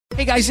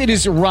Hey guys, it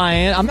is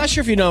Ryan. I'm not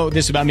sure if you know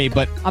this about me,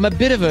 but I'm a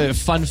bit of a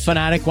fun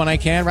fanatic when I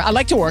can. I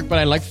like to work, but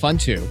I like fun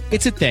too.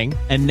 It's a thing.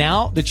 And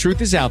now the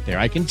truth is out there.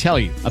 I can tell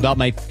you about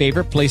my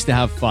favorite place to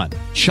have fun.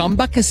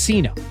 Chumba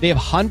Casino. They have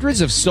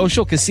hundreds of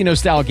social casino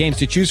style games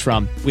to choose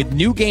from with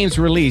new games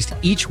released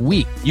each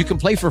week. You can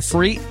play for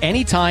free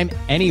anytime,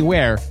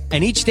 anywhere.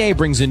 And each day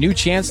brings a new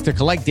chance to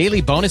collect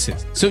daily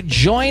bonuses. So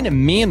join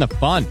me in the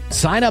fun.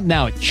 Sign up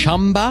now at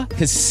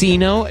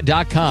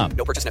ChumbaCasino.com.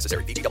 No purchase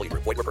necessary. VGW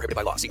Group. Void where prohibited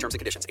by law. See terms and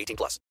conditions.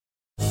 18+.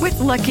 With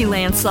Lucky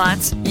Land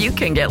Slots, you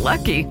can get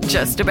lucky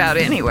just about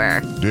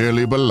anywhere.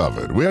 Dearly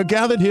beloved, we are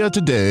gathered here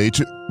today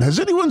to... Has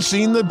anyone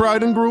seen the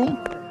bride and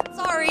groom?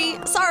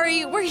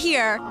 Sorry, we're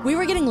here. We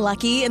were getting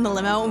lucky in the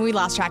limo and we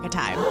lost track of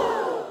time.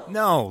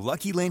 No,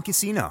 Lucky Land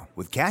Casino,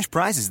 with cash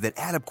prizes that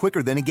add up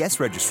quicker than a guest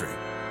registry.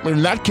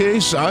 In that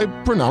case, I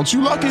pronounce you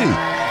lucky.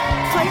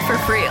 Play for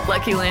free at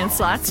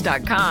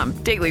LuckyLandSlots.com.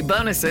 Daily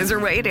bonuses are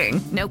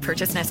waiting. No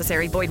purchase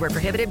necessary. Void where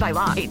prohibited by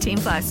law.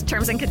 18+.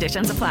 Terms and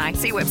conditions apply.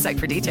 See website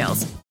for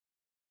details.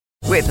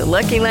 With the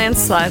Lucky Land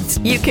Slots,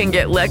 you can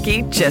get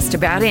lucky just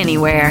about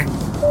anywhere.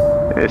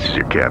 This is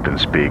your captain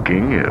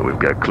speaking. We've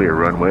got clear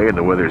runway and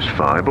the weather's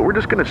fine, but we're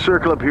just going to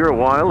circle up here a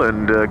while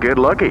and get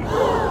lucky.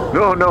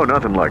 No,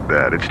 nothing like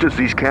that. It's just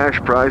these cash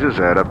prizes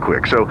add up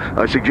quick. So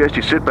I suggest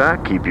you sit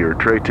back, keep your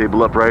tray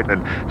table upright,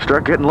 and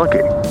start getting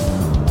lucky.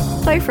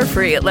 Play for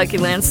free at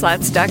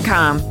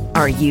LuckyLandSlots.com.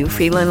 Are you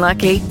feeling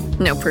lucky?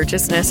 No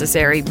purchase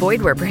necessary.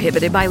 Void where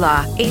prohibited by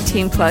law.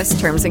 18+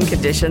 terms and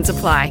conditions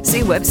apply.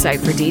 See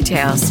website for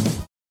details.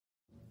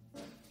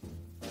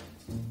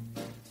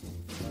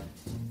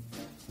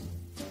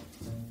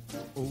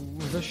 Oh,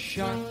 the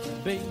shark,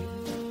 babe,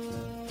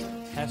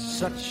 has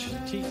such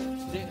teeth,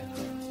 dear,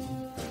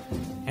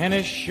 and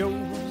it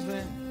shows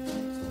them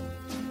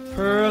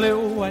pearly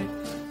white.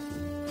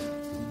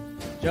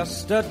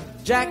 Just a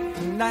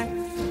jackknife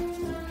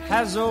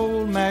has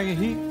old Maggie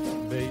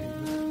Heath, baby,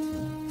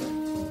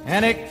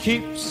 and it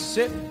keeps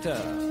it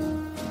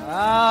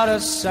out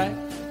of sight.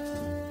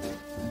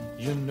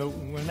 You know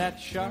when that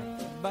shark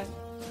bites.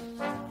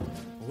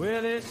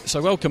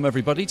 So welcome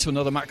everybody to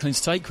another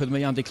Macklin's Take with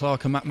me, Andy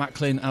Clark, and Matt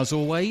Macklin as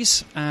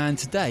always. And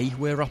today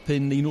we're up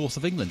in the north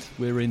of England.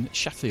 We're in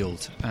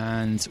Sheffield,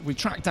 and we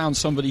tracked down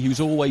somebody who's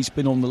always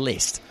been on the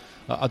list.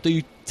 I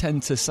do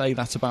tend to say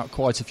that about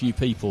quite a few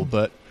people,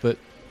 but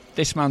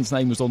this man's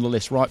name was on the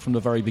list right from the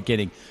very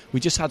beginning. We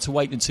just had to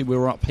wait until we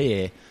were up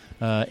here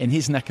in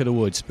his neck of the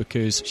woods,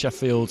 because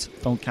Sheffield,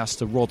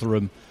 Doncaster,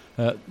 Rotherham,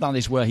 that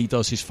is where he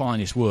does his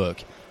finest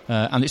work.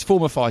 And it's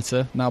former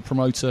fighter, now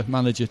promoter,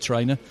 manager,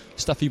 trainer,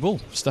 Stefy Bull.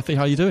 Stefy,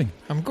 how are you doing?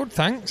 I'm good,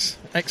 thanks.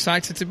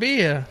 Excited to be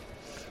here.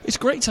 It's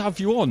great to have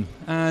you on,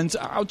 and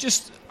I'll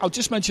just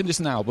mention this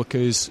now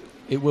because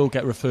it will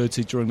get referred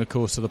to during the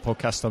course of the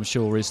podcast, I'm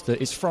sure, is that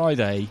it's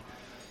Friday,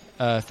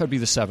 February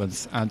the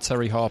 7th, and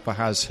Terry Harper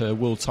has her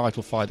world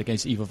title fight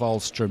against Eva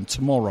Wahlström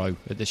tomorrow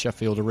at the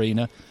Sheffield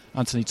Arena.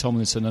 Anthony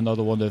Tomlinson,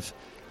 another one of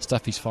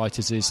Stefy's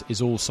fighters,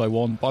 is also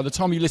on. By the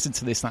time you listen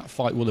to this, that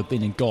fight will have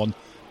been and gone.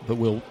 But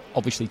we'll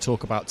obviously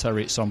talk about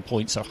Terry at some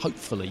point, so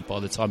hopefully by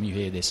the time you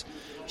hear this,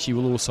 she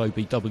will also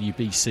be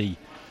WBC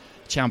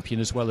champion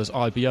as well as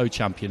IBO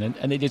champion,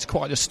 and it is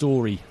quite a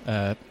story,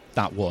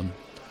 that one.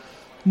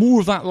 More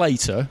of that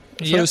later.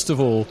 Yep. First of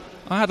all,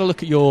 I had a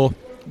look at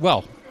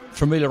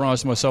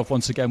familiarised myself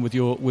once again with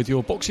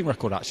your boxing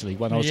record, actually,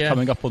 when I was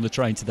coming up on the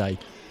train today.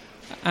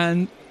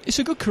 And it's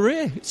a good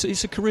career.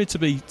 It's a career to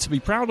be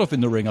proud of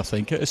in the ring, I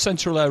think. A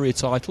Central Area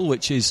title,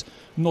 which is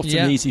not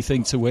an easy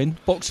thing to win.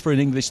 Boxed for an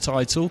English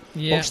title.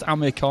 Boxed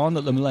Amir Khan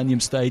at the Millennium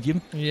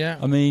Stadium. Yeah.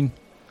 I mean,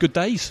 good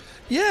days.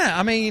 Yeah,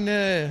 I mean,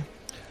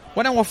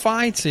 when I was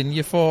fighting,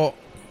 you thought,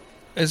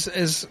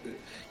 as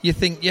you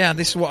think,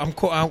 this is what I'm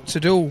cut out to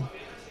do.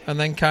 And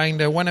then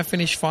kind of when I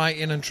finished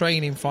fighting and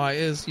training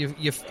fighters,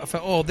 I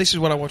thought, this is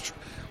what I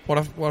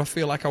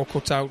feel like I was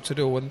cut out to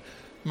do. And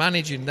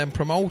managing, then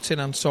promoting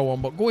and so on.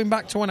 But going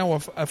back to when I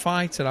was a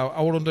fighter,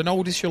 I was under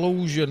no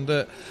disillusion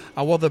that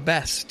I was the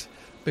best,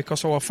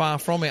 because I was far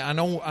from it. I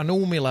know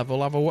my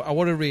level. I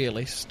was a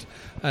realist,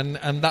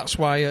 and that's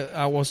why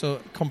I was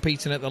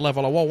competing at the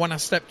level I was. When I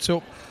stepped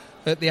up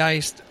at the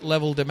highest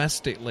level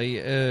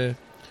domestically, I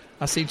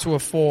seem to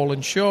have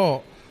fallen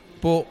short.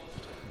 But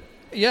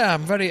yeah,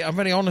 I'm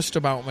very honest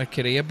about my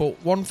career.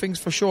 But one thing's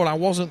for sure, I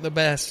wasn't the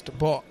best,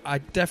 but I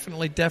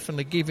definitely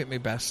give it my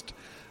best.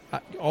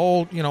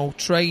 All,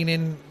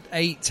 training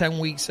 8-10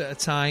 weeks at a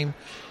time.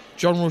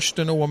 John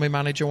Rushton, who was my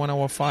manager when I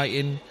was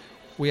fighting,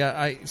 we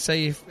had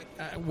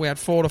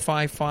 4 or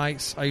 5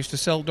 fights. I used to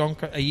sell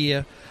a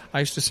year. I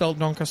used to sell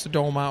Doncaster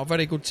Dome out, a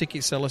very good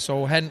ticket seller.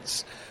 So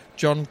hence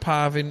John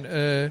paving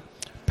a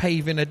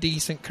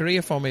decent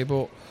career for me.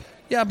 But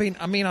yeah,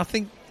 I mean, I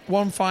think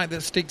one fight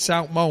that sticks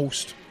out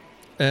most,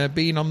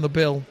 being on the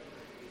bill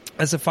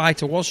as a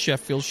fighter, was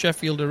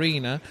Sheffield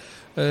Arena,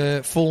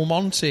 Full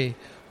Monty,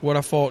 where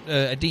I thought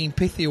Dean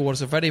Pythia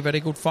was a very,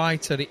 very good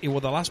fighter. He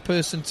was the last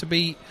person to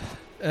beat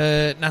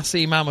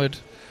Nassim Ahmed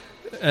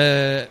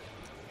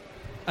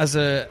as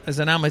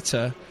an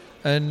amateur,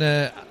 and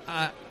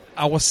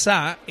I was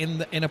sat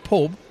in a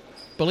pub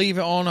believe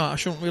it or not, I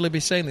shouldn't really be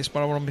saying this,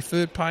 but I was on my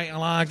third pint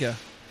of lager,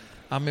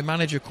 and my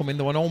manager come in.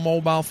 There were no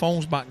mobile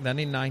phones back then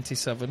in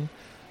 '97,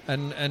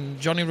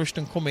 and Johnny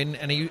Rushton come in,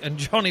 and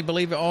Johnny,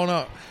 believe it or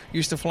not,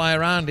 used to fly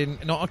around in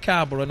not a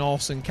car but an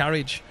horse and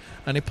carriage,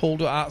 and he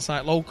pulled up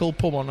outside local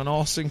pub on an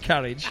horse and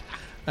carriage,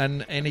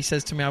 and he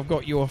says to me, "I've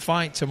got you a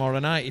fight tomorrow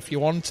night if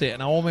you want it."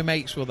 And all my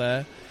mates were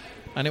there,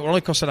 and it was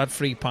only because I'd had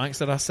 3 pints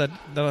that I said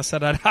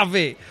I'd have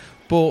it.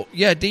 But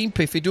yeah, Dean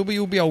Piffy,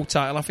 WBO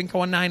title. I think I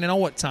was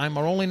 9-0 at the time.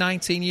 I was only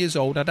 19 years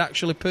old. I'd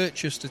actually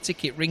purchased a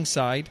ticket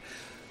ringside.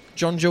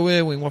 John Joe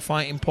Irwin were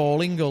fighting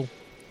Paul Ingle.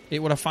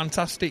 It was a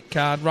fantastic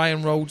card.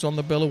 Ryan Rhodes on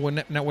the bill.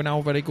 We're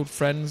now very good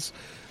friends.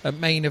 At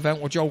main event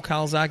with Joe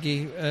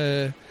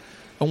Calzaghe.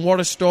 And what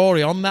a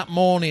story. On that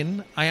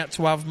morning, I had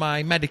to have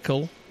my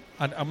medical.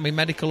 My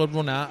medical had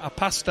run out. I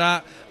passed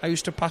out. I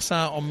used to pass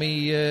out on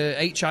my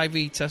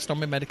HIV test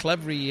on my medical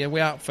every year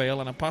without fail,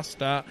 and I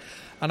passed out.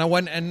 And I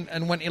went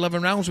and went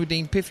 11 rounds with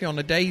Dean Piffy on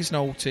a day's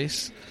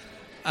notice.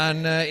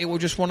 And it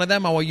was just one of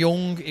them. I was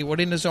young. It was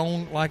in the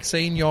zone, like I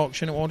say, in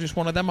Yorkshire. It was just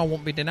one of them. I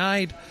won't be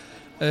denied.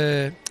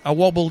 I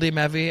wobbled him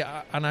heavy,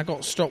 and I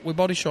got stopped with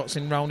body shots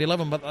in round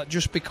 11. But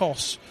just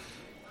because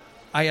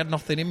I had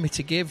nothing in me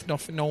to give.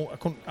 Nothing. No, I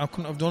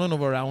couldn't have done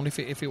another round if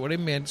it were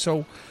in me. And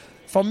so,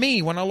 for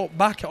me, when I look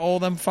back at all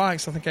them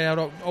fights, I think I had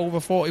over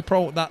 40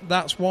 pro.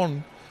 That's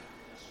one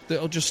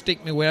that'll just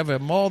stick me wherever.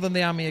 More than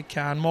the Amir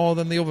Khan, more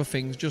than the other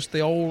things. Just the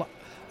whole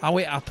how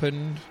it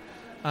happened.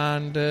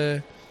 And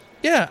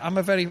yeah, I'm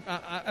a very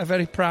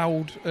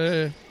proud.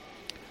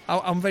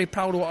 I'm very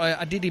proud of what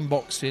I did in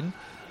boxing.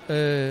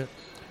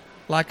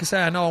 Like I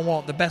say, I know I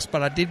want the best,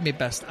 but I did my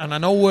best, and I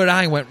know where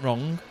I went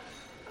wrong,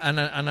 and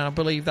I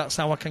believe that's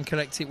how I can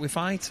correct it with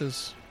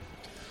fighters.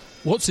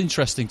 What's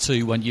interesting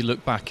too, when you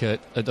look back at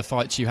the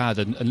fights you had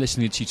and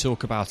listening to you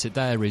talk about it,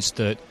 there is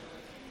that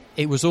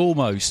it was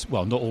almost,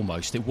 well, not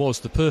almost, it was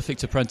the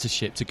perfect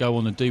apprenticeship to go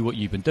on and do what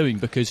you've been doing,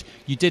 because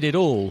you did it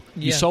all.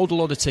 You Yeah. sold a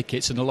lot of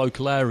tickets in the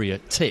local area,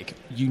 tick.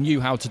 You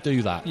knew how to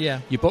do that. Yeah.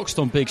 You boxed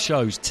on big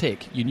shows,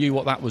 tick. You knew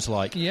what that was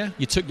like. Yeah.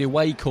 You took the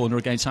away corner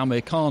against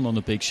Amir Khan on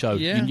a big show.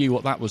 Yeah. You knew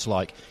what that was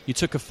like. You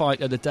took a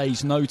fight at a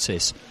day's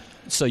notice.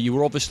 So you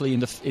were obviously in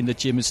the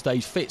gym and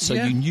stayed fit, so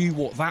Yeah. you knew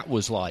what that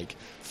was like.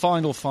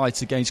 Final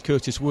fight against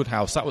Curtis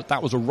Woodhouse,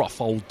 that was a rough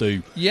old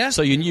do. Yeah.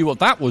 So you knew what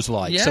that was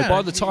like. Yeah. So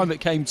by the time it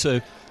came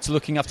to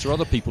looking after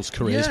other people's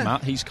careers, Yeah.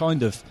 Matt, he's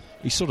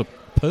sort of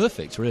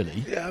perfect,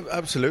 really. Yeah,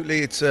 absolutely.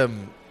 It's I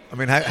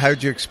mean, how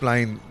do you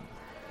explain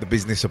the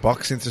business of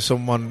boxing to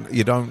someone?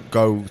 You can't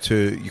go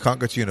to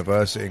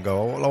university and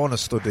go, oh, well, I want to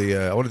study,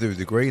 I want to do a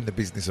degree in the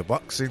business of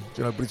boxing.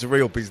 You know, but it's a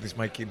real business,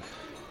 making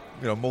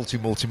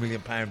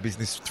multi-million pound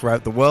business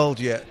throughout the world.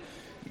 Yet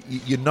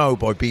you know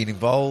by being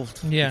involved,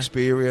 Yeah.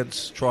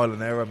 experience, trial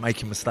and error,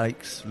 making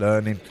mistakes,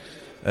 learning.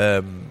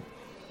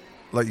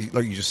 Like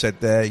you just said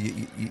there,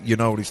 you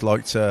know what it's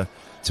like to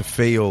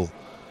feel.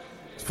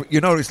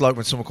 You know what it's like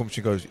when someone comes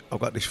to you and goes, I've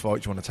got this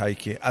fight, do you want to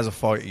take it? As a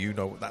fighter, you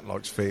know what that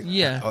like to feel,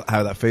 Yeah.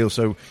 how that feels.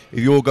 So if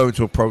you're going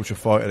to approach a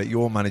fighter that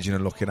you're managing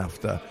and looking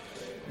after,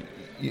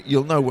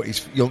 you'll know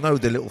you'll know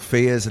the little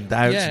fears and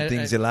doubts Yeah, and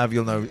things he'll have.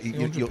 You'll know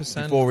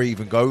 100%. before he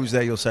even goes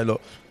there. You'll say,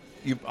 look,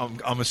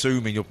 I'm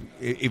assuming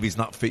if he's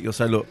not fit, you'll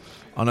say, look,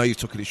 I know you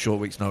took it at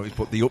short week's notice,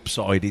 but the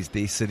upside is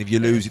this, and if you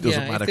lose, it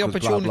doesn't matter. If the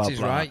 'cause blah, blah, opportunity's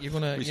blah, right, you're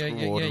gonna risk, yeah,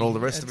 reward, and all the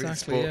rest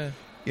exactly, of it. yeah.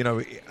 But, you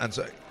know, and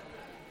so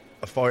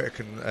a fighter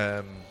can,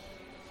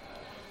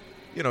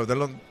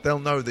 they'll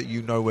know that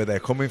you know where they're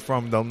coming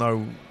from. They'll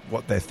know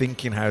what they're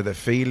thinking, how they're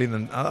feeling,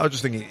 and I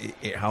just think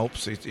it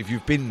helps if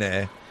you've been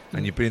there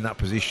and you've been in that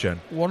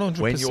position. 100%.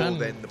 When you're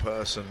then the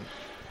person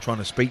trying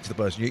to speak to the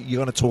person, you're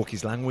going to talk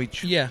his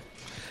language. Yeah,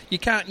 you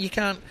can't.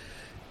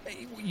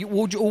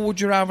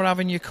 Would you rather have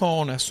in your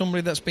corner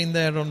somebody that's been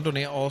there and done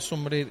it, or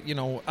somebody,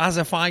 as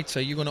a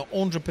fighter, you're going to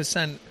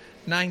 100%,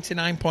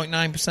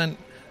 99.9%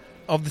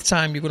 of the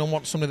time, you're going to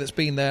want somebody that's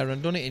been there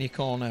and done it in your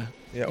corner.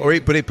 Yeah,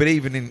 but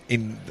even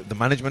in the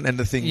management end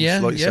of things,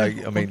 like you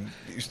say, I mean,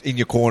 in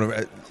your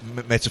corner,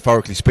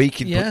 metaphorically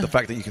speaking, Yeah. but the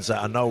fact that you can say,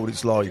 I know what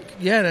it's like.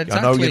 Yeah, exactly.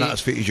 I know you're not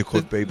as fit as you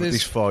could be, but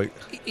this fight...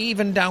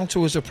 Even down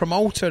to as a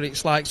promoter,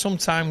 it's like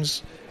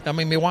sometimes, I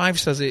mean, my wife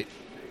says it,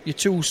 you're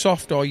too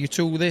soft or you're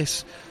too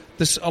this.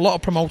 There's a lot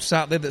of promoters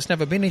out there that's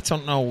never been hit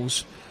on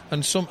nose,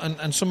 and some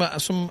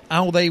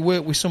how they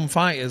work with some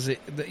fighters.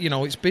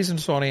 It's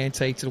business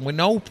orientated, and we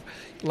know,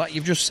 like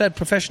you've just said,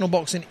 professional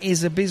boxing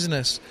is a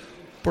business.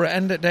 But at the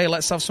end of the day,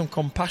 let's have some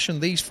compassion.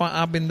 These fights,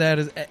 I've been there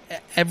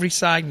at every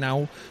side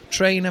now,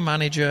 trainer,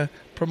 manager,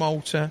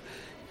 promoter.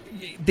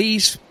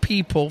 These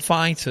people,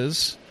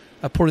 fighters,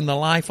 are putting their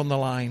life on the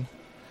line.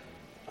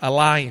 A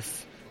life.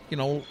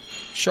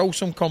 Show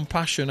some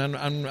compassion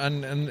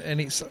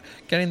and it's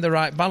getting the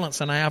right balance.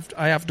 And I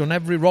have done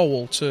every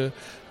role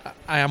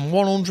I am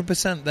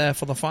 100% there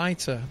for the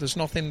fighter. There's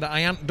nothing that I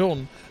haven't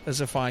done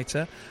as a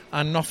fighter,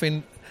 and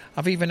nothing.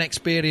 I've even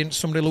experienced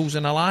somebody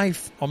losing a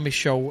life on my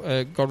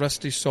show, God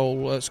rest his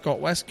soul, Scott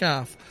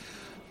Westgarth,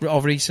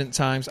 of recent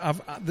times.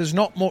 There's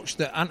not much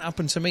that hasn't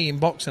happened to me in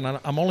boxing.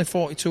 I'm only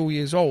 42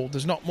 years old.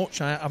 There's not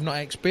much I've not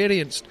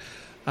experienced.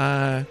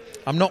 I'm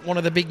not one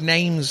of the big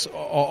names,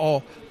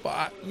 but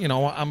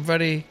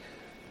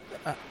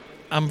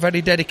I'm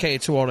very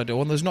dedicated to what I do,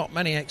 and there's not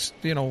many,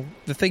 the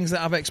things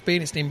that I've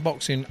experienced in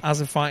boxing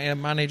as a fighter,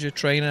 manager,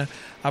 trainer.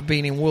 I've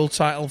been in world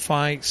title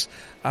fights.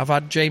 I've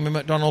had Jamie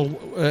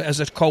McDonnell as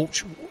a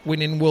coach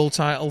winning world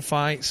title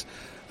fights,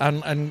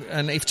 and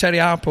if Terry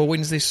Harper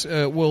wins this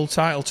world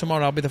title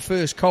tomorrow, I'll be the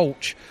first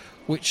coach,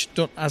 which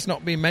has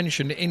not been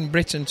mentioned, in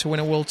Britain to win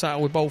a world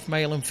title with both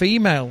male and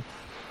female.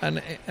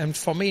 And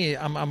for me,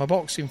 I'm a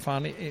boxing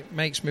fan. It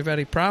makes me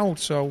very proud.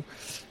 So,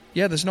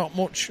 yeah, there's not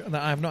much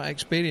that I've not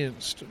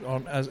experienced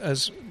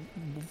as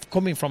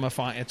coming from a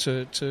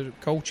fighter to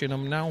coaching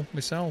them now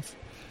myself.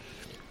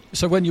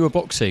 So when you were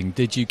boxing,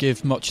 did you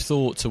give much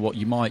thought to what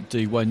you might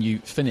do when you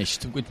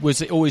finished?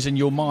 Was it always in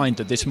your mind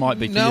that this might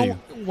be for you?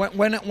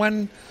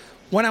 No,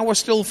 when I was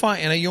still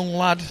fighting, a young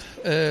lad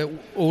who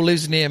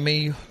lives near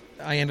me,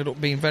 I ended up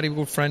being very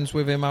good friends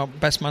with him, our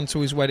best man to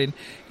his wedding.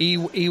 He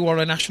were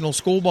a national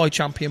schoolboy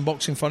champion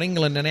boxing for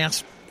England, and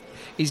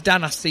his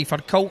dad asked if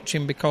I'd coach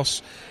him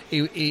because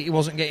he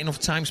wasn't getting enough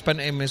time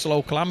spent in his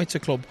local amateur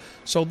club.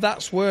 So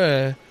that's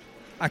where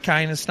I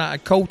kind of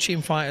started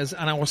coaching fighters,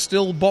 and I was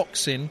still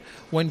boxing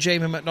when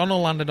Jamie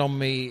McDonnell landed on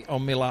me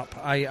lap.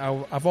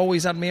 I've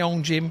always had my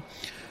own gym.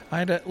 I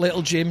had a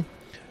little gym.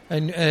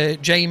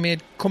 And Jamie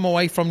had come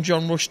away from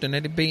John Rushton.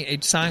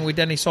 He'd signed with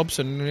Dennis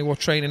Hobson, and he was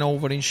training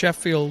over in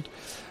Sheffield.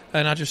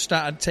 And I just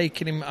started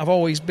taking him. I've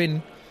always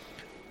been...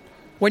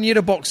 When you're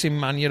a boxing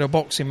man,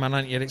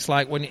 aren't you? It's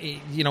like when,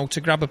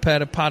 to grab a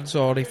pair of pads,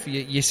 or if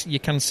you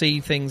can see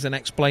things and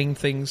explain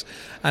things.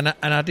 And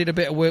I did a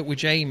bit of work with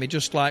Jamie,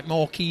 just like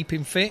more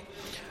keeping fit.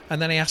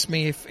 And then he asked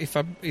me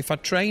if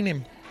I'd train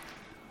him.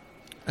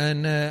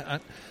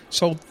 And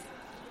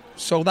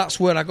So that's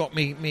where I got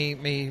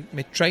me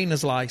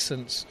trainer's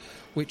license,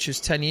 which is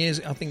 10 years.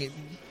 I think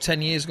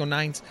 10 years ago,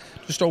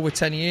 just over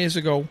 10 years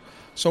ago.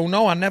 So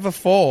no, I never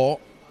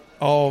thought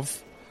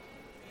of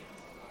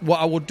what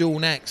I would do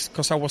next,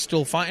 because I was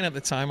still fighting at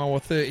the time. I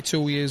was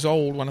 32 years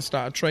old when I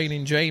started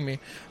training Jamie,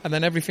 and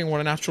then everything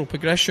was a natural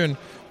progression.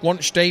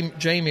 Once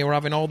Jamie were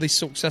having all this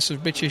success as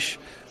British,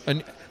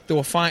 and there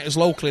were fighters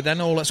locally, then,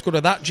 let's go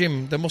to that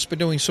gym. They must be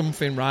doing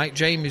something right.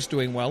 Jamie's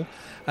doing well.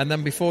 And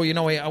then before you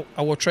know it,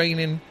 I was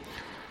training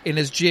in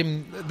his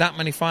gym that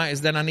many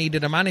fighters. Then I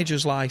needed a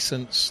manager's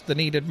license. They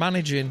needed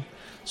managing.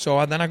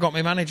 So then I got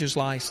my manager's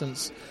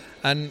license.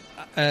 And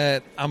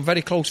I'm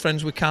very close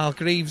friends with Carl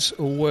Greaves,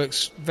 who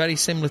works very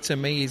similar to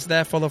me. He's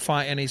there for the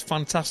fight, and he's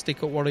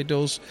fantastic at what he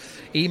does.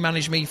 He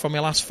managed me for my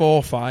last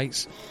 4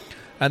 fights.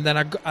 And then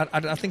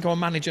I think I was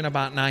managing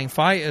about 9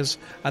 fighters.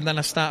 And then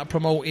I started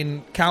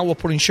promoting. Carl were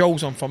putting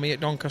shows on for me at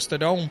Doncaster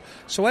Dome.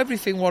 So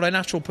everything was a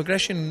natural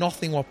progression.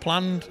 Nothing was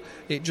planned.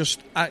 It was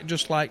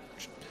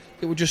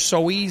just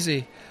so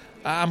easy.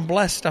 I'm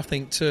blessed, I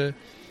think, to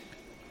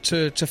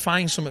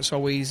find something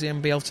so easy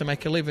and be able to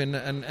make a living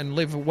and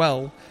live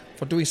well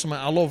for doing something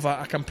I love.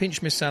 I can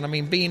pinch myself. I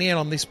mean, being here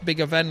on this big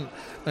event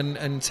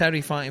and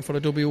Terry fighting for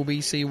the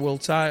WBC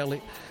world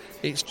title,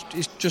 it's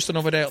just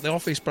another day at the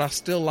office, but I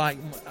still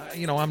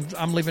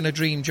I'm living a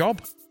dream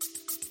job.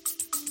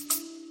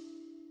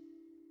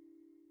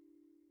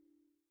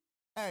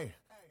 Hey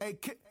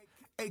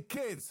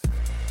kids.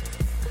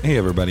 Hey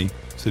everybody,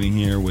 sitting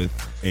here with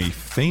a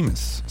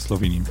famous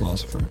Slovenian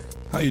philosopher.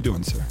 How you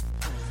doing, sir?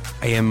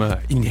 I am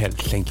in health,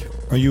 thank you.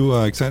 Are you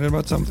excited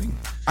about something?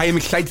 I am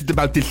excited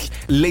about this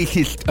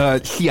latest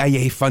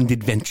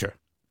CIA-funded venture.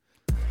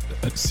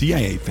 A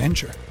CIA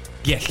venture?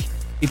 Yes,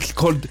 it's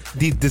called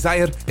the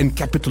Desire and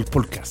Capital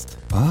Podcast.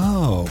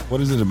 Oh,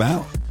 what is it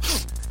about?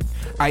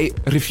 I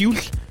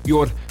refuse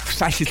your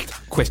fascist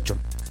question.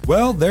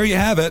 Well, there you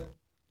have it.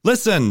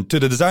 Listen to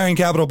the Desiring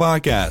Capital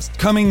podcast,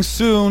 coming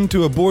soon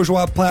to a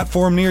bourgeois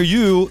platform near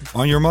you.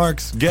 On your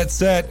marks, get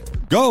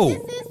set, go! This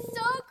is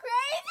so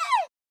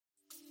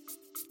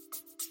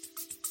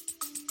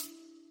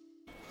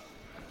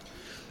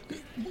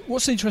crazy!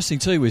 What's interesting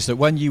too is that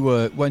when you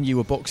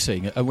were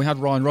boxing, and we had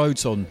Ryan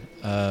Rhodes on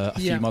a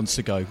few months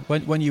ago.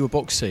 When you were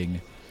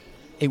boxing,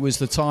 it was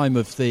the time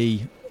of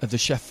the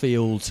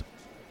Sheffield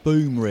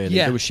boom, really.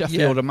 There was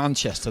Sheffield and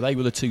Manchester. They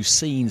were the two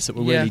scenes that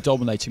were really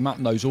dominating. Matt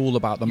knows all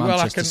about the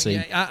Manchester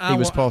scene. He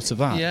was part of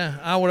that. Yeah,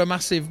 I was a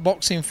massive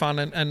boxing fan,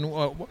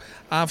 and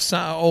I've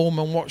sat at home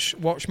and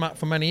watched Matt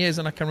for many years,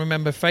 and I can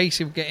remember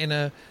Facey getting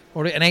an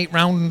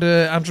 8-round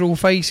Andrew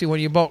Facey when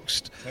you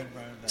boxed.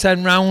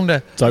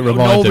 10-rounder. Don't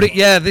remind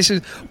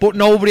him. But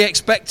nobody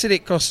expected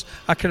it, because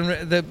I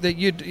can.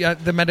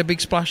 They made a big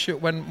splash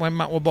when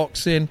Matt were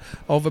boxing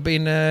over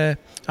being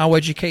how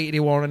educated he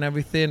was and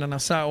everything. And I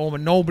sat at home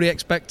and nobody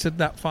expected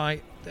that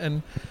fight.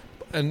 And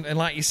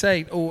like you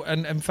say,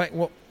 and in fact,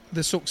 what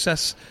the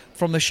success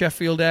from the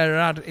Sheffield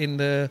era had in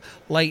the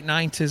late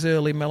 90s,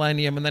 early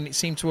millennium, and then it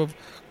seemed to have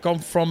gone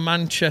from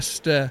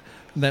Manchester.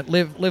 And then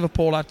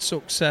Liverpool had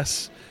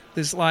success.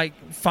 There's like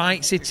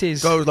fight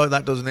cities. It goes like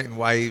that, doesn't it? In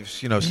waves,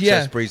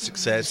 success breeds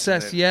success.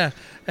 Success, yeah,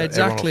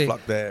 exactly. Everyone will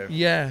flock there.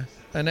 Yeah,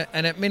 And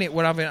at minute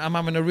I'm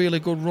having a really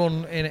good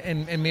run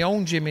in my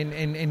own gym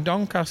in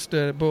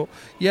Doncaster. But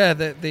yeah,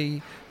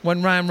 the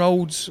when Ryan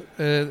Rhodes,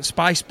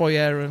 Spice Boy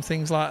era and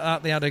things like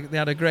that, they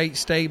had a great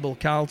stable.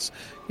 Carl's,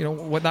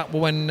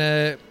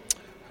 when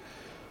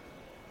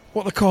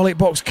what they call it,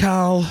 box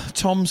Carl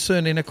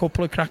Thompson in a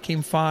couple of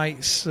cracking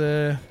fights.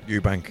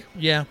 Eubank.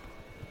 Yeah,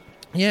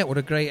 it was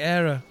a great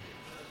era.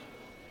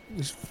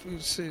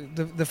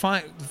 The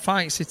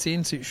fight city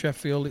into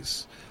Sheffield.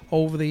 It's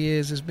over the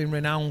years has been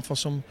renowned for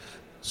some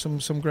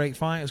great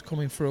fighters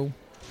coming through.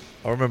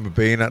 I remember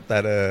being at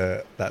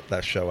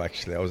that show.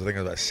 Actually, I think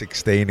I was about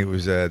 16. It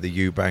was the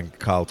Eubank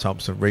Carl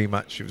Thompson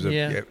rematch. It was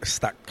a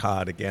stacked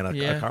card again. I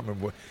can't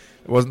remember.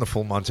 It wasn't the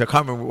full Monty. I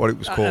can't remember what it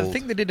was called. I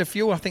think they did a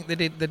few. I think they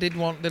did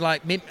one. I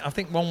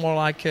think one more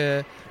like.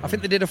 I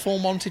think they did a full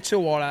Monty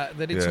too, or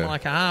they did something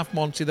like a half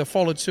Monty. They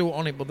followed suit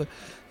on it, but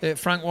the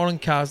Frank Warren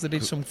cards, they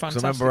did some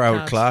fantastic. I remember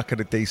Howard Clark had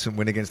a decent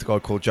win against a guy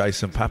called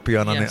Jason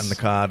Papillon on it on the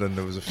card, and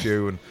there was a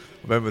few. And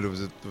I remember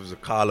there was a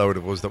carload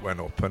of us that went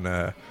up,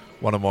 and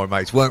one of my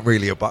mates weren't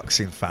really a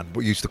boxing fan, but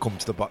used to come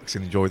to the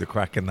boxing, enjoy the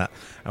crack and that.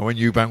 And when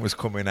Eubank was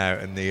coming out,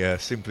 and the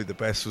Simply the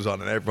Best was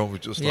on, and everyone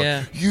was just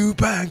like,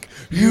 Eubank.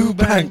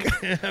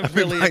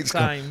 Brilliant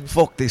time.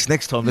 Fuck this!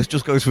 Next time, let's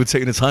just go to a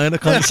Tina Turner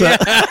concert.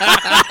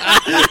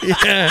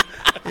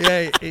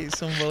 Yeah,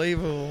 it's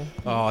unbelievable.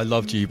 Oh, I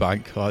loved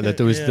Eubank.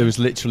 There was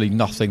literally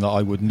nothing that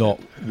I would not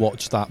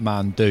watch that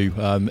man do.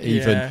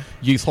 Even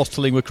youth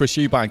hosteling with Chris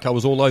Eubank, I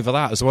was all over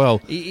that as well.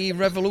 He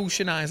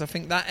revolutionised, I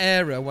think, that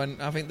era when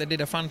I think they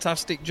did a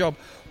fantastic job.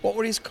 What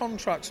were his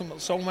contracts?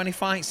 So many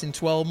fights in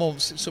 12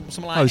 months.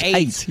 Something like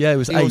 8. Yeah, it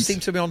was 8. He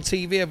seemed to be on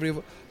TV every.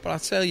 But I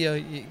tell you,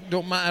 it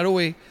don't matter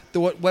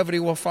whether he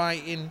were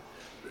fighting.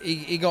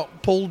 He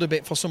got pulled a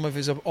bit for some of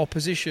his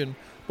opposition.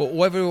 But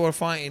whether we were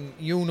fighting,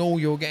 you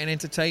were getting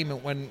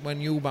entertainment when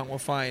Eubank were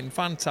fighting.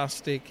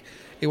 Fantastic.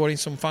 He was in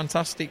some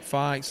fantastic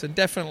fights, and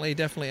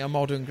definitely a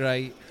modern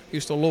great.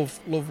 Used to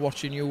love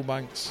watching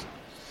Eubanks.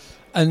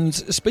 And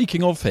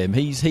speaking of him,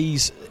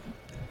 he's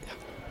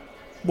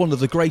one of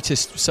the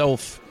greatest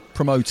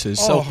self-promoters,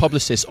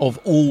 self-publicists of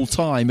all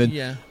time.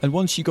 And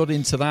once you got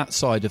into that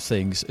side of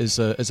things as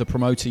a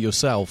promoter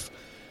yourself,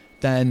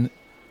 then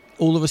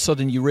all of a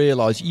sudden you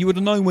realise you would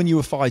have known when you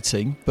were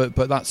fighting, but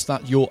that's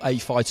that you're a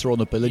fighter on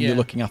a bill and you're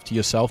looking after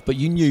yourself, but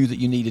you knew that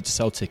you needed to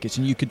sell tickets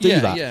and you could do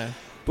that. Yeah.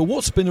 But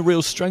what's been a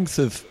real strength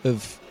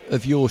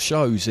of your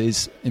shows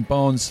is in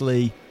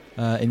Barnsley,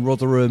 in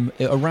Rotherham,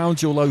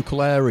 around your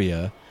local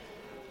area,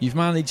 you've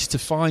managed to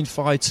find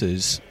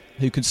fighters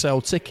who can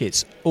sell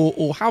tickets,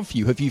 or have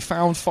you? Have you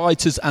found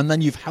fighters and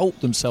then you've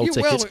helped them sell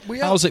tickets?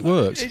 How's it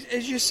worked?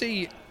 As you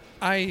see,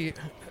 I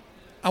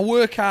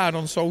work hard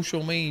on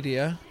social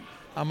media.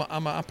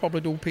 I probably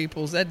do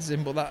people's heads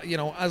in, but that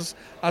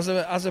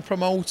as a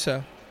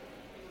promoter,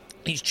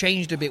 it's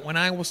changed a bit. When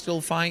I was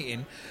still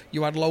fighting,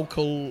 you had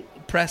local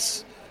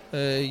press,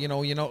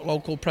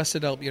 local press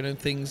would help you and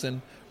things,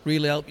 and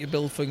really help you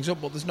build things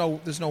up. But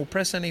there's no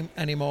press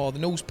anymore. The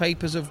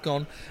newspapers have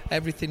gone.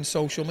 Everything's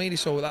social media.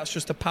 So that's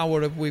just the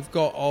power we've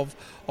got of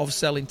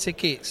selling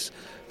tickets.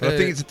 But I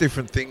think it's a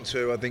different thing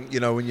too. I think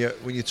when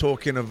you're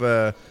talking of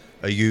a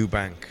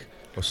Eubank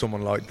or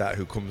someone like that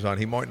who comes on,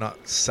 he might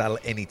not sell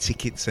any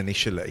tickets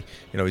initially.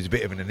 He's a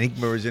bit of an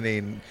enigma, isn't he?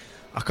 And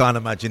I can't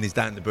imagine he's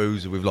down the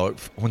boozer with like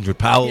 100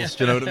 pals.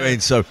 Do you know what I mean?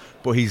 So,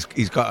 but he's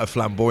got a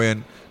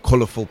flamboyant,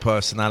 colourful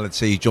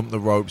personality. He jumped the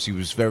ropes. He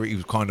was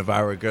kind of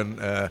arrogant.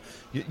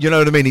 You know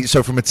what I mean?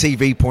 So from a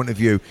TV point of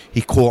view,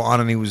 he caught on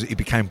and he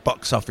became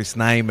box office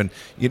name. And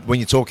when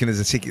you're talking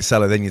as a ticket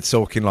seller, then you're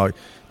talking like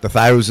the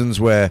thousands.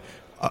 Where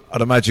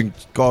I'd imagine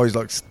guys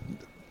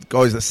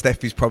that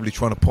Stefy's probably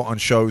trying to put on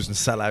shows and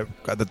sell out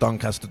at the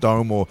Doncaster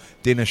Dome or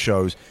dinner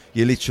shows,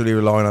 you're literally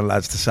relying on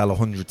lads to sell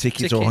 100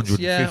 tickets or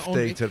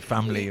 150 to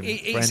family and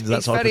friends,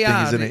 that type of thing,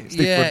 hard. isn't it?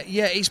 It's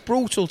it's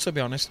brutal, to be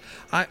honest.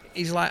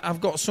 It's like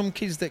I've got some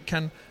kids that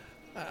can...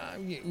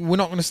 we're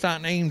not going to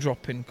start name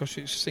dropping because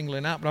it's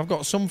singling out, but I've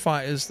got some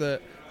fighters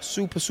that are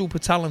super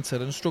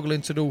talented and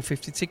struggling to do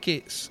 50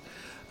 tickets.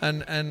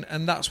 And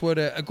that's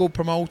where a good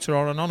promoter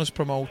or an honest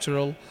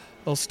promoter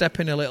will step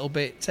in a little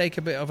bit, take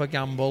a bit of a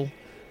gamble,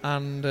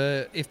 and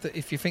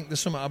if you think there's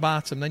something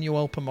about them, then you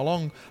help them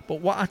along. But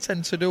what I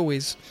tend to do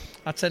is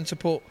I tend to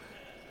put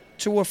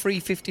 2 or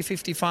 3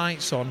 50-50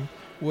 fights on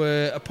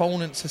where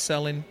opponents are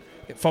selling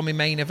for my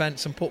main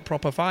events and put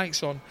proper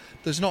fights on.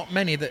 There's not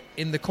many that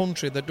in the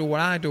country that do what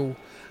I do.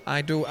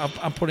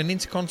 I'm putting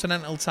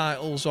intercontinental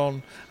titles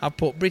on. I've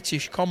put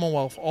British,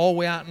 Commonwealth, all the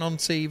way out and on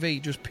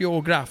TV, just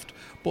pure graft.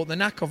 But the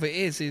knack of it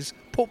is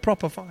put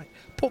proper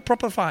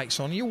fights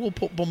on. You will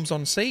put bums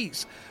on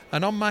seats.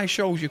 And on my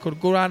shows, you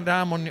could go around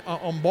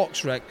on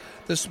Box Rec.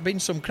 There's been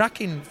some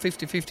cracking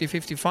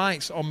 50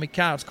 fights on my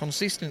cards,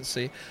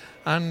 consistency,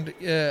 and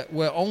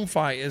we're on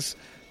fighters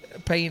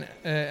paying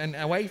and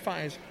away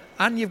fighters,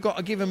 and you've got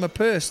to give them a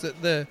purse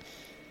that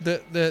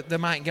they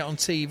might get on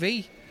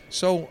TV.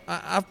 So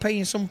I've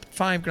paying some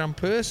 $5,000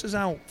 purses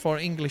out for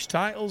English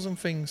titles and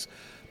things,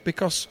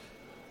 because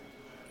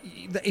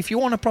if you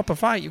want a proper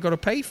fight, you've got to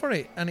pay for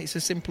it, and it's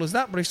as simple as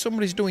that. But if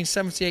somebody's doing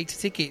 70, 80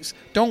 tickets,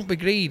 don't be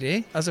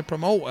greedy as a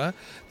promoter.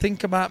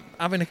 Think about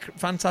having a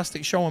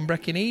fantastic show and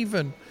breaking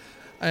even.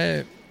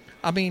 I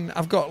mean,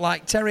 I've got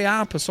like Terry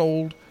Harper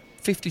sold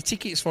 50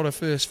 tickets for her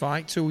first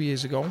fight 2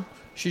 years ago.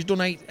 She's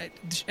done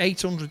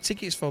 800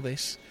 tickets for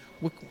this,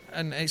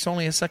 and it's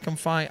only a second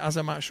fight as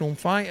a matchroom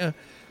fighter.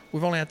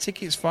 We've only had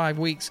tickets 5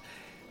 weeks.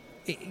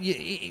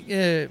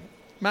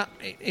 Matt,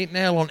 it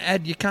nail on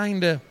head. You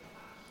kind of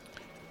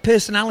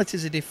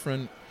personalities are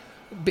different.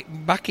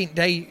 Back in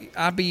day,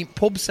 I'd be in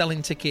pubs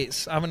selling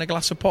tickets, having a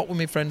glass of pop with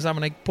my friends,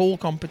 having a pool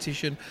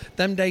competition.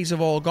 Them days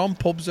have all gone.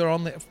 Pubs are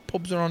on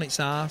its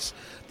arse.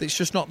 It's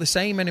just not the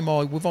same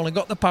anymore. We've only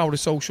got the power of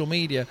social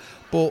media.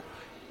 But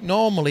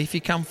normally, if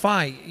you can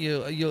fight,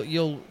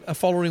 a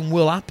following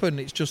will happen.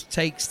 It just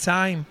takes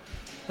time.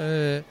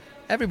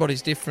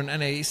 Everybody's different,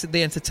 and it's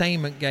the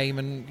entertainment game,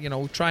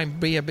 and try and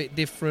be a bit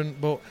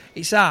different. But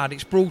it's hard,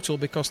 it's brutal,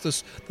 because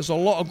there's a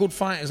lot of good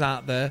fighters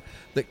out there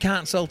that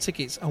can't sell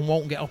tickets and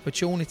won't get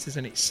opportunities,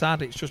 and it's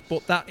sad. It's just,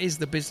 but that is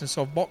the business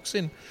of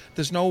boxing.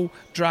 There's no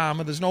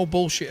drama, there's no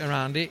bullshit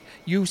around it.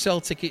 You sell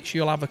tickets,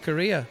 you'll have a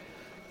career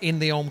in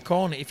the home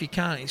corner. If you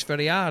can't, it's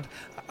very hard.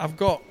 I've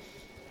got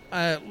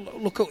I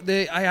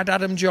had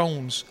Adam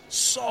Jones,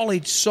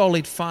 solid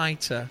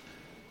fighter,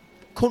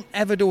 couldn't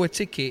ever do a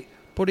ticket.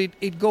 But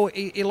he'd go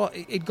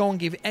and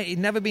give. He'd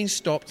never been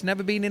stopped,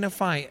 never been in a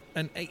fight,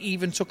 and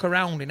even took a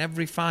round in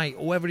every fight.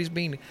 Whoever he's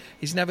been,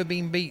 he's never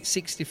been beat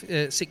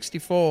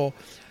 64.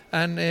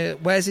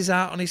 And wears his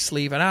heart on his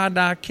sleeve. An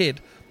hard kid,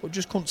 but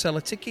just couldn't sell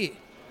a ticket.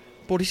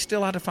 But he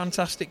still had a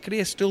fantastic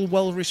career, still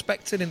well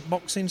respected in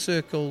boxing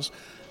circles.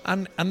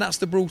 And that's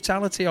the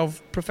brutality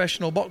of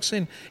professional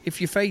boxing.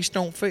 If your face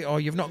don't fit, or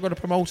you've not got a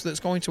promoter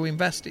that's going to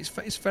invest,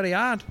 it's very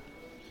hard.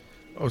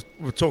 We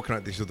were talking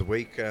about this the other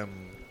week.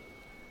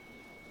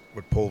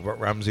 With Paul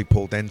Ramsey,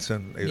 Paul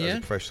Denton, as a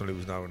professional he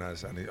was known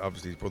as, and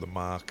obviously his brother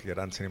Mark, he had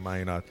Anthony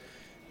Maynard.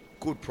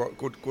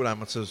 Good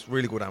amateurs,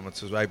 really good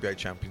amateurs, ABA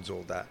champions,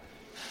 all that.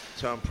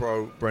 Turned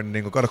pro, Brendan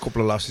Ingle, got a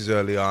couple of losses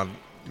early on,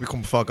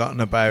 become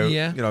forgotten about.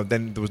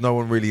 Then there was no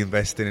one really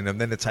investing in them.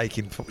 Then they're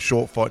taking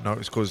short fight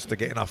notice because they're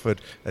getting offered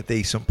a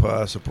decent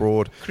purse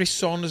abroad. Chris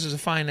Saunders is a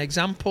fine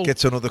example.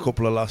 Gets another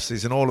couple of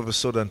losses, and all of a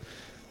sudden,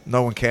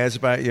 no one cares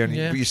about you, and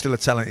you're still a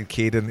talented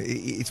kid, and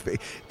it's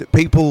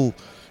people.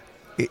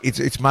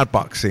 It's mad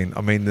boxing.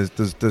 I mean,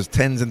 there's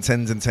tens and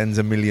tens and tens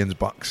of millions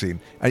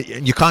boxing, and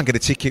you can't get a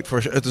ticket for.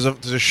 There's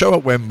a show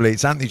at Wembley.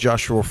 It's Anthony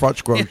Joshua or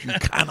Froch Grove. You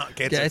cannot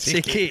get a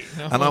ticket.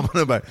 No. And I'm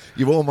on about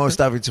you're almost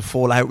having to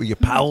fall out with your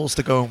pals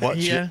to go and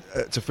watch it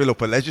to fill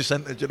up a leisure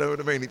centre. Do you know what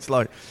I mean? It's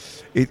like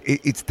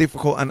it's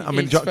difficult. And I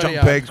mean, John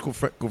Pegg's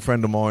good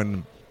friend of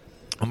mine.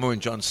 I remember when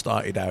John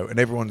started out, and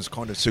everyone's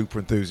kind of super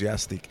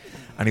enthusiastic,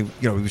 and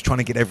he was trying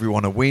to get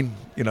everyone a win.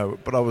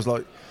 But I was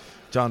like,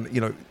 John,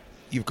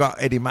 you've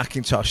got Eddie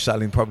McIntosh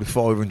selling probably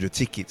 500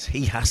 tickets.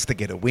 He has to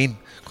get a win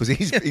because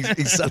he's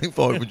selling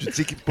 500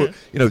 tickets. But,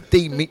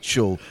 Dean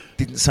Mitchell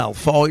didn't sell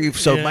 5,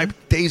 so maybe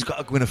Dean's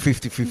got to win a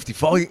 50-50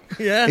 fight.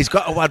 Yeah. He's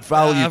got to add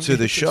value to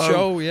the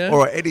show.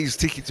 Or Eddie's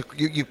tickets,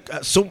 you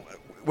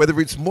whether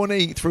it's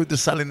money through the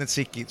selling the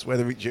tickets,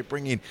 whether it's you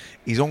bringing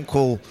his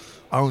uncle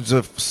owns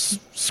a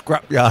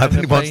scrapyard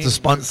and he wants to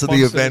sponsor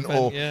the event,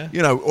 or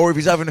if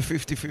he's having a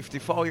 50-50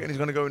 fight and he's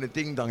going to go in a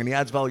ding-dong and he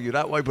adds value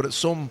that way. But at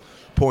some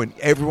point,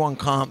 everyone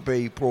can't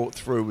be brought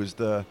through as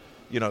the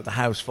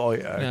house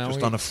fighter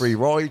just on a free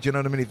ride. You know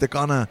what I mean?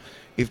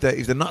 If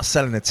they're not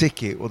selling a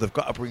ticket, well, they've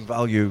got to bring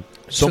value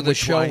some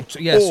which way.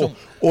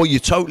 Or you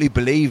totally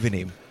believe in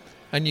him.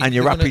 And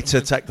you're happy to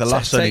take the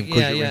loss on him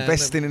because you're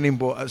investing in him.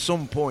 But at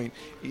some point,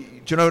 do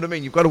you know what I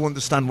mean? You've got to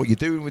understand what you're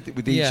doing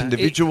with each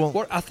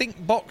individual. I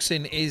think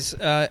boxing is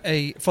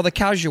for the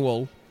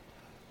casual.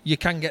 You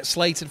can get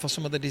slated for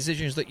some of the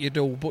decisions that you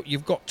do, but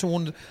you've got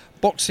to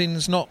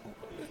boxing's not.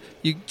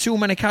 Too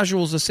many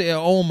casuals that sit at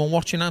home and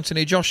watching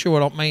Anthony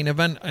Joshua at main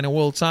event in a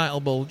world title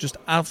bowl just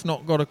have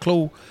not got a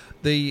clue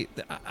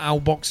how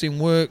boxing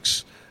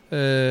works.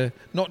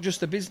 Not just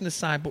the business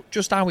side, but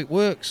just how it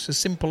works. As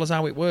simple as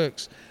how it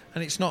works.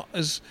 And it's not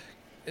as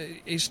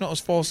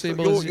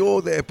foreseeable. So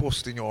you're there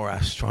busting your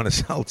ass trying to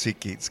sell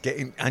tickets,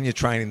 and you're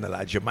training the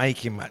lads. You're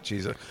making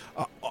matches.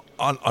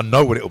 I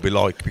know what it'll be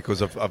like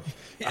because I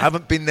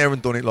haven't been there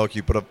and done it like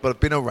you, but I've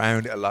been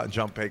around it a lot. And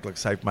John Pegg, like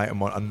safe mate of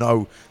mine, I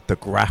know the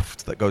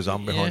graft that goes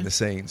on behind the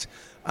scenes,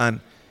 and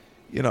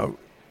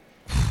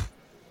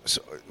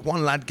so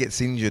one lad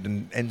gets injured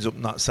and ends up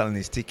not selling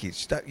his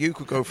tickets. That you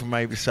could go from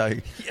maybe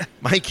say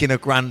making $1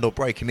 grand or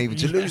breaking even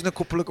to losing a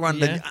couple of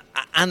grand,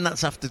 and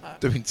that's after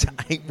doing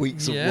 8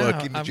 weeks of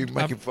work in the gym,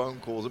 making phone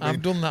calls.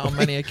 I've done that on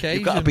many occasions.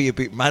 You've got to be a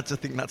bit mad to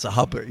think that's a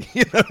hobby.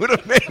 You know what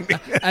I mean?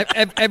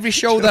 every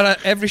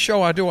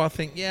show I do, I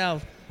think,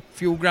 a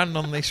few grand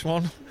on this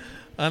one.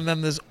 And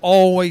then there's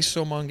always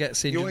someone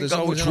gets injured. You ain't there's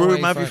got always much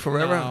room, have you,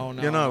 forever?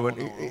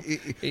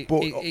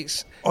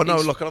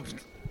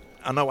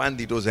 I know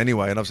Andy does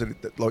anyway, and I've said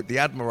like the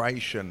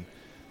admiration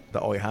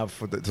that I have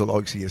for the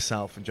likes of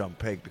yourself and John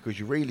Pegg, because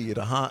you're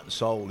the heart and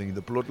soul and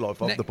the blood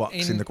life of the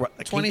boxing. The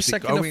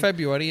 22nd of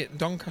February at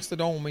Doncaster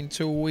Dome in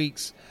 2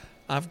 weeks,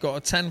 I've got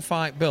a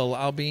 10-fight bill.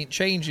 I'll be in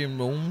changing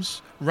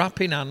rooms,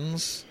 wrapping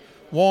hands,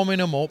 warming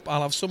them up.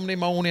 I'll have somebody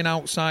moaning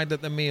outside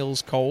that the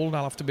meal's cold.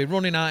 I'll have to be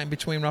running out in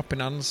between wrapping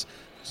hands,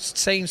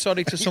 saying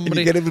sorry to somebody.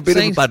 You get a bit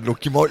of a bad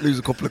look, you might lose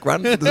a couple of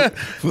grand for the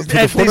fun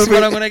this of is it.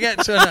 what I'm going to get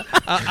to.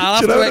 I'll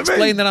have to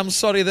explain that I'm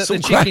sorry that the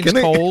chicken's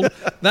cold.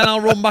 Then I'll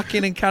run back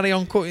in and carry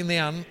on doing the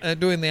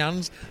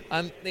hands,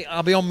 and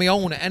I'll be on my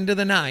own. At the end of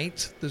the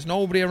night, there's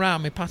nobody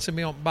around me patting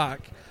me on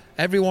back.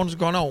 Everyone's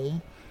gone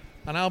home,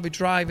 and I'll be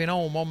driving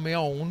home on my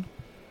own,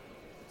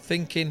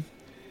 thinking,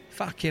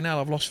 fucking hell,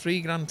 I've lost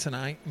 $3,000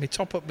 tonight. My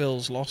top-up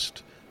bill's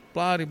lost.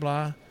 Blah de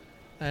blah.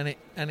 And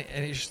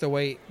it's just the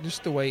way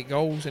it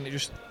goes, and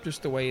it's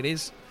just the way it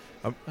is,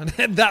 and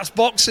that's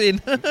boxing.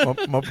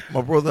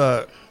 my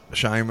brother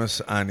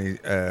Seamus and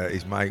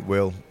his mate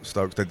Will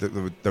Stokes,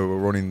 they were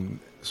running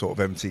sort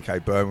of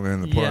MTK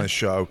Birmingham and put on a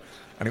show,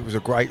 and it was a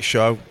great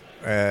show.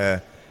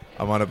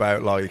 I'm on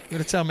about like. You're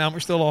going to tell me how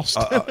much they lost?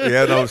 So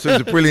it was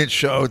a brilliant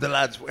show. The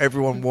lads,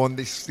 everyone won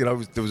this. There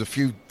was a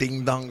few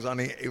ding dongs on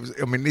it. It was,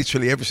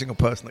 literally every single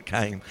person that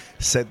came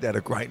said they had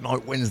a great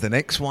night. When's the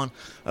next one?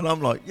 And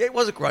I'm like, yeah, it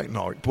was a great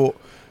night, but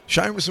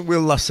Seamus and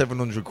Will lost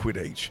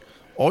 £700 each.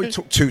 I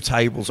took 2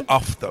 tables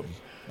off them,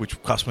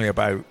 which cost me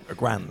about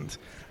 £1,000.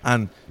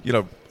 And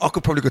I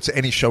could probably go to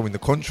any show in the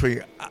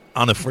country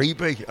on a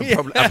freebie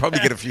and probably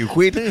get a few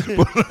quid.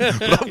 But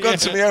I've gone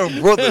to my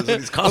own brothers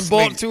and it's cost me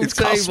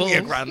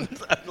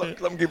 £1,000. Like,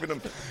 I'm giving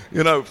them,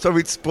 So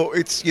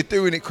it's you're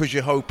doing it because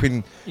you're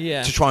hoping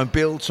to try and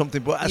build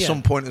something. But at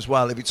some point as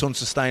well, if it's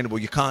unsustainable,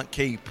 you can't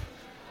keep.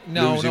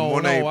 Losing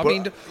money. No. I but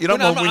mean, you don't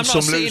want to win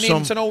some, lose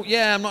some.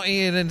 I'm not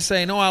here and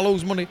saying, I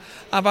lose money.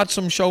 I've had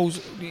some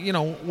shows, we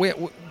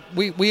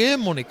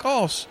earn money, of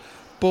course,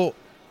 but.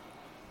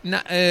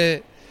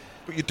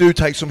 But you do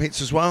take some hits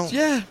as well.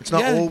 Yeah. It's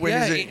not all win,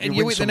 is it? And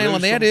you hit the nail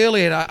on the head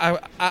earlier.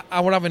 I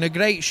was having a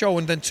great show,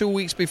 and then 2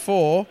 weeks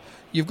before,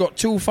 you've got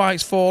 2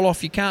 fights fall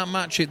off, you can't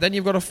match it, then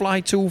you've got to fly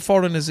 2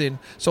 foreigners in.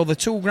 So the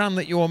 $2,000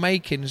 that you were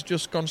making has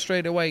just gone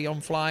straight away on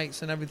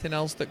flights and everything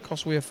else that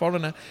costs with a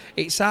foreigner.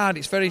 It's hard,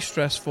 it's very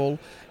stressful.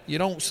 You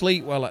don't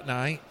sleep well at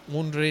night,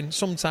 wondering.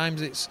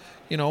 Sometimes it's,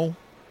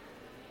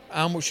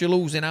 how much you're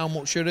losing, how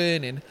much you're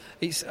earning.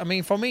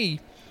 For me,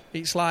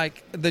 it's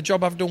like the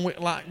job I've done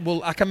with,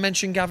 I can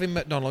mention Gavin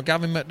McDonnell.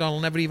 Gavin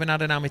McDonnell never even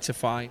had an amateur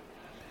fight.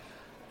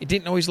 He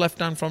didn't know his left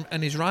hand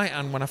and his right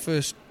hand when I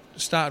first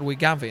started with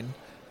Gavin,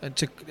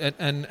 and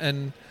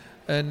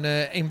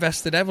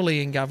invested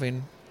heavily in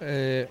Gavin.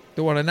 He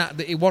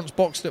once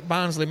boxed at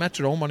Barnsley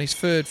Metrodome on his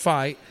 3rd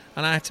fight,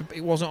 and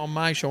it wasn't on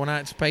my show, and I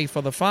had to pay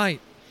for the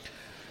fight.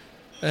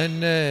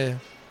 And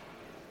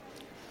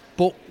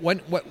but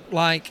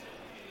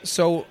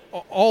so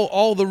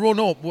all the run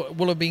up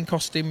will have been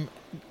costing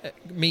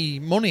me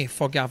money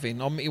for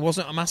Gavin. He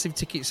wasn't a massive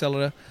ticket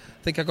seller.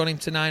 I think I got him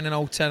to 9-0,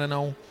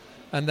 10-0,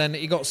 and then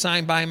he got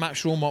signed by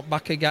Matchroom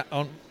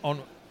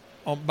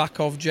on back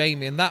of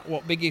Jamie, and that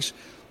what biggest.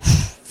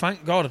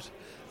 Thank God,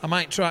 I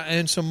might try to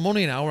earn some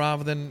money now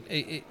rather than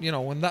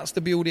and that's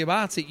the beauty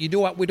about it. We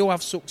do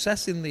have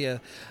success in there,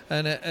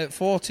 and at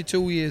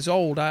 42 years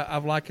old,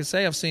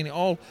 I've seen it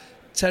all.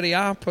 Terry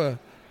Harper.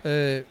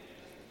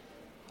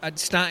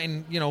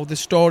 Starting, the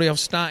story of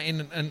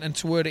starting and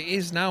to where it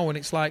is now, and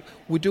it's like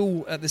we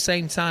do at the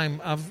same time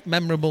have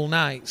memorable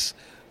nights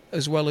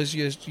as well as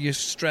your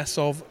stress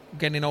of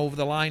getting over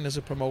the line as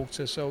a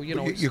promoter. So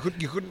you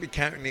couldn't be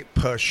counting it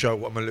per show.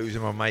 What am I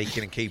losing? Am I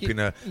making and keeping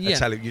a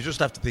tally? You just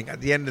have to think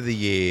at the end of the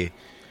year.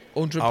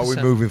 100%. Are we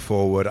moving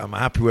forward? Am I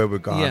happy where we're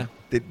going?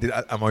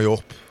 Yeah. Am I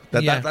up?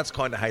 That's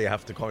kind of how you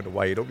have to kind of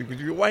weigh it up, because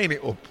if you're weighing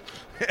it up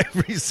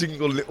every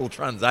single little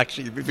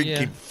transaction, you'd be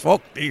thinking,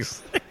 fuck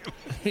this.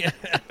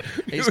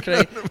 It's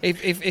crazy.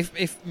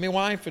 If my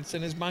wife had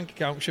seen his bank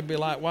account, she'd be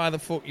like, why the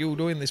fuck you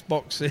doing this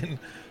boxing?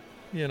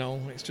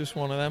 It's just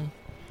one of them.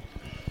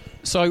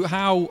 So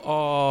how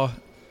are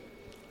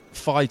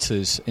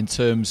fighters in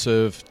terms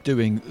of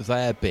doing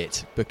their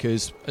bit?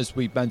 Because as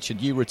we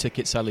mentioned, you were a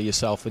ticket seller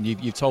yourself, and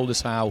you've told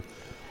us how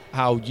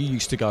you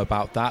used to go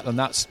about that, and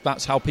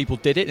that's how people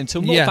did it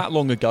until not that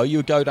long ago. You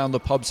would go down the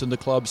pubs and the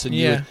clubs, and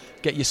you would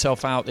get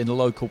yourself out in the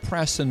local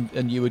press,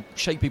 and you would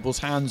shake people's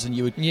hands, and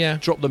you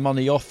would drop the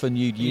money off, and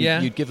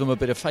you'd give them a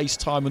bit of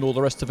FaceTime and all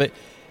the rest of it.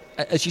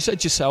 As you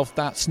said yourself,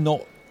 that's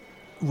not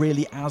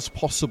really as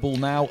possible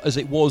now as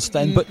it was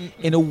then, but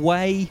in a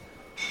way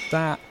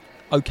that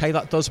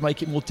does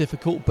make it more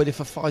difficult. But if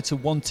a fighter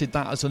wanted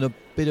that as a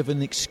bit of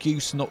an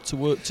excuse not to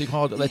work too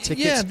hard at their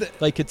tickets,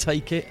 they could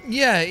take it.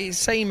 Yeah, it's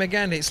same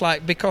again. It's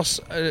like,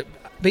 because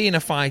being a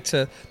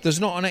fighter,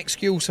 there's not an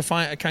excuse a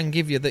fighter can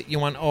give you that you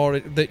want or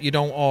that you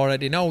don't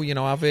already know.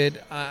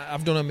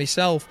 I've done it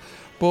myself,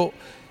 but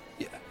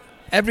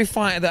every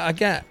fighter that I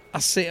get, I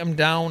sit them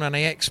down and I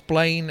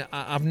explain.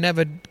 I've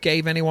never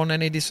gave anyone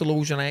any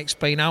disillusion. I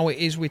explain how it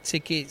is with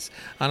tickets,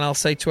 and I'll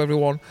say to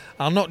everyone,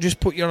 I'll not just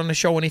put you on the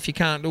show, and if you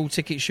can't do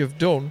tickets, you've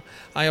done.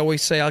 I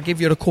always say, I'll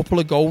give you a couple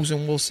of goes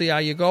and we'll see how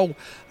you go.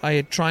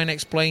 I'd try and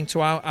explain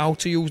to how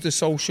to use the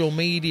social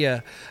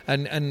media,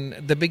 and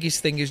the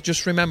biggest thing is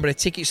just remember a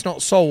ticket's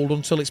not sold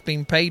until it's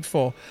been paid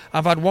for.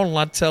 I've had one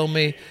lad tell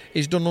me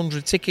he's done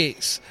 100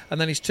 tickets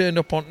and then he's turned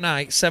up on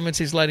night,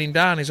 70's let him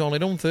down, he's only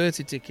done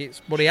 30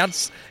 tickets, but he had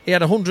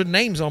 100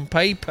 names on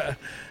paper,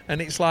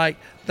 and it's like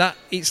that.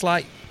 It's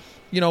like,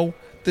 you know,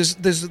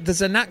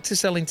 there's a knack to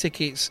selling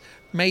tickets.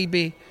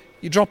 Maybe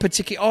you drop a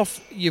ticket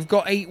off, you've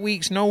got 8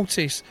 weeks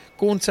notice.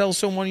 Go and tell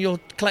someone you'll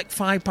collect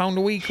 £5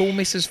 a week, who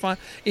misses £5.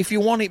 If you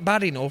want it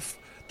bad enough,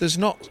 there's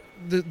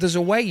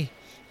a way.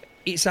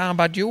 It's how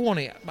bad you want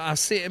it. I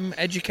sit them,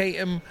 educate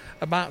them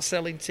about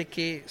selling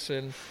tickets,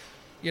 and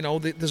you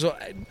know,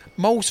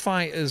 most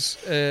fighters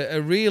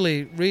are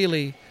really,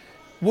 really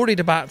worried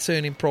about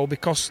turning pro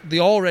because they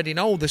already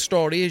know the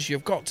story is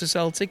you've got to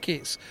sell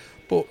tickets.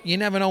 But you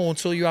never know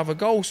until you have a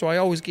go. So I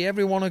always give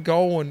everyone a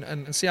go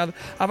and see how.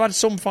 I've had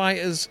some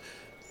fighters.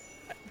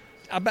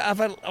 I've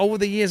had over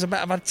the years.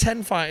 I've had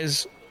 10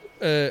 fighters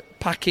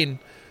packing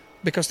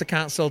because they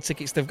can't sell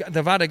tickets.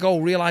 They've had a go,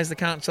 realise they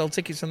can't sell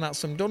tickets, and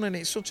that's them done. And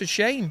it's such a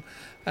shame.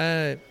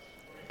 But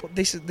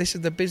this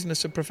is the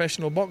business of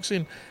professional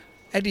boxing.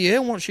 Eddie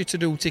Hearn wants you to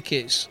do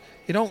tickets.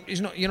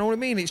 He's not. You know what I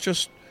mean?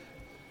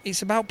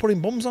 It's about putting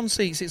bums on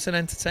seats. It's an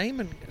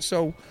entertainment.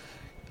 So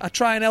I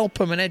try and help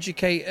them and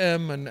educate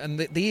them, and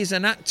there is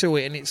an act to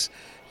it. And it's,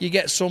 you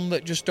get some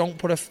that just don't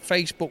put a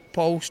Facebook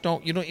post.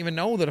 You don't even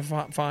know they're a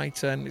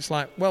fighter, and it's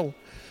like, well,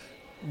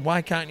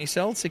 why can't you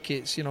sell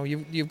tickets? You know,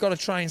 you've got to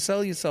try and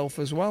sell yourself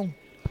as well.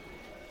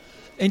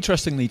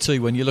 Interestingly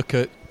too, when you look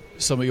at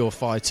some of your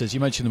fighters, you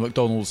mentioned the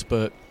McDonald's,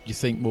 but you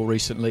think more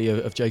recently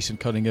of Jason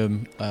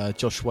Cunningham,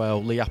 Josh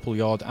Well, Lee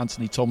Appleyard,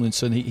 Anthony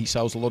Tomlinson. He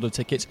sells a lot of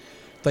tickets.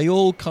 They're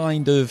all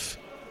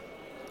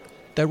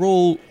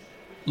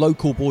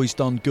local boys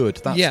done good.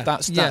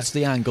 That's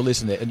the angle,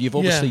 isn't it? And you've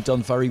obviously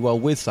done very well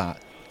with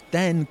that.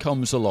 Then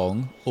comes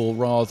along, or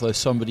rather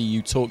somebody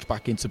you talked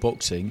back into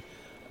boxing,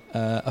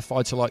 a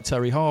fighter like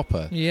Terry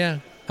Harper. Yeah.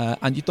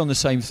 And you've done the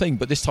same thing,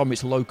 but this time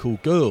it's a local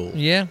girl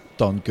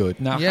done good.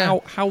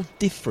 Now, how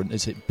different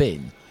has it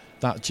been,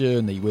 that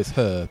journey with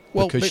her,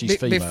 because she's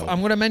female? I'm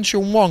going to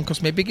mention one,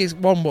 because my biggest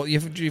one, what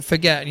you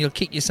forget, and you'll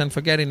kick yourself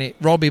forgetting it,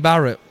 Robbie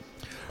Barrett.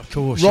 Of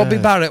course, Robbie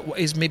Barrett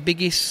is my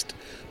biggest.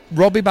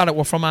 Robbie Barrett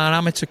was from our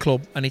amateur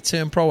club, and he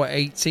turned pro at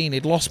 18.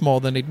 He'd lost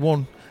more than he'd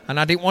won. And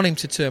I didn't want him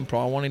to turn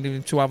pro. I wanted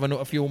him to have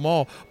a few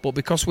more. But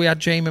because we had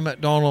Jamie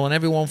McDonnell and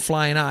everyone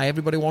flying high,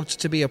 everybody wanted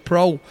to be a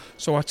pro.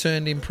 So I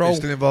turned him pro. Are you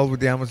still involved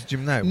with the amateur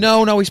gym now?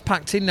 No, he's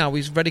packed in now.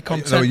 He's very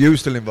content. No, you're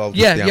still involved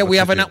with the amateur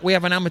gym? we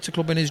have an amateur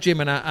club in his gym,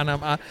 and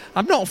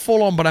I'm not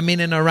full on, but I'm in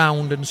and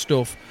around and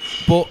stuff.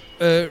 But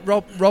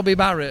Robbie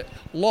Barrett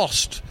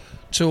lost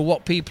to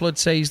what people would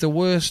say is the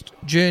worst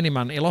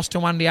journeyman. He lost to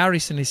Andy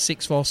Harris in his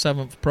 6th or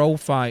 7th pro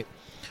fight.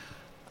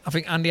 I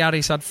think Andy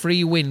Harris had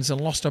 3 wins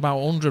and lost about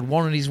 100.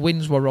 One of his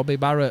wins were Robbie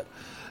Barrett.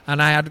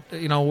 And I had,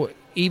 there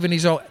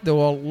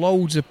were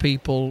loads of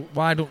people,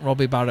 why don't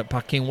Robbie Barrett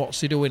pack in?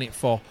 What's he doing it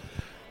for?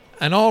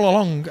 And all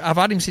along, I've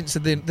had him since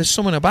there's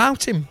something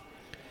about him.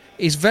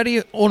 He's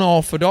very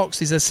unorthodox.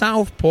 He's a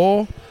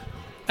southpaw.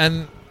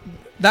 And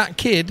that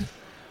kid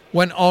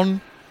went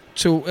on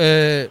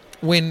to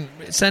win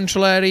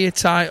Central Area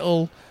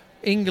title,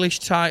 English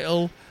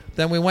title.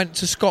 Then we went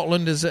to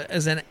Scotland as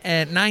an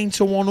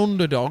 9-1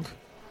 underdog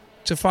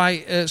to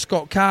fight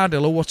Scott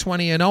Cardle, who were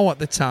 20-0 at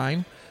the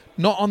time.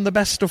 Not on the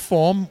best of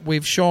form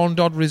with Sean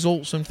Dodd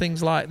results and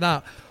things like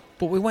that.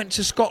 But we went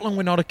to Scotland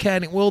with not a care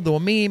in the world. There were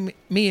me,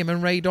 him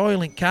and Ray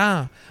Doyle in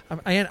car.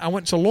 I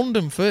went to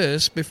London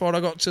first before I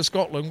got to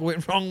Scotland,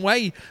 went wrong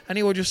way. And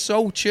he was just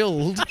so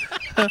chilled.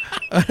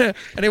 And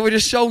he was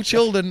just so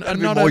chilled. And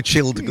not more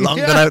chilled,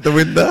 longing out the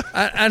window.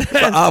 And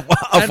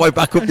halfway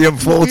back up the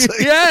M40.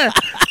 Yeah.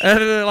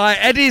 And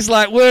Eddie's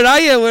like, where are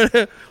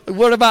you?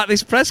 What about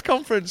this press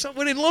conference?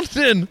 We're in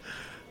London.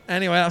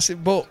 Anyway, that's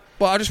it. But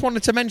I just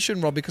wanted to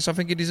mention Rob, because I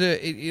think it is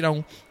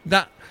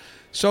that.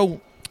 So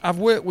I've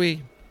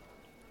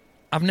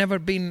never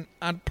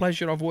had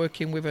pleasure of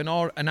working with an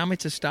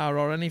amateur star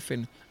or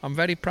anything. I'm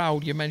very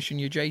proud. You mentioned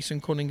your Jason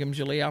Cunninghams,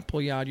 your Lee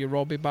Appleyard, your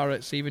Robbie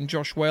Barretts, even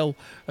Josh Well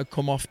had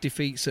come off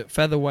defeats at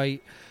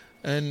featherweight,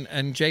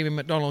 and Jamie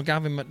McDonnell,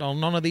 Gavin McDonnell.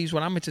 None of these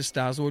were amateur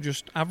stars. They were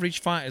just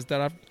average fighters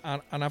that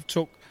I've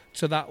took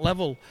to that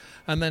level.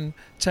 And then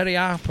Terry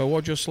Harper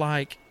were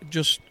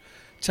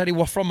Terry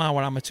was from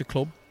our amateur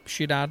club.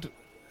 She'd had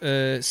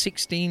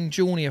 16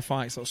 junior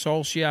fights. That's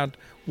all she had.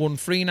 Won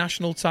 3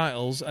 national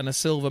titles and a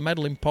silver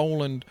medal in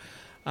Poland,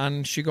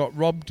 and she got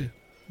robbed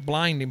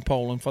blind in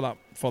Poland for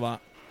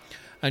that.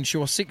 And she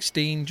was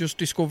 16, just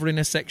discovering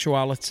her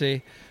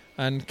sexuality,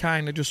 and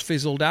kind of just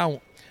fizzled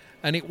out.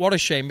 And it was a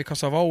shame,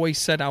 because I've always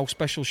said how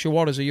special she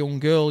was as a young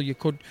girl. You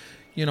could,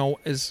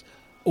 as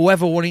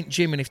whoever were in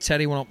gym, and if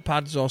Terry went on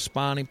pads or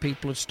sparring,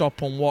 people would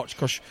stop and watch,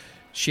 because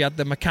she had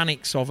the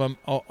mechanics of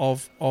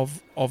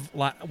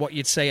like what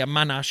you'd say a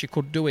manner. She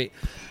could do it,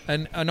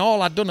 and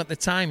all I'd done at the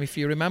time, if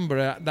you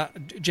remember,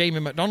 that Jamie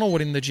McDonnell were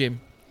in the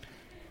gym,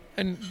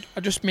 and I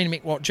just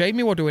mimicked what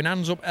Jamie were doing: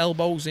 hands up,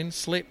 elbows in,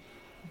 slip,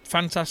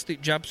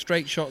 fantastic jab,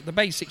 straight shot, the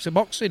basics of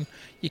boxing.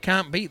 You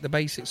can't beat the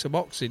basics of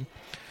boxing.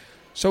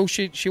 So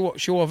she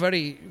was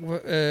very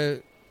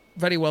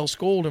very well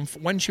schooled, and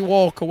when she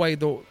walked away,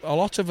 though, a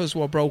lot of us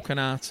were broken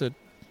hearted,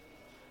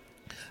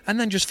 and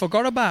then just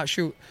forgot about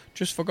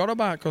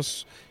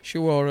because she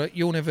were at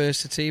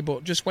university.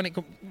 But just when it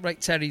right,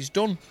 Terry's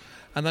done,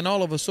 and then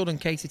all of a sudden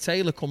Katie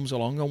Taylor comes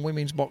along on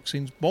women's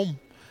boxing's boom.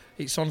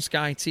 It's on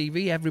Sky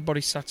TV.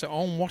 Everybody sat at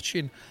home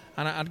watching,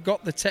 and I'd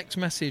got the text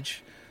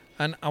message,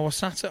 and I was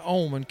sat at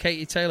home, and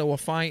Katie Taylor were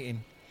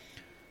fighting,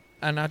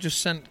 and I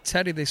just sent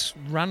Terry this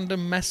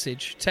random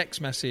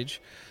text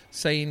message,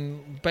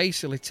 saying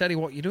basically, Terry,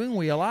 what you doing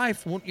with your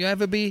life? Won't you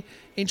ever be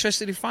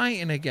interested in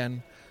fighting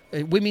again?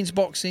 Women's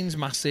boxing's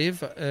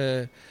massive.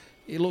 It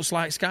looks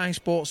like Sky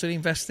Sports are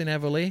investing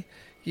heavily.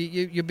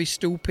 You'd be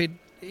stupid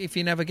if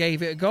you never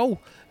gave it a go.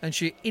 And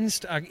she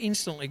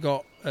instantly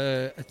got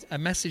a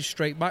message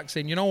straight back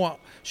saying, you know what?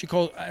 She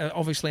called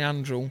obviously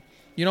Andrew.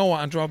 You know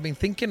what, Andrew? I've been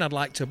thinking I'd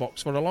like to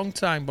box for a long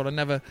time, but I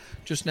never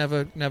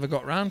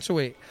got round to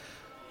it.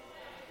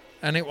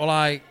 And it was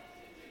like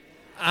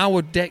I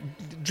was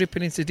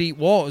dripping into deep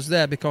waters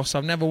there, because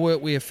I've never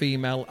worked with a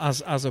female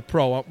as a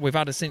pro. We've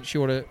had her since she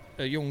was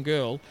a young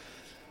girl.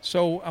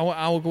 So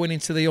I was going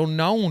into the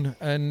unknown,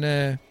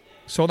 and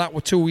so that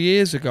was 2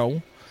 years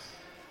ago.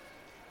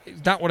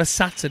 That was a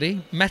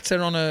Saturday. Met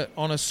her on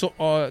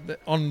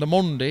the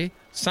Monday.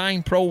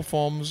 Signed pro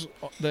forms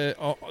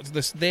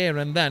there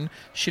and then.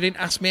 She didn't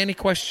ask me any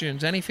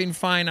questions, anything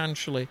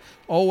financially.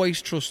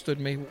 Always trusted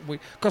me,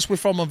 because we're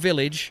from a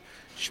village.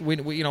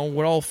 We're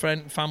all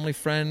family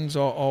friends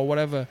or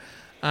whatever,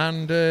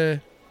 and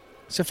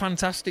it's a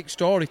fantastic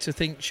story to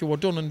think she was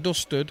done and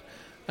dusted.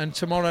 And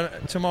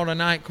tomorrow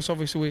night, because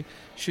obviously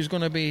she's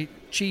going to be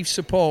chief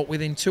support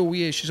within 2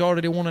 years. She's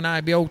already won an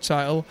IBO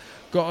title,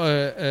 got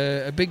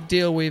a big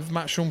deal with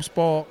Matchroom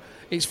Sport.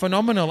 It's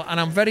phenomenal, and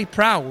I'm very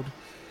proud,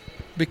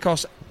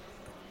 because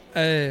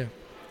we're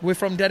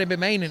from Derby,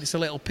 Maine, and it's a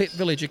little pit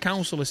village, a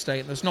council estate,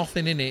 and there's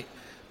nothing in it.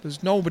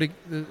 There's nobody.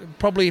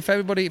 Probably if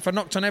I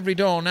knocked on every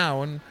door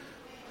now and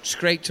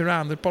scraped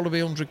around, there'd probably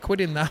be 100 quid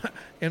in that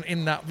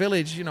in that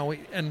village,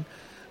 and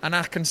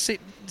I can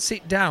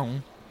sit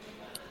down.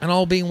 And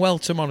all being well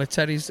tomorrow,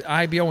 Terry's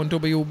IBO and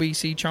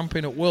WBC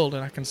champion at World,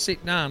 and I can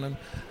sit down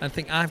and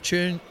think I've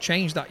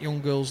changed that young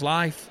girl's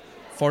life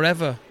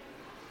forever.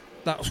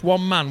 That's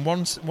one man,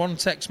 one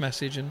text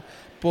message,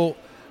 but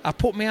I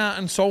put my heart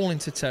and soul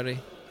into Terry,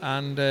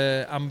 and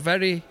I'm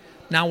very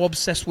now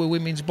obsessed with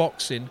women's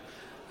boxing,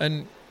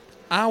 and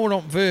I was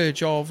on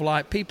verge of,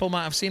 like, people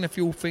might have seen a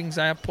few things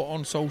I have put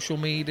on social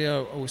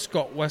media, or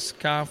Scott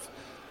Westcalf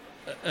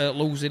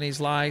losing his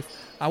life.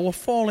 I was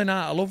falling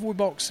out of love with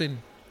boxing.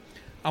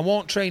 I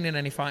won't training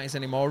any fighters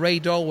anymore. Ray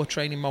Doll were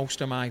training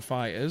most of my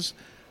fighters,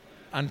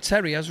 and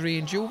Terry has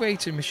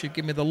reinvigorated me. She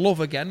give me the love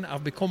again.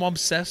 I've become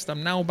obsessed.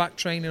 I'm now back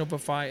training other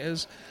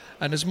fighters,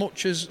 and as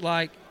much as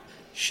like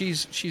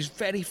she's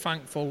very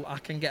thankful. I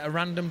can get a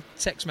random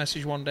text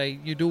message one day.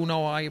 You do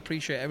know I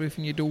appreciate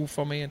everything you do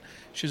for me, and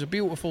she's a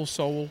beautiful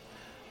soul,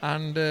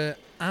 and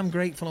I'm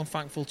grateful and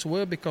thankful to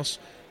her, because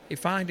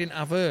if I didn't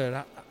have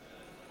her,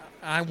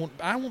 I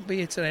wouldn't be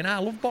here today. And I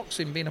love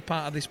boxing, being a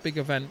part of this big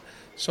event.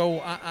 So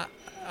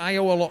I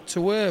owe a lot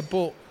to her,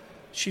 but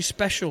she's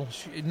special.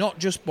 Not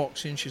just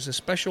boxing, she's a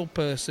special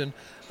person,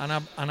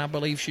 and I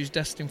believe she's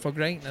destined for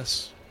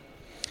greatness.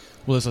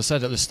 Well, as I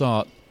said at the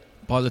start,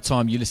 by the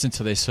time you listen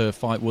to this, her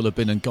fight will have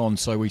been and gone,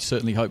 so we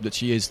certainly hope that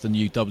she is the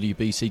new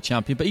WBC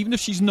champion. But even if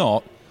she's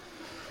not,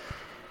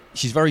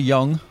 she's very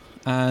young,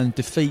 and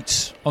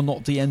defeats are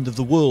not the end of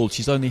the world.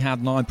 She's only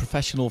had 9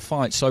 professional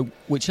fights, so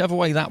whichever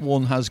way that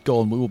one has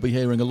gone, we will be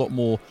hearing a lot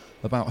more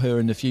about her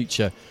in the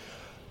future.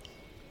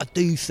 I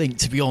do think,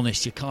 to be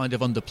honest, you're kind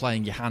of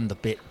underplaying your hand a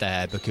bit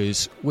there,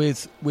 because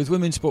with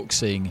women's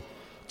boxing,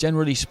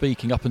 generally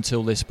speaking, up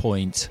until this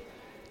point,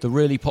 the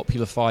really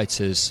popular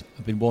fighters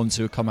have been ones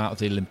who have come out of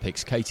the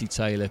Olympics. Katie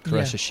Taylor,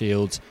 Caressa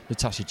Shields,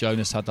 Natasha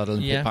Jonas had that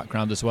Olympic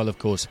background as well, of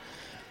course.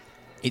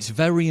 It's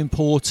very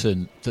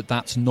important that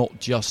that's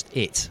not just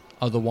it.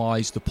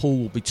 Otherwise, the pool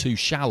will be too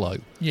shallow.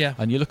 Yeah.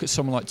 And you look at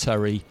someone like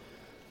Terry,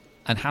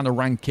 and Hannah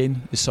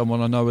Rankin is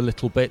someone I know a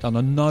little bit, and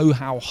I know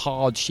how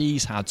hard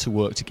she's had to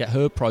work to get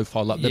her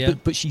profile up there,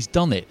 but she's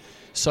done it.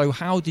 So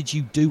how did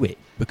you do it?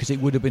 Because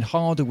it would have been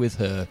harder with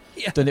her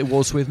than it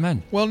was with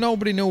men. Well,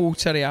 nobody knew who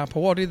Terry Harper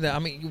was, did they? I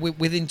mean,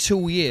 within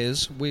 2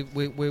 years, we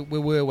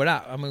where we're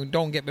at. I mean,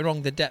 don't get me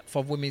wrong, the depth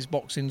of women's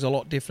boxing is a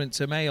lot different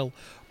to male,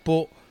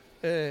 but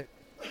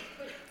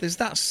there's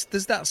that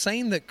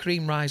saying that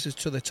cream rises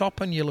to the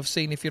top, and you'll have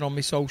seen if you're on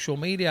my social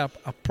media,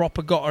 I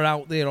proper got her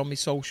out there on my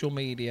social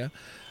media.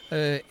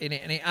 And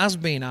it has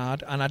been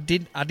hard, and I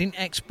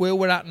didn't where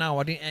we're at now.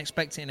 I didn't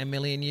expect it in a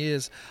million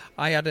years.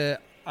 I had a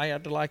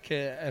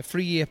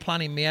 3-year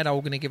plan in my head. I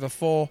was going to give her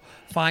 4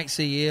 fights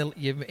a year.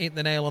 You've hit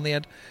the nail on the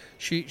head.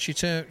 She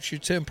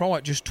turned pro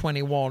at just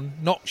 21.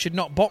 She'd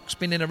not boxed,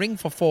 been in a ring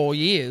for 4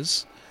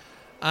 years,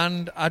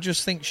 and I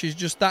just think she's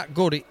just that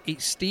good. It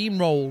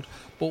steamrolled.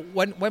 But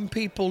when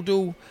people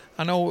do,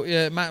 I know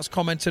Matt's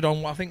commented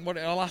on, I think, what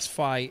her last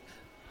fight.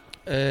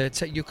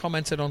 you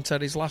commented on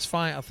Terry's last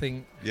fight, I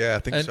think. Yeah, I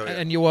think so. Yeah.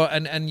 And you were,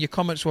 and your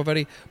comments were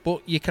very.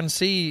 But you can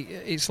see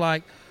it's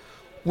like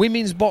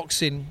women's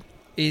boxing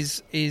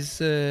is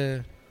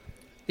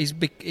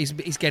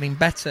getting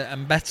better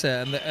and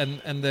better,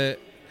 and the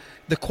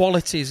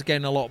quality is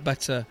getting a lot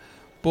better.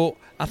 But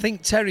I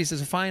think Terry's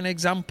is a fine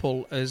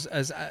example as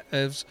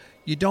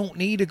you don't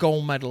need a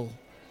gold medal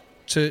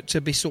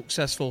to be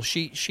successful.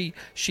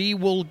 She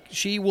will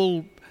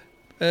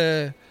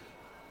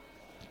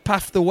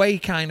path the way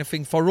kind of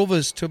thing for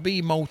others to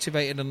be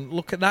motivated. And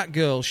look at that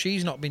girl;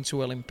 she's not been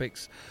to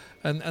Olympics,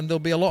 and there'll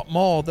be a lot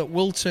more that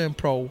will turn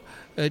pro.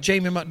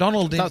 Jamie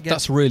McDonald didn't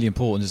That's really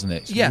important, isn't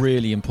it? It's Yeah.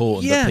 really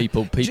important Yeah.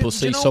 that people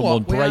see you know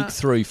someone what? We break are-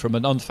 through from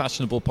an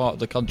unfashionable part of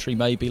the country,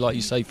 maybe, like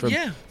you say, from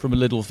a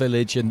little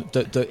village, and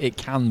that it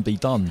can be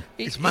done.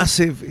 It's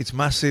massive. It's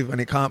massive,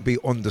 and it can't be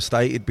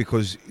understated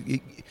because,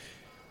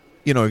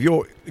 you know, if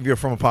you're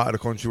from a part of the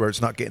country where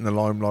it's not getting the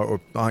limelight or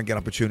aren't getting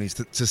opportunities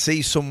to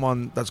see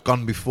someone that's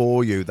gone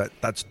before you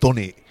that's done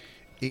it.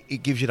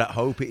 It gives you that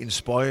hope. It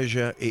inspires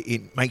you.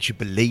 It makes you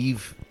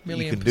believe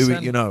you can do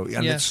it. You know,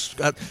 and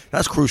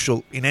that's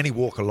crucial in any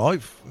walk of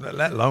life,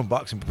 let alone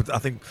boxing. But I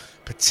think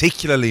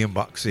particularly in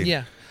boxing.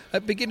 Yeah.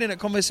 At the beginning of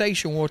the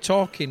conversation, we were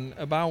talking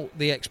about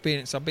the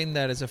experience. I've been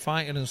there as a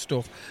fighter and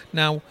stuff.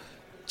 Now,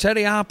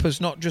 Terry Harper's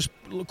not just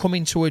come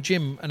into a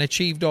gym and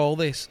achieved all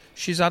this.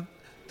 She's had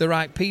the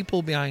right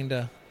people behind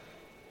her.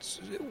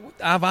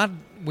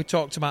 We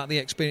talked about the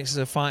experience as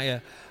a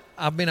fighter.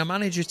 I've been a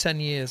manager 10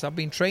 years. I've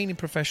been training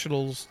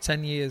professionals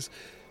 10 years.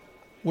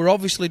 We're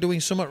obviously doing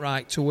something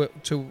right to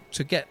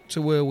get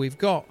to where we've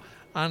got.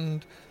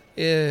 And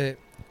it's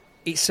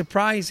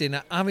surprising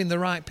that having the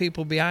right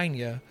people behind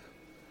you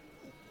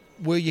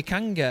where you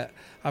can get.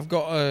 I've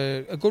got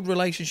a good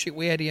relationship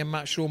with Eddie and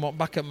Matt Schumann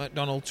back at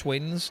McDonald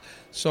Twins.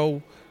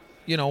 So,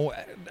 you know,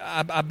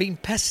 I've been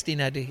pesting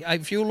Eddie.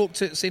 If you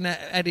looked at seeing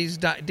Eddie's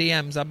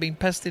DMs, I've been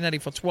pesting Eddie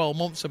for 12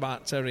 months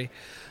about Terry.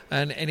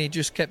 And he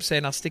just kept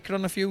saying, I'll stick her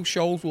on a few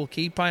shows, we'll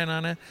keep eyeing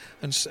on her.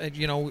 And,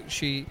 you know,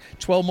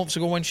 12 months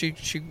ago when she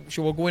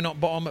was going up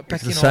bottom at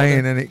pecking order. It's the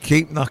saying, and it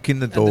keep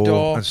knocking the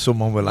door and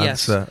someone will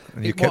answer.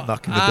 And you kept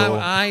knocking the door.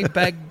 I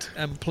begged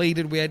and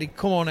pleaded with Eddie,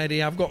 come on,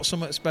 Eddie, I've got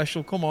something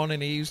special, come on.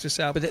 And he used to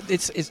say... But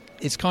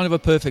it's kind of a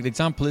perfect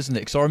example, isn't it?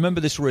 Because I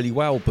remember this really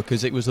well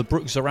because it was the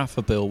Brooke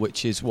Zarafa bill,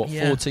 which is,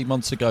 14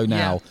 months ago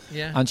now.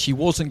 Yeah. And she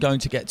wasn't going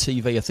to get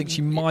TV. I think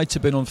she might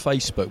have been on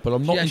Facebook, but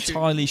I'm not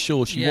entirely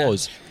sure she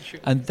was.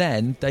 And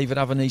then David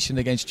Avanesian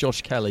against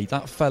Josh Kelly,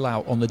 that fell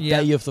out on the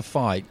day of the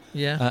fight.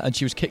 And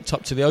she was kicked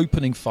up to the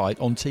opening fight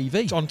on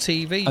TV. On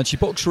TV. And she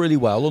boxed really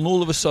well, and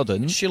all of a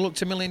sudden... She looked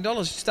 $1 million.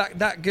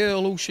 That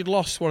girl who she'd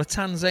lost was a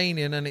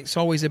Tanzanian, and it's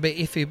always a bit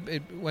iffy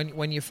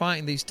when you're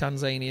fighting these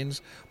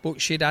Tanzanians.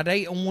 But she'd had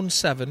 8 and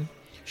 1-7.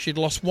 She'd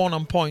lost 1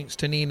 on points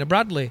to Nina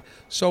Bradley.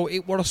 So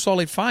it was a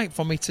solid fight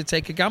for me to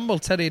take a gamble.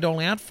 Teddy had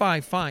only had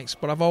 5 fights,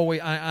 but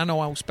I know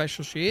how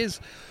special she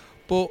is.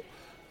 But...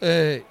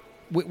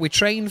 We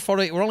trained for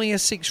it. We're only a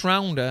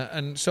 6-rounder,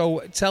 and so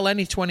tell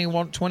any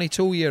 21,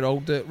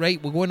 22-year-old that we're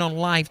going on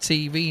live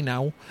TV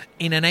now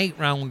in an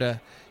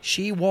 8-rounder.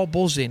 She was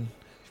buzzing.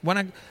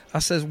 When I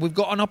says we've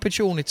got an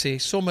opportunity.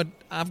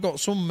 I've got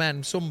some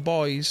men, some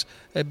boys,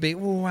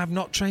 I've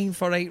not trained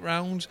for 8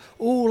 rounds.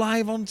 Oh,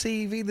 live on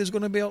TV. There's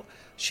going to be.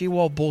 She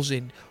was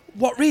buzzing.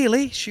 What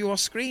really? She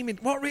was screaming.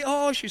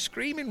 She's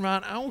screaming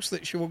around the house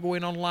that she was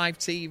going on live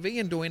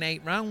TV and doing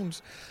 8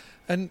 rounds.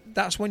 And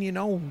that's when you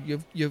know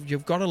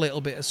you've got a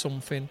little bit of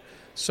something.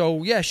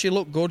 So, yeah, she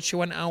looked good. She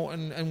went out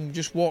and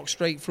just walked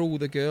straight through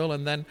the girl.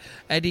 And then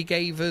Eddie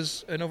gave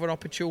us another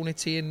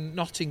opportunity in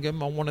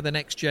Nottingham on one of the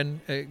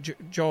next-gen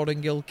Jordan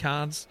Gill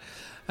cards.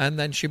 And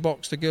then she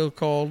boxed a girl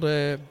called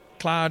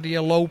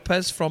Claudia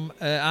Lopez from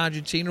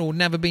Argentina, who had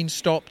never been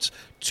stopped,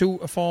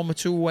 a former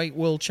 2-weight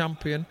world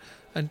champion.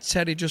 And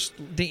Terry just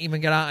didn't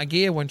even get out of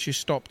gear when she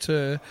stopped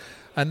her.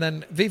 And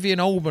then Vivian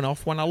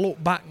Obanoff, when I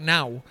look back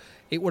now...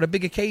 It was a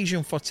big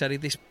occasion for Terry.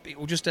 It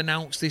was just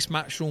announced this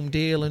matchroom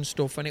deal and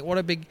stuff, and it was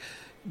a big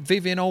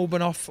Vivian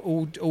Obanoff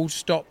who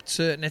stopped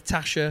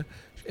Natasha,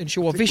 and she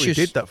was vicious.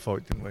 We did that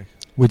fight, didn't we?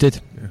 We did.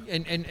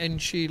 Yeah.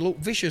 And she looked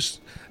vicious,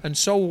 and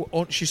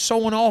so she's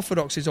so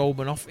unorthodox as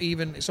Obanoff.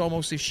 Even it's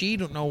almost as she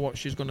don't know what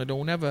she's going to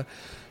do never.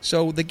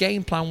 So the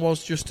game plan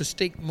was just to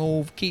stick,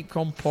 move, keep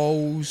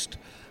composed,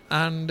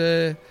 and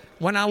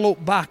when I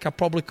look back, I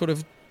probably could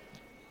have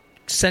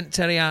sent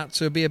Terry out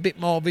to be a bit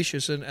more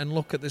vicious and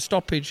look at the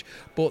stoppage,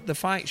 but the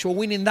fight, she was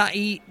winning that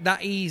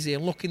easy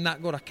and looking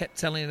that good. I kept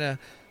telling her,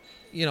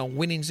 you know,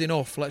 winning's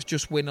enough, let's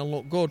just win and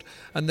look good.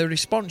 And the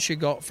response she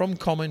got from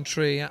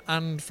commentary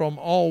and from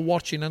all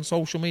watching and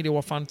social media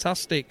were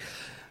fantastic.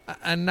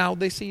 And now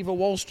this Eva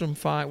Wallstrom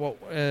fight,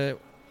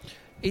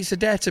 it's a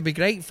dare to be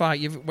great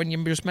fight. When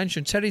you just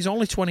mentioned Terry's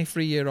only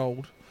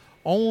 23-year-old,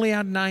 only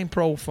had 9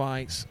 pro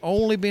fights,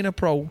 only been a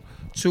pro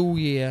 2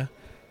 years.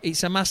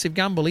 It's a massive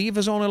gamble.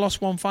 Eva's only lost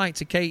 1 fight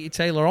to Katie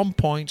Taylor on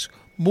points,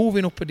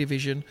 moving up a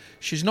division.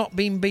 She's not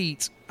been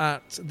beat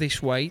at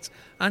this weight,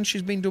 and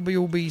she's been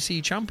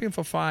WBC champion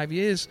for 5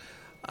 years.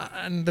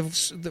 and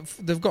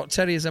they've got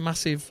Terry as a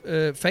massive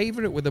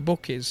favourite with the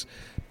bookies.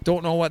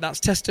 Don't know what that's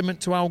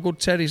testament to how good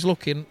Terry's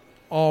looking,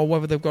 or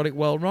whether they've got it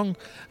well wrong.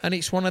 And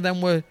it's one of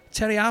them where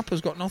Terry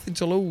Harper's got nothing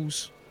to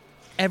lose,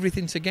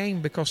 everything to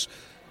gain, because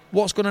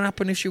what's going to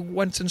happen if she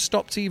went and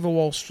stopped Eva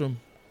Wallström?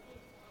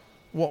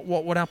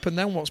 What would happen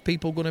then? What's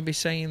people going to be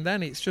saying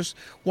then? It's just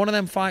one of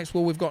them fights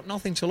where we've got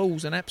nothing to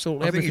lose and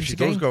absolutely everything to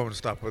gain. I think if she does go and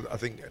stop, I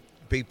think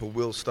people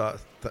will start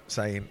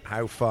saying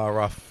how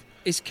far off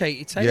is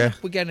Katie Taylor. Yeah.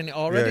 We're getting it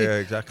already. Yeah,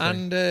 exactly.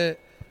 And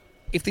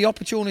if the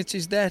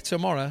opportunity's there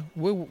tomorrow,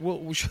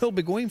 we shall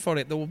be going for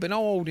it. There will be no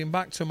holding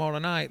back tomorrow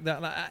night.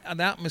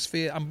 The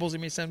atmosphere, I'm buzzing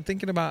myself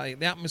thinking about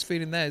it. The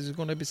atmosphere in there is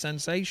going to be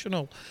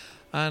sensational,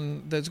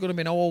 and there's going to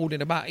be no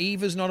holding about.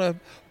 Eva's not a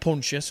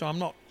puncher,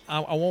 so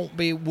I won't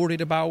be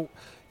worried about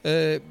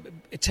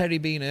Terry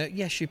being hurt.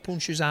 Yes, she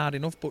punches hard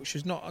enough, but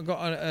she's not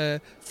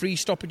got 3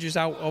 stoppages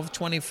out of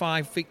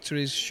 25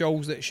 victories.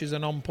 Shows that she's a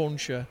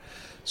non-puncher.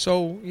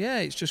 So yeah,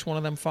 it's just one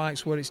of them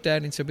fights where it's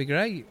daring to be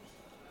great.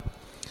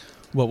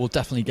 Well, we'll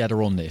definitely get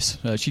her on this.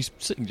 She's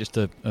sitting just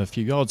a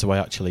few yards away,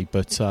 actually,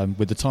 but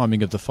with the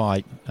timing of the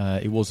fight,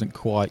 it wasn't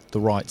quite the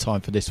right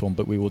time for this one,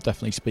 but we will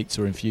definitely speak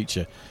to her in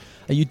future.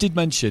 You did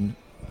mention,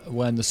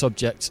 when the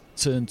subject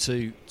turned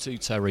to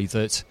Terry,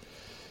 that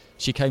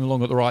she came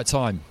along at the right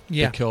time.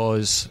 Yeah.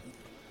 Because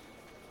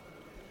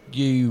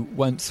you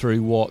went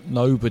through what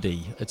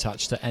nobody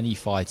attached to any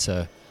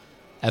fighter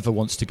ever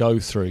wants to go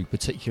through,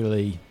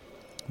 particularly...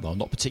 Well,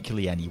 not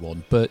particularly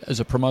anyone, but as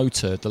a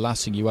promoter, the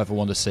last thing you ever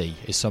want to see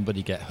is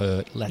somebody get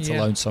hurt, let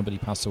alone somebody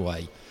pass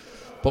away.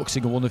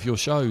 Boxing on one of your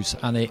shows,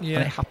 and it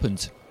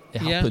happened.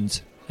 It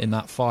happened in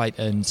that fight,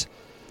 and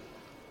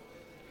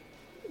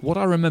what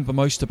I remember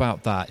most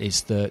about that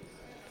is that,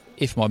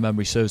 if my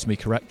memory serves me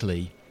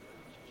correctly,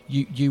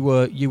 you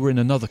were in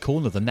another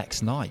corner the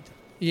next night.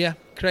 Yeah,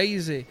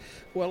 crazy.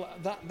 Well,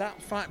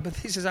 that fight, but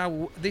this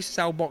is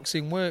how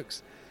boxing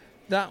works.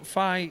 That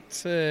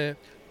fight.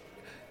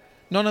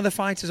 None of the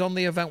fighters on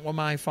the event were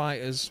my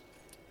fighters.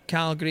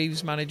 Carl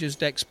Greaves manages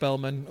Dex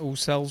Spellman, who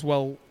sells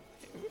well,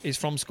 is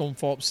from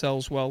Scunthorpe,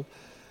 sells well,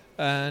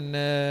 and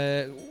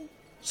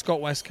Scott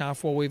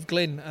Westcalf were with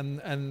Glyn,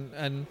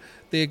 and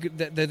they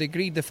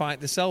agreed to fight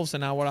themselves,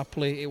 and I were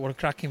happily, it was a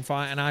cracking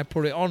fight, and I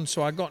put it on,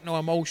 so I got no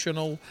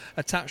emotional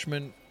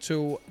attachment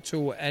to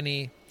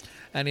any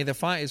of the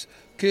fighters.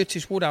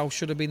 Curtis Woodhouse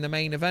should have been the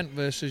main event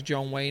versus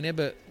John Wayne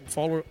Ibbott,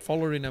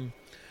 following him,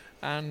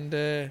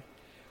 and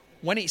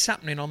when it's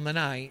happening on the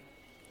night,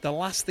 the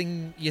last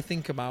thing you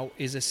think about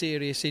is a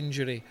serious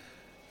injury.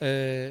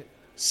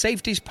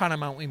 Safety's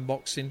paramount in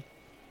boxing.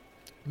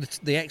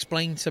 They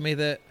explained to me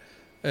that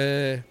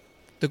they're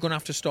going to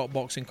have to stop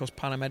boxing because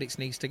paramedics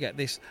needs to get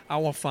this.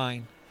 Our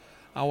fine.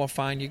 There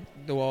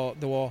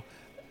were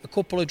a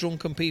couple of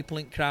drunken people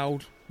in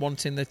crowd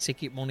wanting their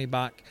ticket money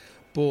back,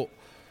 but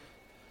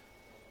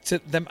to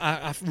them,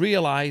 I've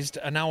realised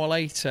an hour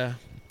later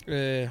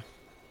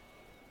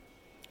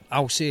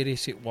how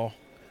serious it was.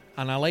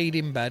 And I laid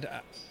in bed.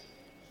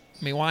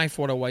 My wife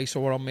were away,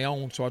 so we're on my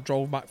own. So I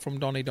drove back from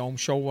Donydome.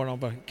 Show were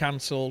over,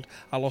 cancelled.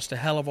 I lost a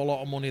hell of a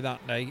lot of money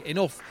that day.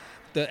 Enough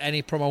that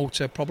any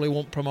promoter probably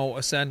won't promote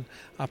us then.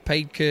 I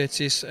paid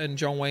Curtis and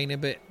John Wayne a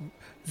bit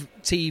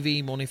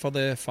TV money for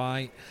their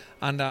fight.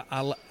 And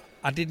I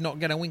did not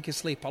get a wink of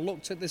sleep. I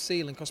looked at the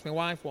ceiling because my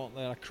wife wasn't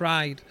there. I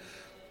cried,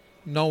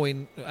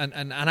 knowing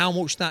and how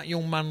much that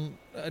young man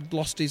had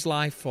lost his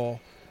life for.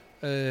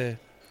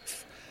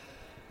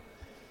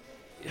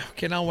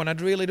 Okay, now when I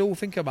really do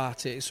think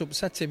about it, it's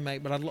upsetting,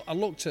 mate. But I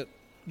looked at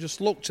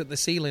the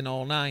ceiling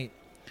all night,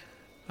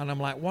 and I'm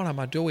like, what am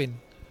I doing?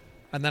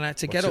 And then I had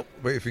to get up.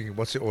 What are you thinking?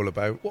 What's it all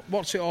about?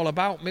 What's it all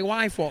about? My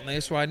wife wasn't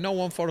there, so I had no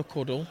one for a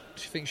cuddle.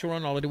 She thinks she were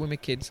on holiday with my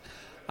kids.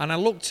 And I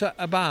looked at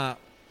about,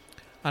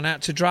 and I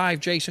had to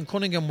drive. Jason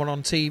Cunningham were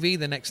on TV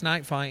the next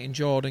night fighting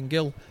Jordan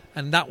Gill,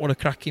 and that was a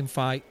cracking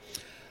fight.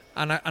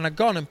 And I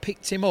gone and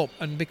picked him up,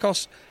 and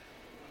because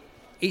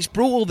it's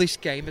brutal, this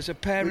game, as a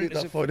parent. We did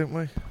that fight, didn't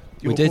we?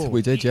 We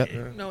did, yeah.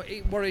 No,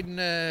 it were in.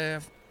 I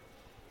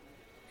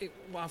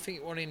think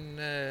it were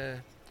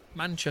in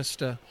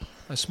Manchester.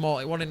 It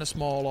wasn't in a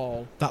small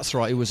hall. That's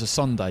right. It was a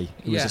Sunday.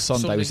 It was a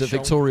Sunday. Sunday It was at show.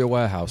 Victoria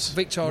Warehouse.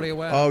 Victoria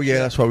Warehouse. Oh yeah,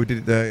 that's why we did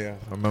it there. Yeah,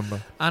 I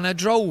remember. And I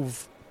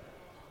drove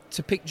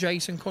to pick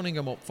Jason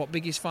Cunningham up for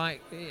biggest fight.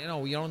 You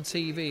know, you're on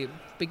TV.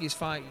 Biggest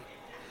fight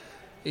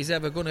he's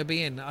ever going to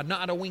be in. I'd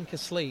not had a wink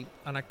of sleep,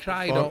 and I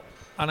cried up.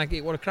 And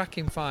it was a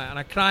cracking fight, and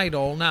I cried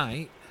all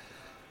night.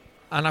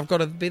 And I've got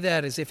to be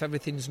there as if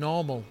everything's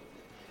normal,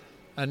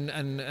 and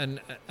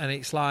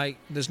it's like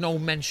there's no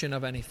mention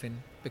of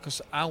anything,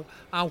 because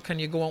how can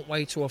you go on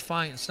way to a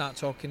fight and start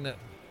talking that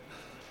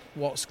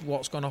what's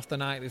gone off the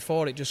night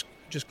before? It just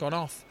gone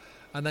off,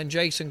 and then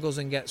Jason goes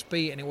and gets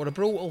beat, and it was a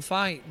brutal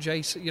fight.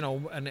 Jason, you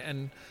know,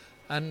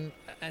 and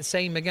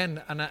same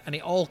again, and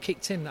it all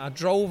kicked in. I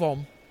drove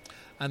on,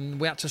 and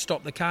we had to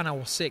stop the car. And I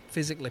was sick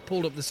physically.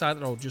 Pulled up the side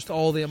of the road. Just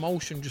all the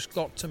emotion just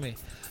got to me,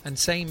 and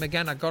same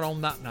again. I got on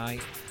that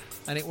night.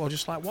 And it was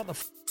just like, what the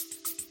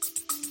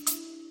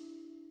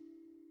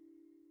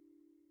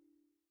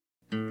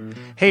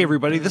Hey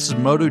everybody, this is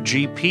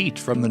MotoG Pete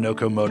from the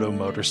Nokomoto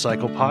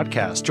Motorcycle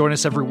Podcast. Join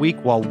us every week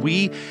while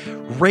we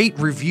rate,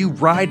 review,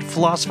 ride,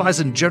 philosophize,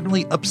 and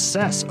generally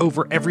obsess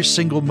over every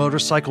single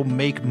motorcycle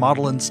make,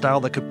 model, and style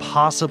that could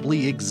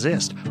possibly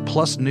exist,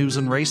 plus news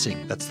and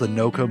racing. That's the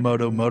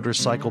Nokomoto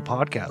Motorcycle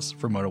Podcast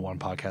for Moto One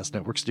Podcast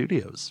Network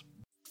Studios.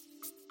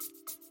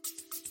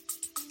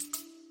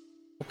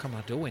 What am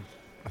I doing?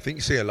 I think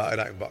you see a lot of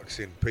that in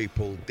boxing.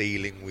 People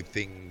dealing with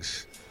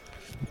things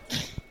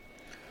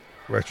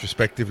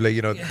retrospectively,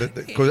 you know,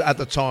 because at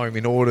the time,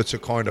 in order to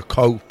kind of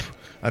cope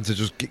and to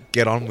just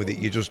get on with it,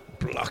 you just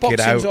block it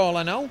out. Boxing's all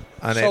I know.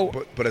 And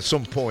So- but at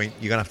some point,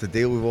 you're going to have to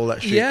deal with all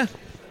that shit. Yeah,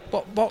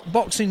 but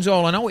boxing's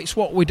all I know. It's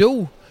what we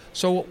do.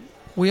 So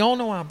we all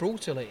know how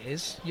brutal it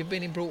is. You've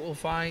been in brutal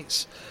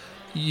fights.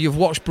 You've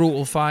watched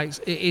brutal fights.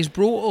 It is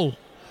brutal.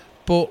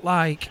 But,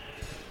 like,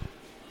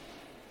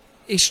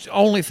 it's the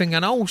only thing I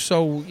know.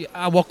 So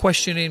I was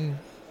questioning,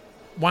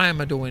 why am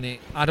I doing it?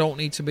 I don't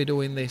need to be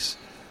doing this.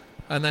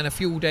 And then a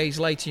few days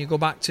later, you go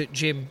back to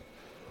gym,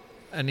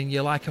 and then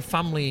you're like a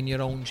family in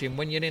your own gym.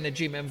 When you're in a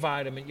gym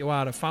environment, you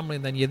are a family,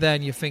 and then you're there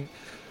and you think,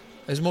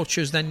 as much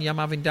as then I'm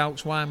having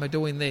doubts, why am I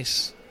doing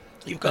this?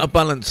 You've got to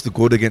balance the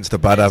good against the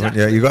bad, haven't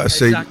you? You've got to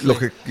see. Exactly.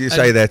 Look, you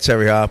say there,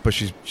 Terry Harper.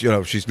 She's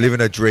living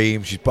her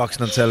dream. She's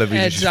boxing on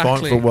television. Exactly.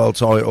 She's fighting for a world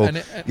title.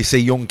 And you see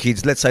young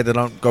kids. Let's say they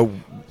don't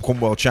become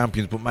world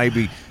champions, but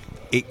maybe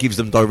it gives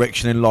them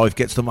direction in life,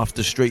 gets them off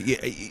the street.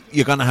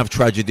 You're going to have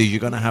tragedies.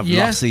 You're going to have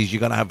losses. You're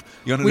going to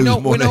lose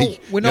money.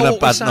 We know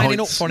what we're signing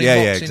nights. up for in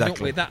boxing,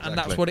 exactly. don't we? And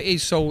that's what it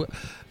is. So,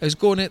 as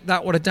going at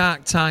that was a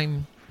dark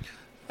time,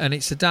 and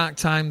it's a dark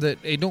time that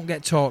it don't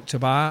get talked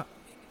about.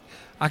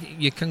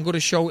 You can go to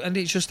show, and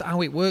it's just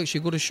how it works.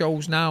 You go to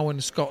shows now, and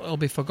it'll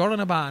be forgotten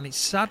about, and it's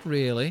sad,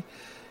 really.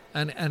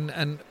 And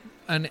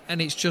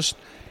it's just,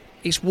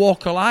 it's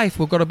walk of life.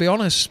 We've got to be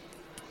honest.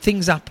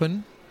 Things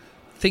happen.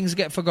 Things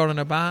get forgotten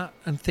about,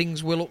 and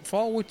things we look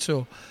forward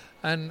to,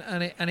 and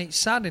it's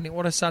sad, and it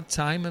was a sad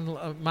time.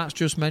 And Matt's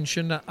just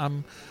mentioned that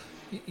and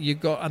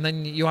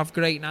then you have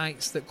great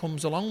nights that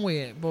comes along with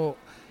it, but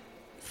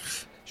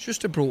it's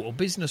just a brutal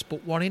business.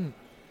 But what in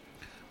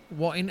a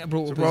brutal it's a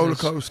business? roller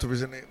coaster,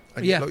 isn't it?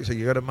 And Yeah. like you say,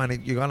 you got to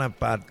manage. You're gonna have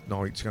bad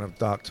nights. You're gonna have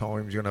dark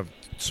times. You're gonna have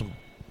some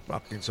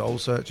fucking soul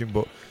searching,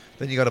 but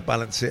then you got to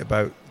balance it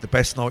about the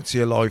best nights of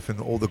your life and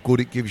all the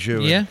good it gives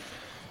you. Yeah.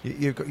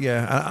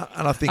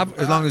 And I think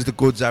as long as the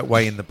good's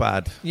outweighing the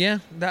bad. Yeah,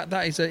 that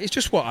is it's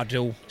just what I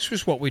do. It's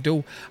just what we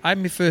do. I had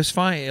my first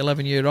fight at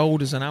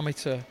 11-year-old as an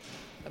amateur.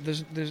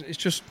 It's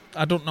just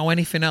I don't know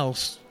anything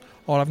else,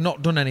 or I've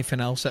not done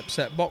anything else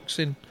except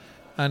boxing,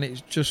 and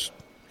it's just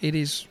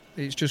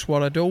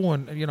what I do.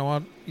 And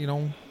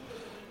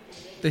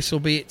this will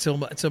be it till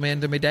the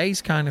end of my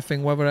days, kind of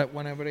thing,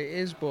 whenever it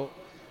is. But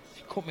if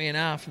you cut me in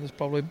half, and there's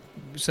probably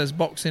says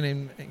boxing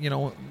in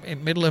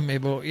middle of me.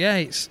 But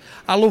yeah,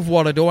 I love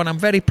what I do, and I'm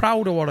very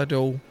proud of what I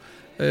do.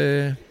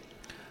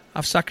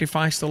 I've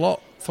sacrificed a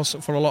lot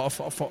for a lot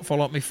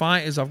of my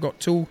fighters. I've got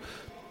two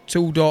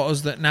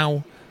daughters that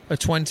now are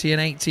 20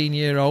 and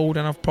 18-year-old,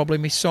 and I've probably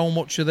missed so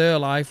much of their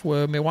life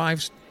where my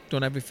wife's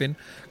done everything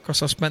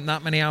because I spent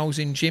that many hours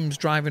in gyms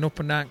driving up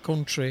and down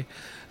country.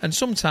 And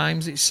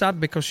sometimes it's sad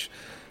because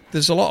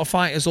there's a lot of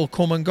fighters will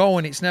come and go,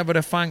 and it's never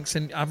a thanks.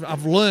 And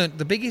I've learned,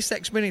 the biggest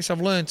experience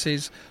I've learned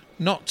is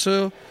not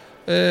to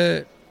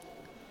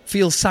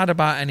feel sad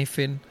about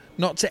anything,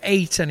 not to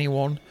hate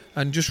anyone,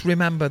 and just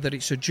remember that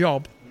it's a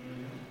job,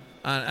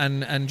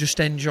 and just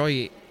enjoy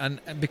it. And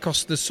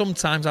because there's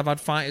sometimes I've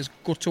had fighters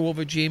go to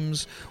other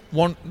gyms,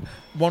 want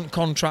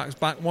contracts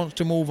back, wants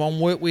to move on,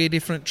 work with a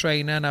different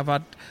trainer, and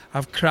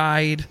I've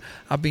cried,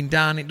 I've been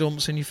down in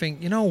dumps, and you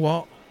think, you know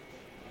what?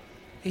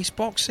 It's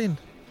boxing.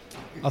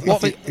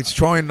 It's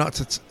trying not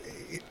to.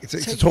 It's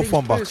a tough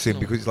one, boxing,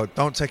 because it's like,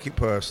 don't take it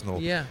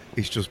personal. Yeah.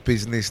 It's just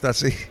business.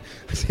 That's it.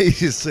 It's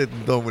easier said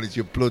than done when it's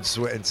your blood,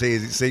 sweat, and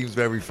tears. It seems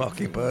very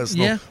fucking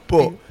personal. Yeah.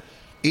 But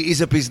it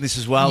is a business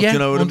as well. Yeah, do you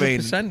know what I mean?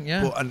 100%,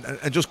 yeah.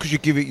 But, and just because you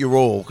give it your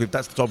all, if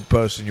that's the type of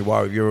person you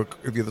are, if you're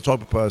the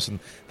type of person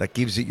that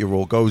gives it your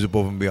all, goes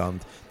above and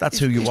beyond, that's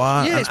who you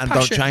are, and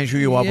don't change who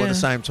you are. But at the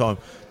same time,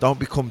 don't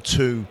become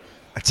too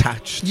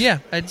attached. Yeah,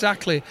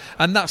 exactly.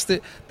 And that's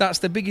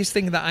the biggest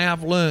thing that I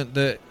have learnt,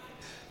 that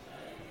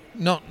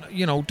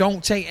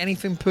don't take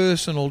anything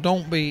personal.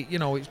 Don't be,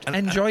 enjoy it. And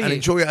enjoy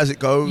it as it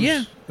goes.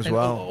 Yeah, as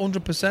well.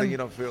 100%. So you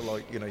don't feel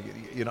like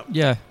you're not.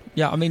 Yeah.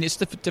 I mean, it's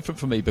different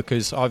for me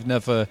because I've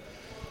never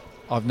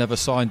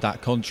signed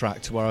that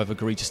contract where I've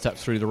agreed to step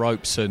through the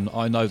ropes, and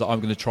I know that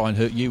I'm going to try and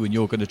hurt you, and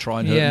you're going to try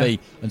and hurt me,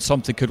 and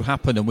something could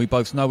happen, and we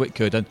both know it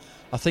could. And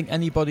I think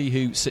anybody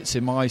who sits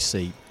in my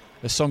seat,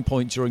 at some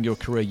point during your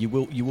career, you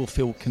will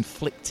feel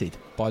conflicted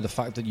by the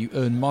fact that you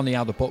earn money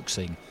out of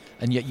boxing,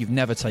 and yet you've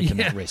never taken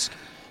that risk.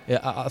 Yeah,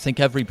 I think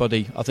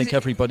everybody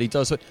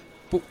does it.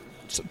 But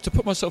to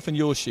put myself in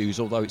your shoes,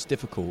 although it's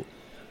difficult,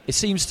 it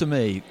seems to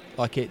me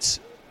like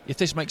if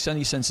this makes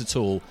any sense at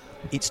all,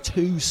 it's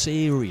too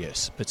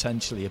serious,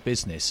 potentially, a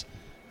business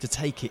to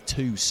take it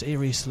too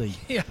seriously.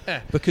 Yeah.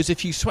 Because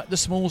if you sweat the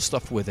small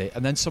stuff with it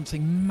and then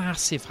something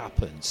massive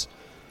happens,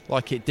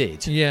 like it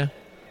did,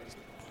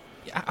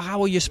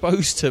 how are you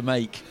supposed to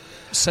make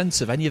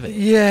sense of any of it?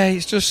 Yeah,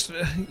 it's just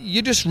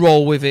you just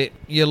roll with it.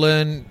 You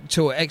learn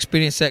to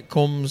experience that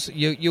comes.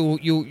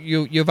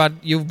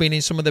 You've been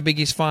in some of the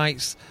biggest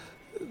fights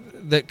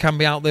that can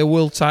be out there,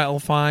 world title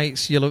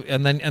fights. You look,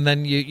 and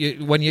then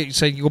you when you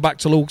say you go back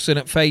to Lukeson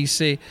at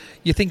Facey,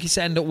 you think it's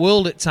end at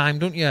world at time,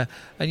 don't you?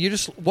 And you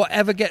just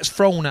whatever gets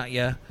thrown at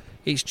you,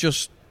 it's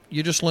just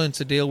you just learn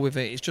to deal with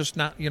it. It's just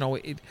not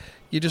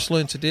you just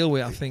learn to deal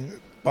with it. I think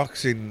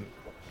boxing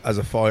as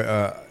a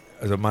fighter,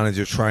 as a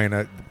manager,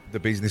 trainer, the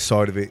business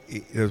side of it,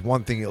 there's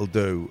one thing it'll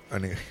do,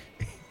 and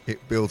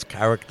it builds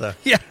character.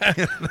 Yeah,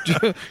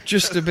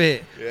 just a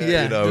bit.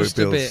 Yeah, just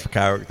it builds a bit.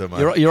 character,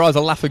 man. You're either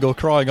laughing or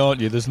crying, aren't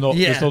you? There's not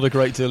a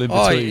great deal in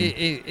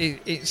between.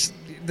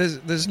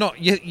 There's not.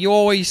 You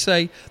always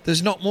say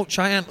there's not much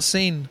I ain't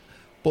seen,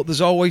 but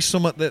there's always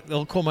something that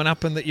will come and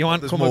happen that you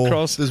ain't come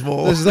across. There's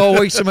more. There's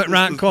always something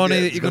round corner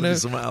that you're gonna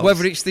gonna.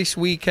 Whether it's this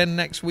weekend,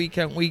 next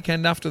weekend,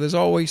 weekend after, there's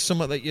always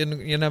something that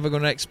you're never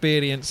going to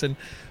experience. And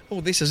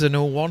this is a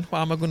new one.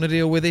 How am I going to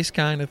deal with this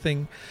kind of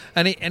thing?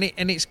 And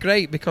it's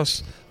great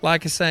because,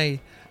 like I say,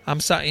 I'm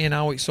sat here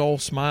now. It's all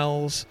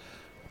smiles.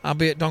 I'll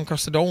be at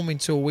Doncaster Dome in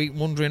 2 weeks,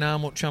 wondering how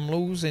much I'm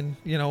losing.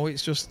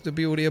 It's just the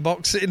beauty of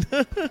boxing.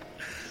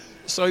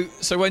 So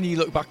when you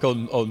look back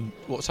on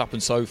what's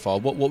happened so far,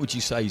 what would you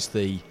say is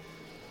the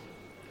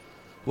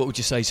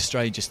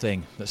strangest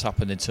thing that's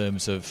happened in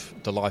terms of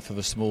the life of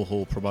a small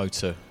hall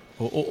promoter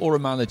or a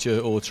manager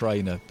or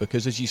trainer?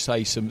 Because as you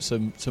say,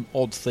 some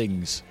odd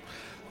things.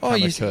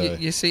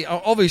 You see,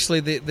 obviously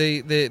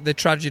the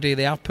tragedy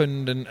that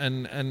happened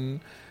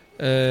and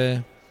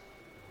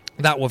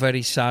that were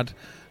very sad,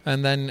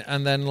 and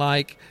then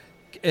like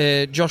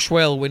Josh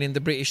Whale winning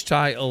the British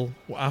title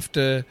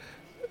after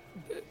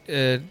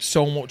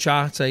so much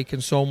heartache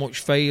and so much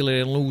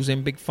failure and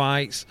losing big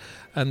fights,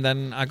 and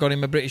then I got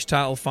him a British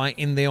title fight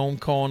in their own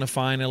corner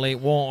finally. It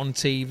wasn't on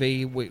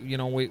TV. We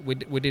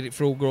did it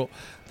through growth.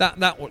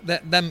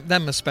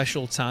 Them are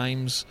special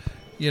times.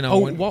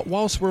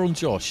 Whilst we're on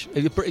Josh,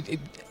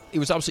 it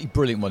was absolutely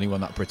brilliant when he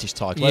won that British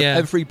title. Yeah.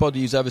 Everybody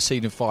who's ever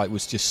seen him fight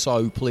was just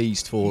so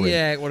pleased for him.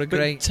 Yeah, what a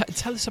great...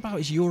 Tell us about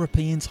his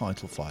European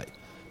title fight,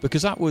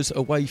 because that was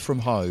away from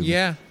home.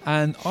 Yeah.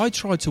 And I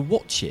tried to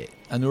watch it,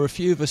 and there were a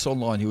few of us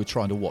online who were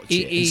trying to watch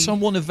it. And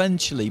someone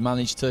eventually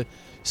managed to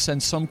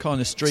send some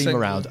kind of stream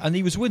around, and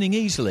he was winning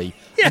easily.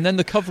 Yeah. And then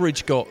the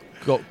coverage got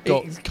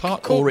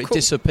cut or it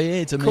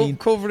disappeared.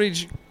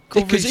 Coverage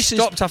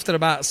stopped after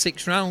about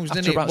 6 rounds,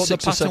 didn't it? But the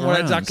pattern were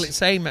exactly the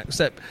same,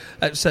 except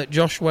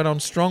Josh went on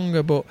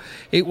stronger. But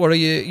it were a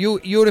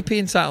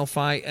European title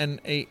fight,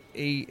 and I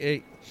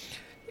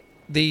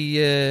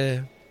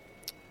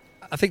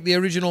think the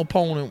original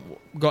opponent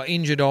got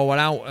injured or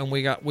went out, and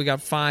we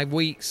got 5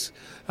 weeks.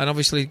 And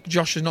obviously,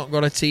 Josh has not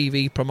got a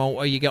TV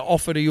promoter. You get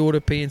offered a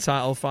European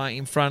title fight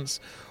in France.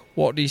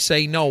 What do you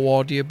say no,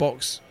 or do you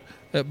box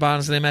at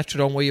Barnsley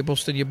Metrodome where you're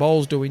busting your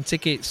balls doing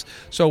tickets?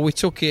 So we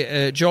took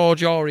it.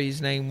 George Ori,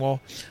 his name was,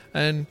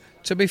 and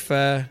to be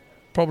fair,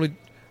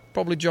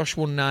 probably Josh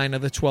won 9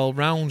 of the 12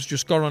 rounds.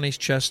 Just got on his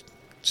chest,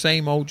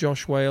 same old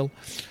Josh Whale,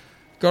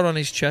 got on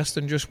his chest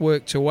and just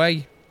worked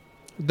away.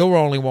 There were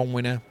only one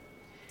winner.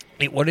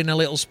 It was in a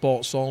little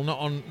sports hall, not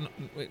on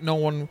no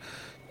one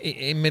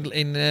in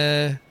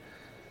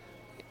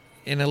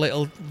a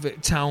little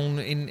town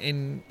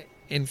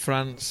in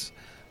France.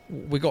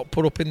 We got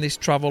put up in this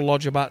travel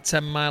lodge about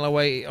 10 mile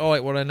away.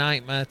 It was a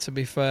nightmare, to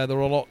be fair. There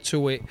were a lot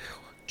to it.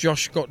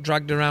 Josh got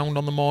dragged around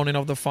on the morning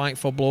of the fight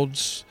for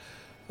bloods.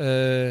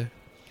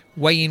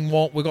 Weighing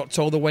what? We got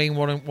told the weighing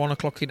was at 1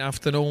 o'clock in the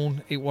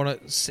afternoon. It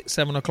was at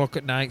 7 o'clock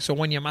at night. So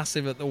when you're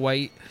massive at the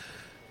weight,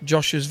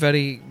 Josh was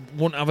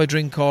wouldn't have a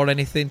drink or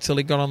anything till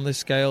he got on the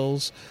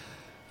scales.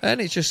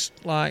 And it's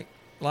just like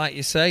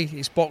you say,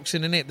 it's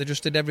boxing, innit? They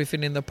just did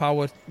everything in their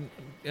power.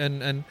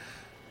 And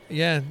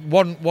yeah,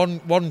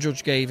 one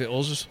judge gave it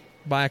us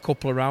by a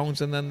couple of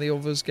rounds, and then the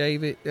others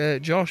gave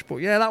it Josh. But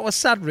yeah, that was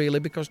sad, really,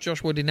 because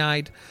Josh was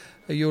denied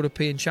a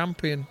European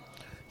champion.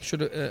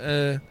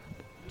 Should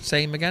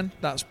same again.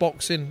 That's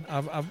boxing.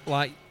 I've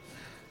like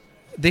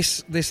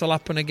this will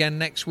happen again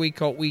next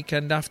week or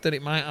weekend after.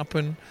 It might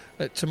happen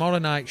at tomorrow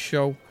night's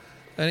show.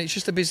 And it's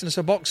just a business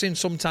of boxing.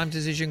 Sometimes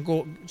decision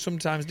go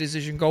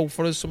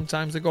for us.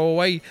 Sometimes they go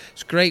away.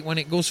 It's great when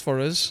it goes for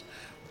us.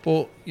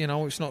 But,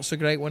 it's not so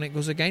great when it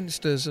goes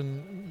against us.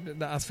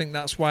 And I think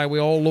that's why we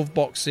all love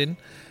boxing.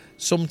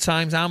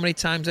 Sometimes, how many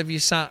times have you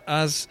sat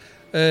as...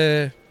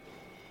 when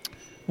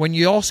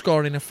you're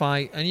scoring a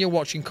fight and you're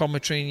watching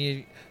commentary and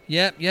you...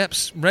 Yep,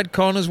 red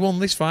corner's won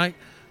this fight.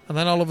 And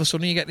then all of a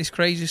sudden you get this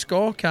crazy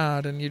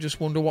scorecard and you just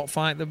wonder what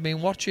fight they've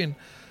been watching.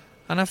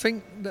 And I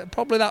think that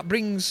probably that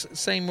brings...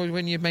 Same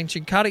when you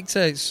mentioned character.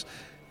 It's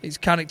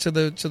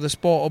character to the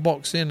sport of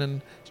boxing,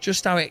 and it's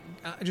just how it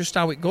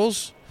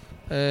goes.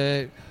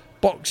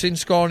 Boxing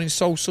scoring is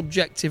so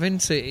subjective,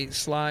 isn't it?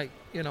 It's like,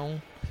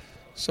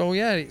 so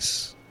yeah,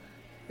 it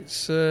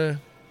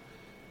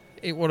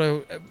was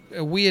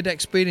a weird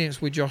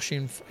experience with Josh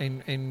in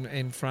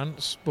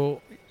France,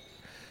 but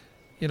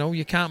You know,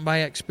 you can't buy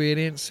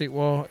experience. It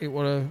was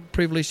a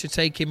privilege to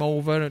take him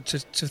over, to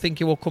think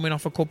he was coming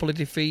off a couple of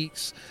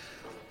defeats,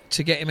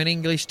 to get him an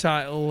English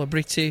title, a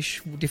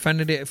British,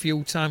 defended it a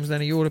few times,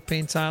 then a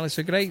European title. It's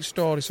a great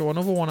story, so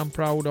another one I'm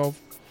proud of.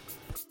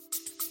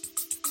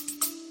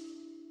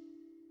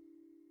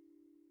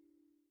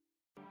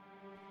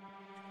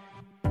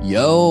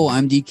 Yo,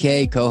 I'm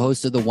DK,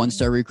 co-host of the One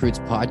Star Recruits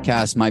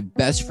podcast. My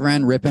best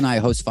friend Rip and I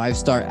host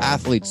 5-star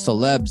athletes,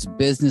 celebs,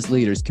 business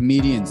leaders,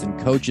 comedians, and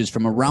coaches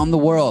from around the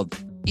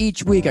world.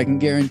 Each week, I can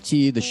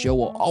guarantee the show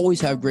will always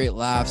have great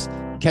laughs,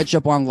 catch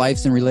up on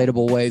life's in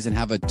relatable ways, and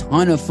have a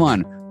ton of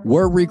fun.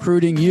 We're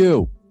recruiting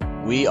you.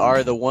 We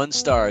are the One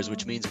Stars,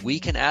 which means we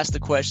can ask the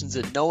questions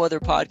that no other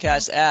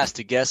podcast asks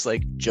to guests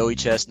like Joey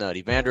Chestnut,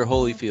 Evander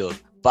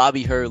Holyfield,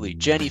 Bobby Hurley,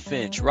 Jenny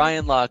Finch,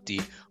 Ryan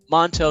Lochte,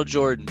 Montel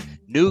Jordan.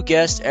 New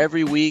guests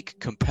every week,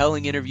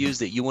 compelling interviews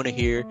that you want to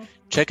hear.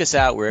 Check us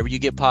out wherever you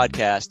get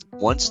podcasts.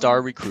 One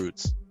Star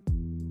Recruits.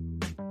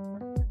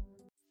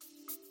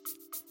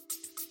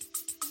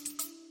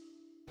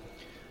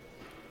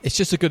 It's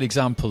just a good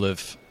example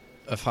of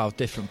how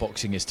different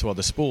boxing is to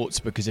other sports,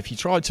 because if you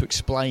tried to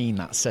explain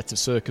that set of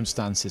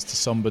circumstances to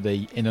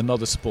somebody in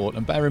another sport,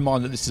 and bear in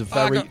mind that this is a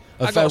very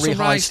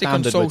high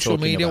standard on we're social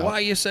talking media. about. Why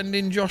are you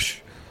sending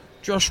Josh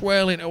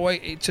Whaling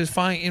to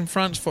fight in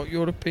France for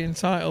European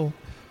title?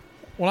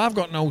 Well, I've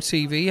got no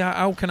TV.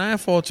 How can I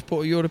afford to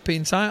put a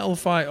European title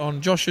fight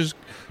on? Josh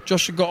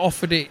got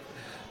offered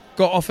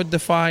the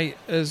fight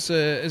as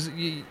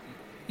you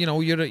know,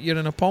 you're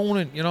an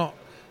opponent. You're not.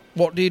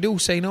 What do you do?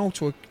 Say no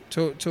to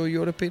a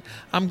European?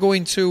 I'm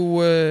going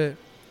to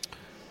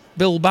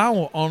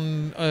Bilbao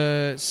on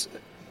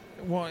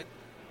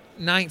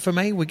 9th of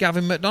May with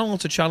Gavin McDonald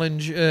to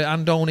challenge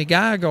Andoni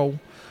Gargo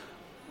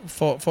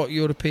for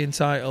European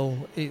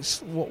title.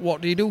 It's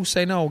what do you do?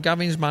 Say no.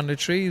 Gavin's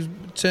mandatory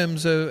in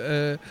terms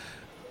of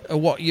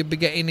what you'd be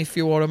getting if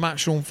you were a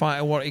matchroom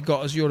fighter, what he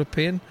got as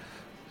European.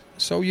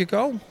 So you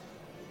go.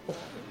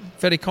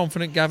 Very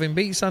confident Gavin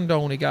beats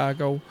Andoni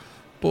Gargo,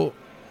 but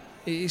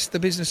it's the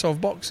business of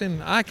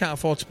boxing. I can't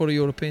afford to put a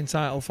European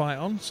title fight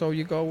on, so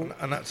you go.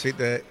 And that's it,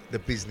 the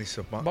business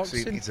of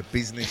boxing. It's a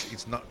business,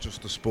 it's not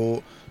just a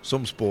sport.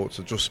 Some sports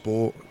are just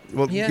sport.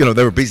 Well, Yeah. you know,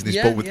 they're a business,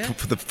 Yeah, but yeah.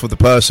 for the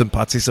person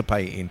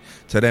participating,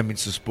 to them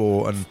it's a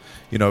sport. And,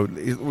 you know,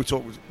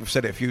 we've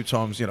said it a few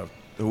times, you know,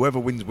 whoever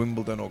wins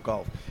Wimbledon or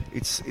golf,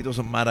 it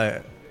doesn't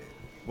matter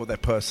what their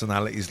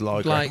personality is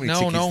like, or how many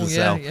tickets to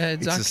sell.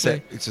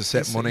 Exactly. It's a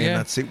set money, and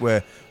that's it.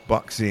 Where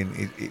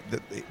boxing,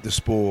 the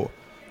sport,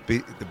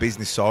 the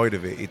business side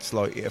of it, it's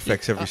like it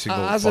affects every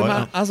single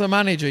fighter. As a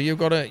manager, you've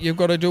got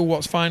to do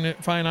what's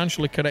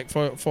financially correct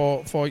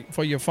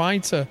for your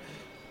fighter.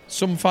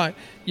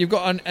 You've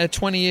got a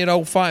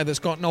 20-year-old fighter that's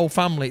got no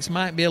family. It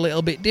might be a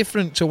little bit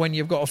different to when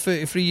you've got a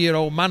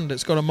 33-year-old man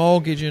that's got a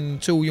mortgage and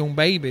 2 young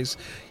babies.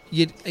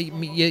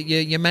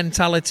 Your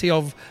mentality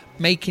of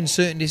making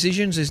certain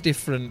decisions is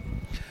different.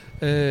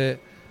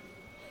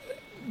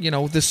 You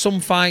know, there's some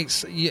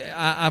fights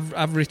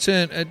I've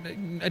returned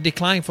a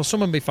decline for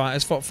some of my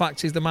fighters. For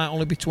fact is, they might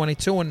only be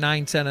 22 and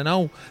 9, 10 and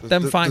 0.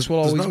 Them fights will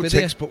always be there. There's no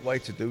textbook way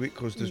to do it,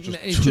 because there's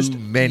just too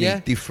many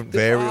different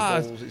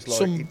variables. It's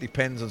like it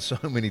depends on so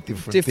many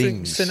different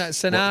things.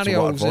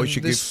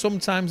 Scenarios.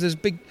 Sometimes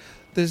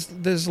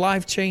there's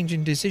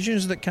life-changing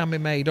decisions that can be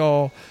made,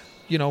 or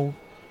you know,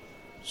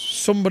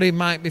 somebody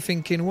might be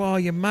thinking, well,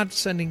 you're mad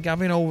sending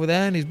Gavin over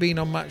there and he's been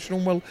on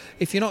Matchroom. Well,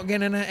 if you're not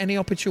getting any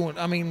opportunity,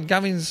 I mean,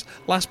 Gavin's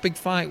last big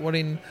fight were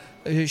in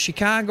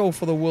Chicago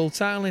for the world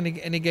title, and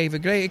he gave a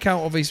great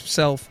account of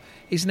himself.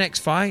 His next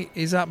fight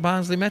is at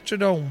Barnsley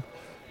Metrodome,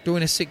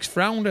 doing a 6th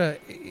rounder.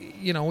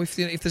 You know, if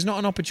there's not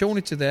an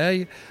opportunity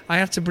there, I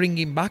had to bring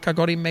him back. I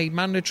got him made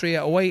mandatory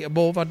at a weight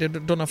above. I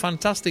done a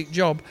fantastic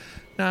job.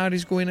 Now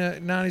he's going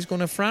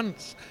to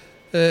France.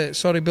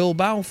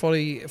 Bilbao for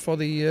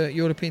the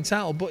European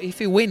title. But if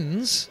he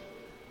wins,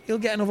 he'll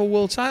get another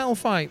world title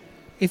fight.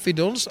 If he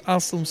does, I'll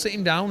still sit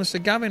him down and say,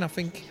 Gavin, I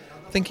think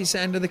it's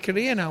the end of the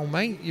career now,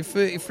 mate. You're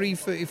 33,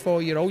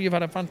 34-year-old. You've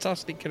had a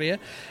fantastic career.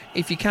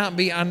 If you can't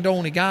beat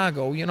Andoni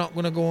Gargo, you're not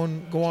going to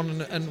go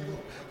on and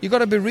you've got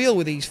to be real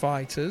with these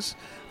fighters.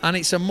 And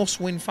it's a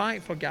must-win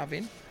fight for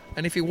Gavin.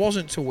 And if he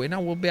wasn't to win, I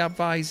would be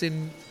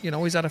advising, you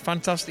know, he's had a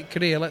fantastic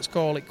career, let's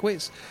call it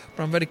quits.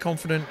 But I'm very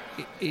confident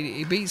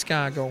he beats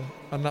Gargo,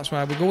 and that's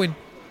where we're going.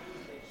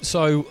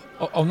 So,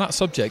 on that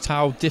subject,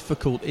 how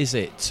difficult is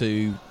it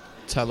to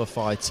tell a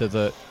fighter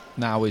that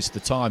now is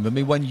the time? I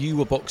mean, when you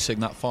were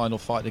boxing that final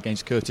fight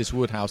against Curtis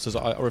Woodhouse, as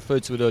I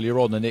referred to it earlier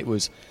on, and it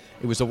was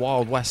a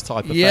Wild West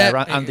type affair.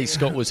 Andy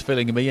Scott was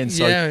filling me in.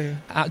 So,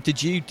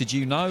 did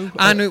you know?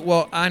 I knew.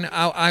 Well,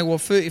 I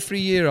was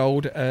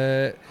 33-year-old.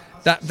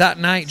 That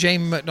night,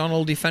 Jamie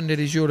McDonald defended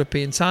his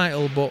European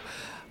title, but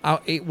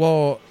it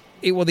was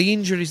the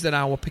injuries that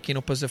I was picking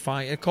up as a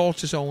fighter,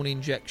 cortisone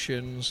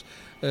injections,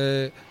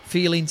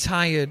 feeling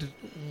tired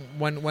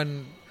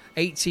when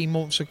 18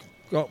 months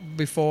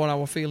before I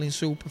was feeling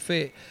super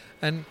fit.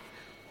 And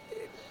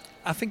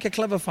I think a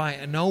clever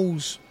fighter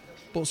knows,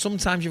 but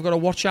sometimes you've got to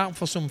watch out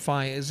for some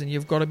fighters, and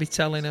you've got to be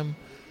telling them,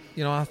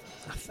 you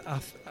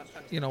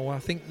know, I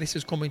think this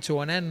is coming to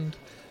an end,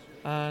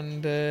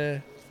 and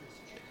there's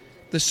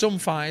some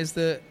fighters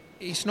that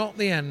it's not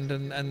the end,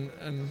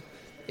 and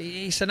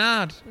it's an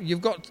hard.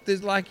 You've got,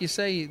 like you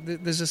say,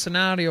 there's a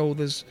scenario.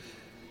 There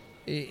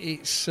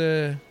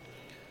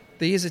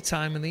is a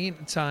time and there ain't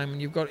a time,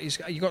 and you've got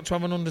to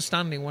have an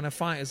understanding when a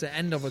fighter's at the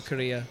end of a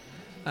career,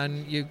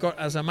 and you've got,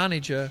 as a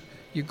manager,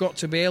 you've got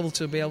to be able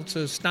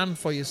to stand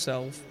for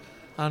yourself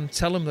and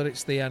tell them that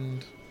it's the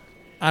end.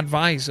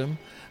 Advise them.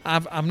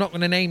 I'm not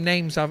going to name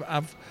names.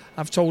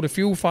 I've told a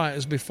few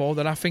fighters before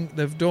that I think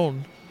they've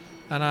done,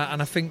 and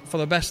I think for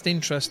the best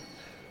interest,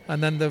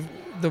 and then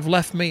they've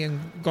left me and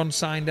gone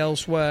signed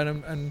elsewhere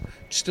and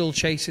still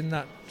chasing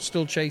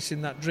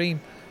that dream.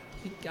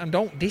 And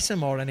don't diss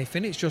them or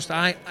anything. It's just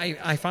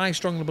if I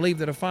strongly believe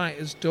that a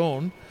fighter's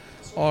done,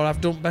 or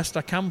I've done best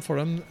I can for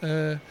them,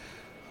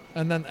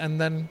 and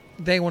then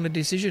they want a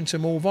decision to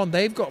move on.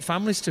 They've got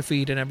families to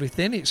feed and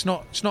everything. It's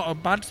not a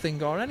bad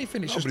thing or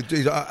anything. It's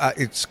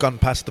it's gone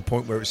past the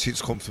point where it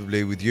sits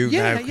comfortably with you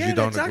now because you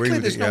don't agree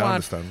with it. I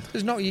understand.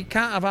 You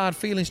can't have hard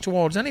feelings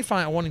towards any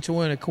fighter wanting to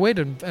earn a quid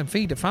and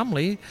feed a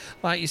family.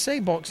 Like you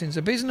say, boxing's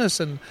a business,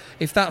 and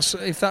if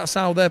that's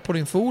how they're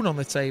putting food on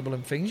the table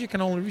and things, you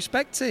can only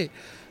respect it.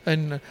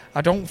 And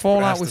I don't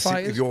fall out with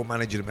fighters. If you're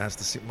managing them, it has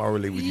to sit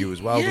morally with you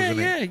as well, doesn't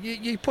it? Yeah.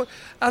 You put,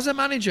 as a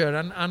manager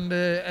and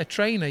a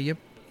trainer,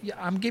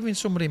 I'm giving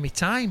somebody my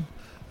time,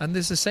 and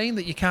there's a saying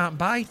that you can't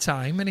buy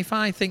time. And if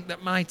I think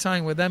that my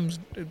time with them's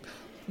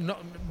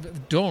not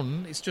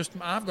done, it's just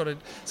I've got to.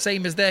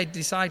 Same as they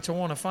decide to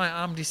want to fight,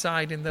 I'm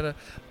deciding that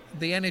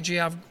the energy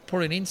I've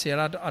putting into it,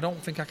 I don't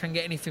think I can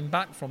get anything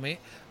back from it.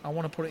 I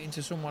want to put it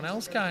into someone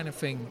else, kind of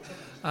thing,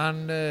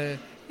 and.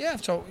 Yeah,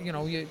 so, you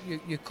know,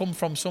 you come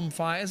from some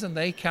fighters and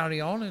they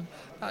carry on, and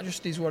that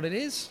just is what it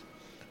is.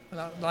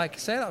 Like I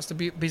say, that's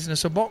the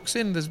business of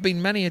boxing. There's been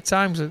many a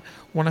times that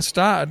when I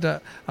started,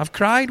 I've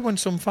cried when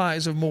some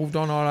fighters have moved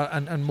on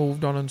and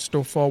moved on and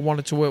stuff, or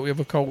wanted to work with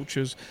other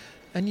coaches,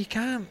 and you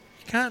can't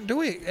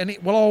do it, and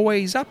it will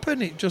always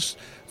happen. It just,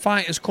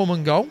 fighters come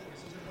and go.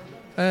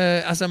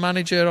 As a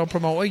manager or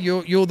promoter,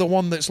 you're the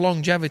one that's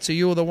longevity.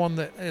 You're the one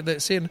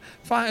that's in.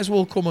 Fighters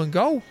will come and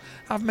go.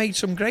 I've made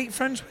some great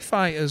friends with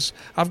fighters.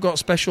 I've got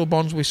special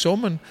bonds with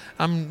some, and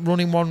I'm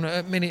running one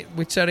at minute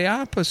with Terry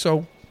Harper.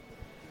 So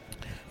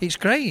it's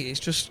great. It's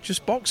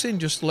just boxing.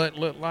 Just like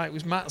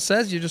Matt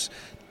says, you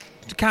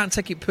can't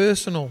take it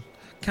personal.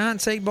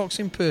 Can't take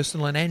boxing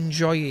personal and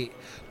enjoy it.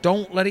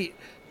 Don't let it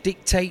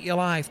dictate your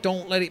life.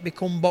 Don't let it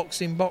become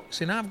boxing.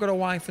 I've got a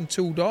wife and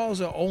 2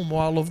 daughters at home who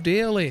I love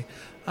dearly.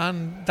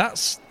 And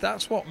that's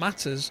what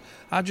matters.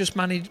 I'm just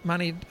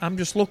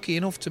lucky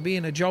enough to be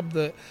in a job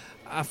that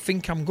I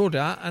think I'm good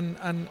at and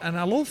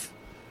I love.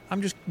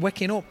 I'm just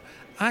waking up.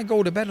 I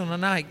go to bed on a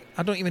night.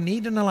 I don't even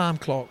need an alarm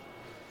clock.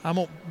 I'm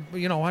up,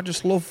 you know, I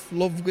just love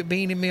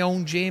being in my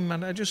own gym,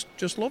 and I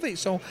just love it.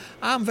 So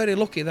I'm very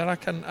lucky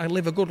that I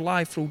live a good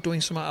life through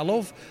doing something I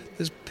love.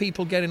 There's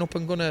people getting up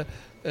and going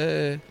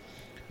to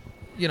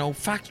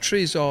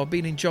factories or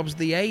being in jobs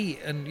they hate,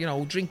 and, you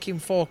know, drinking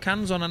 4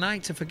 cans on a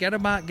night to forget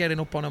about getting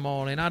up on a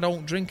morning. I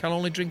don't drink. I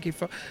only drink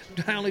if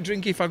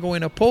I go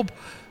in a pub,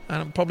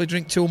 and I probably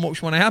drink too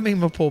much when I am in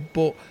my pub.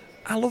 But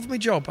I love my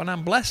job, and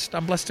I'm blessed.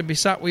 I'm blessed to be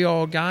sat with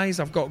your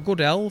guys. I've got good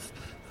health,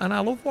 and I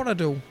love what I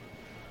do.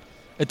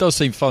 It does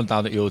seem fun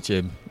down at your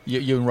gym.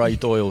 You and Ray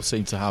Doyle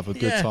seem to have a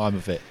good time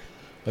of it.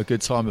 A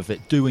good time of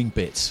it, doing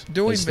bits.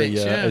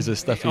 As a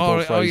Stefy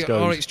Ball phrase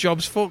goes. Or it's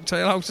jobs fucked.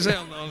 I like to say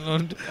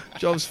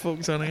jobs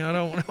fucked. I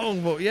don't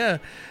know, but yeah,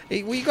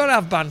 we got to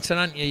have banter,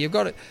 haven't you? You've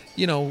got to,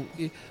 you know,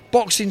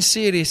 boxing's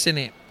serious,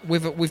 innit?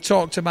 We've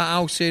talked about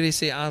how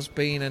serious it has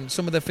been, and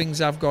some of the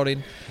things I've got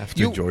in. Have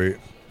to enjoy it.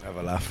 Have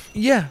a laugh.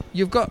 Yeah,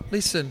 you've got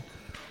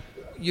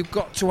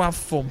to have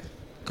fun,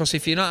 because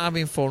if you're not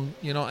having fun,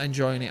 you're not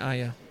enjoying it, are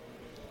you?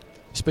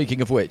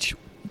 Speaking of which,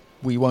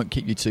 we won't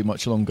keep you too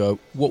much longer.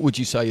 What would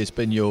you say has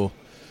been your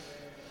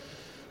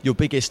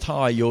biggest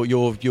high?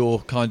 Your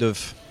kind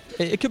of,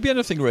 it could be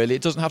anything really.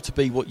 It doesn't have to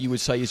be what you would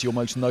say is your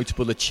most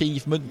notable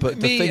achievement,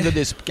 but the thing that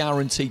is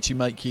guaranteed to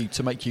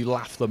make you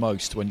laugh the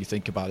most when you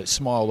think about it,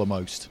 smile the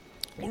most.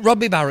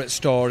 Robbie Barrett's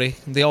story,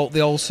 the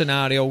old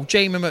scenario.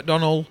 Jamie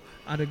McDonnell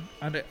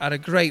had a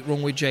great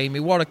run with Jamie.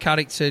 What a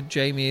character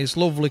Jamie is,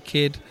 lovely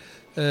kid.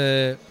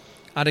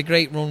 Had a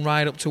great run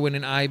right up to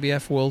winning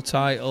IBF world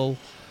title.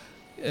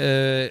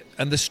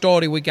 And the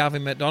story with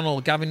Gavin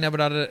McDonnell, Gavin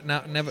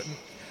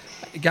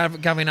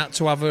Gavin had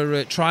to have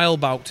a trial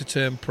bout to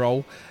turn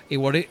pro. He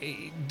was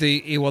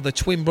the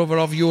twin brother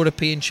of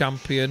European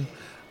champion,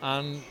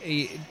 and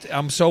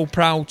I'm so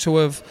proud to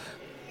have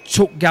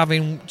took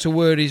Gavin to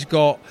where he's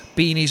got,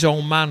 being his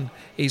own man.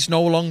 He's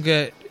no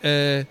longer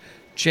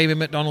Jamie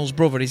McDonnell's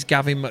brother, he's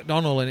Gavin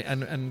McDonnell,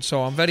 and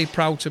so I'm very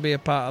proud to be a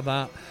part of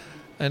that.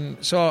 And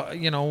so,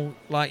 you know,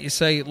 like you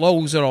say,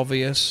 lows are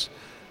obvious.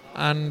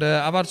 And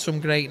I've had some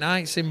great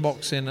nights in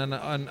boxing,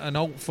 and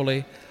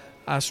hopefully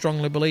I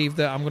strongly believe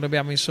that I'm going to be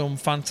having some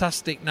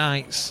fantastic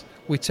nights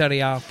with Terry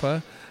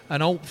Harper,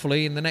 and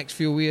hopefully in the next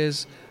few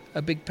years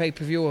a big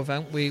pay-per-view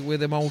event with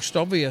the most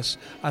obvious.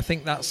 I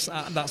think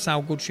that's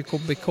how good she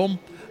could become.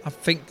 I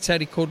think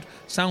Teddy could.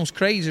 Sounds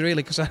crazy,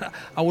 really, because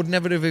I would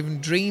never have even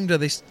dreamed of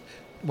this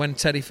when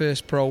Teddy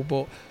first pro.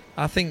 But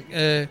I think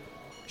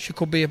she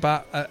could be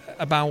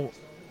about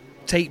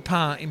take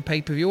part in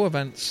pay-per-view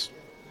events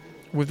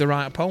with the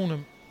right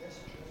opponent.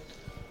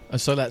 And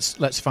so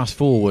let's fast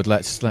forward.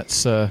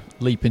 Let's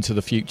leap into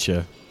the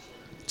future.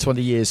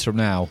 20 years from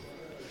now,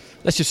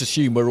 let's just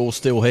assume we're all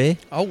still here.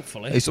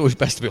 Hopefully, it's always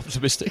best to be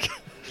optimistic.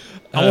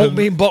 I won't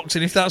be in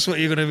boxing if that's what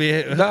you're going to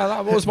be. No,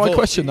 that was my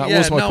question. That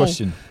was my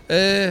question.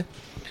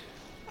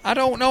 I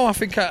don't know. I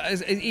think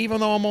even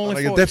though I'm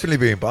only... you'll definitely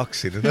be in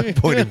boxing. There's no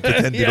point in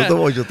pretending.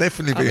 Otherwise, you'll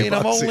definitely be in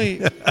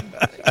boxing.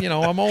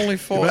 I'm only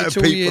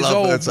 42 years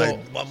old. But say,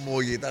 1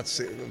 more year, that's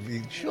it. I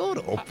mean, shut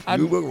up.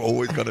 You were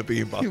always going to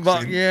be in boxing.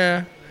 But,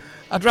 yeah.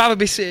 I'd rather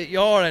be sitting at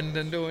your end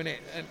and doing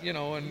it,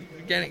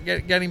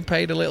 and getting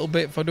paid a little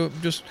bit for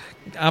just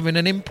having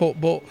an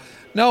input. But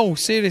no,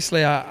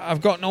 seriously,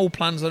 I've got no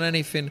plans on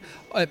anything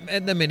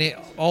at the minute.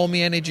 All my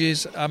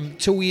energies. I'm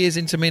 2 years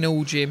into my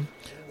new gym.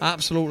 I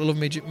absolutely love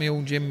my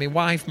own gym. My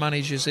wife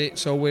manages it,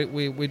 so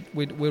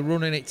we're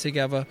running it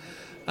together,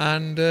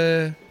 and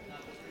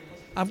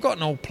I've got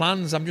no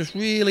plans. I'm just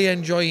really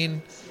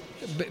enjoying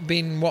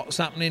being what's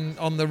happening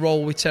on the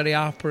roll with Terry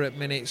Harper at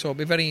minute. So it'll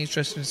be very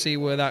interesting to see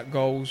where that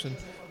goes, and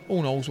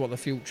who knows what the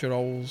future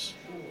holds.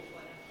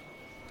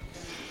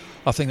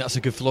 I think that's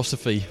a good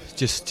philosophy.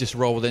 Just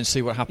roll with it and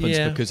see what happens,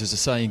 because as the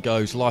saying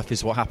goes, life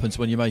is what happens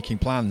when you're making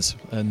plans.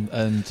 And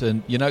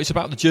it's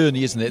about the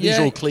journey, isn't it? These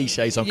are all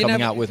cliches I'm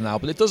coming out with now,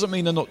 but it doesn't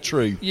mean they're not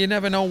true. You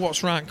never know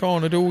what's right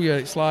corner, do you?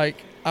 It's like,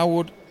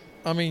 you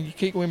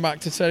keep going back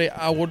to Terry,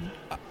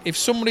 if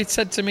somebody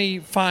said to me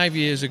 5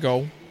 years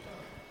ago,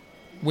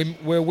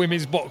 where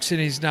women's boxing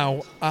is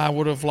now, I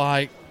would have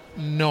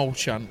no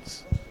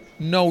chance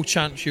you're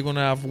going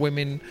to have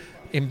women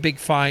in big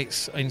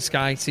fights in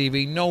Sky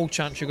TV, no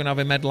chance you're going to have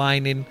him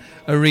headlining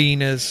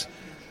arenas,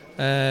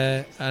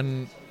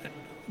 and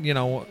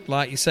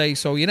like you say,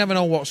 so you never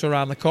know what's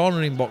around the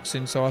corner in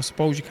boxing, so I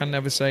suppose you can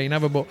never say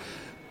never, but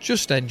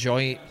just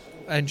enjoy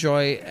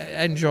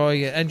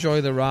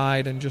the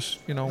ride, and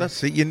just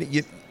that's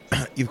it.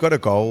 You've got a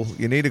goal.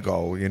 You need a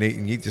goal. You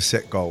need to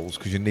set goals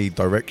because you need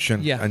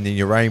direction. Yeah. And then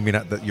you're aiming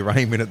at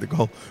the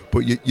goal,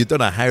 but you don't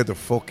know how the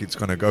fuck it's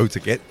going to go to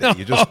get there.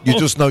 You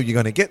just know you're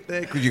going to get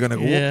there because you're going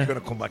to go up, you're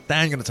going to come back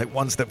down, you're going to take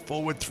 1 step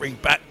forward, 3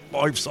 back,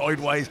 5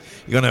 sideways.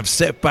 You're going to have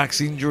setbacks,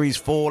 injuries,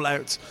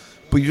 fallouts.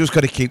 But you just got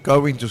to keep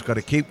going. Just got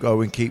to keep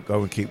going,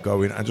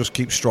 and just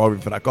keep striving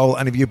for that goal.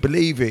 And if you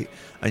believe it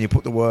and you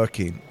put the work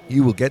in,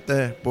 you will get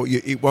there. But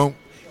it won't.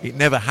 It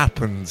never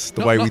happens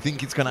the way we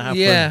think it's going to happen.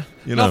 Yeah,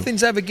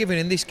 nothing's ever given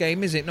in this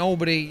game, is it?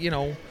 Nobody,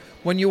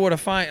 when you were a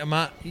fighter,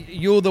 Matt,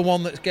 you're the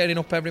one that's getting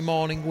up every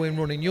morning, going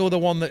running. You're the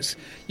one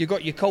you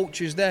got your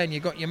coaches there and you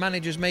got your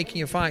managers making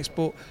your fights,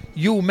 but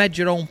you made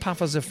your own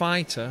path as a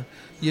fighter.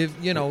 When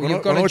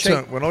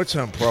I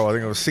turned pro, I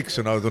think I was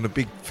 6-0. Done a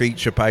big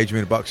feature page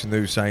in Boxing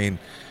News saying,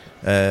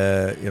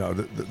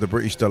 the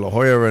British De La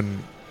Hoya,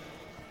 and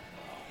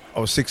I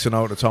was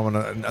 6-0 at the time,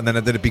 and then I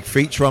did a big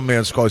feature on me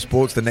on Sky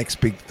Sports. The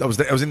next big, I was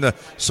in the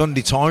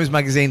Sunday Times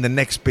magazine. The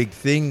next big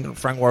thing,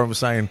 Frank Warren was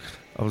saying,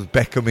 I was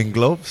Beckham in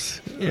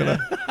gloves. Yeah.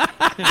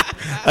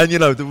 And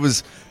there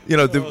was,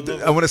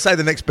 I want to say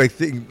the next big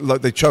thing.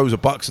 Like they chose a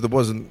boxer. It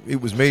was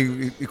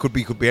me. It could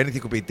be anything.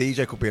 It could be a DJ.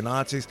 It could be an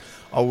artist.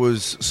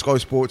 Sky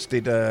Sports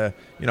did an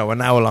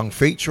hour-long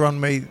feature on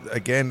me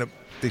again.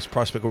 This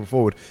prospect going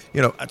forward.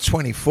 At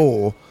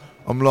 24,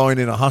 I'm lying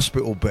in a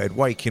hospital bed,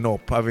 waking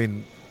up,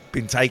 having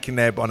been taken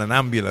there on an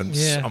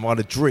ambulance. Yeah. I'm on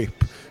a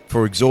drip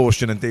for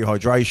exhaustion and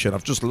dehydration.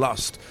 I've just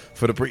lost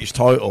for the British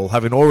title,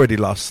 having already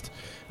lost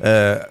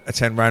a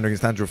 10-rounder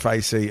against Andrew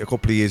Facey a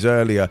couple of years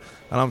earlier.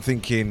 And I'm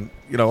thinking,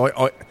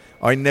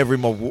 I never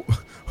in my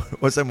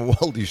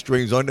wildest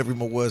dreams, I never in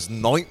my worst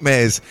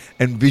nightmares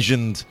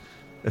envisioned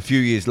a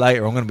few years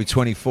later I'm going to be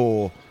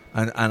 24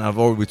 and I've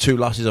already with 2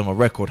 losses on my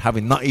record,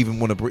 having not even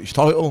won a British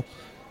title.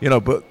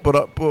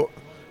 But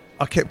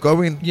I kept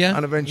going,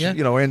 and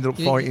eventually, I ended up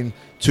fighting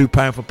 2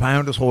 pound for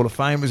pound as Hall of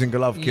Famers in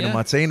Golovkin and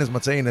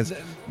Martinez,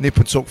 nip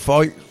and tuck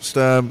fight,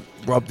 Sturm,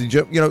 robbed in,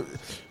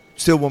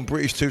 still won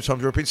British 2 times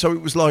European. So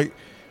it was like,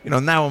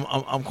 now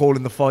I'm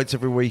calling the fights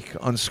every week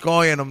on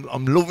Sky, and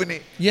I'm loving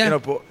it. Yeah.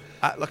 But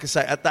like I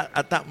say,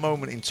 at that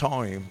moment in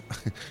time,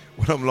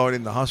 when I'm lying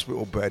in the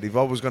hospital bed, if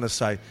I was going to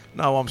say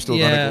no, I'm still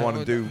going to go on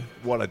and do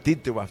what I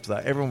did do after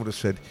that, everyone would have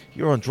said,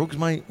 "You're on drugs,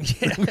 mate."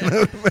 Yeah.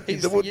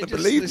 They wouldn't have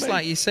believed me. It's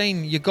like you're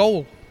saying, your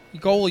goal,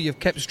 you've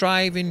kept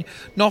striving,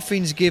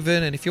 nothing's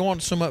given, and if you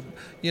want some, I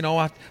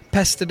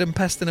pestered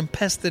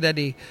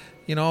Eddie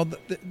You know,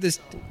 there's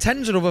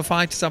tens of other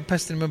fighters I've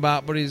pestered him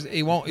about, but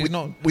he won't. He's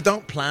not. We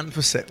don't plan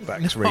for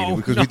setbacks really,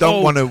 because we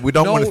don't want to. We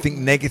don't want to think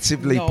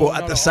negatively.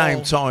 But at the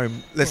same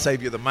time, let's say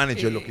if you're the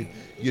manager looking,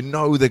 you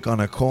know they're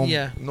gonna come.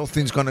 Yeah.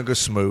 Nothing's gonna go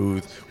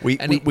smooth. We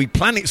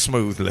plan it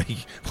smoothly.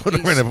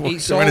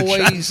 It's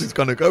always it's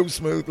gonna go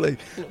smoothly,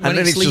 when and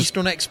then it's least just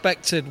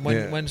unexpected.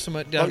 When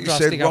something like you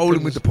drastic said, rolling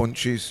happens. with the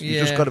punches. You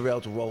just Yeah. got to be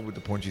able to roll with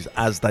the punches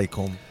as they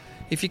come.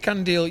 If you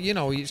can deal, you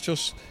know, it's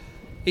just.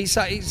 It's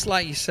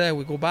like you say.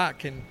 We go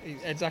back and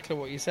it's exactly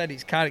what you said.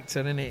 It's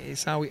character, isn't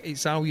it?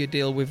 It's how you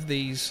deal with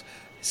these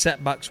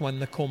setbacks when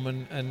they come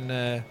and.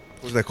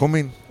 Because they're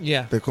coming.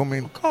 Yeah, they're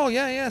coming. Oh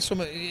yeah. Some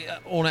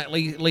at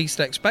least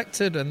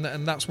expected,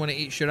 and that's when it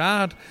hits you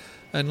hard.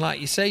 And like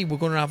you say, we're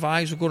going to have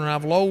highs, we're going to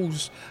have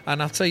lows.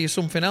 And I'll tell you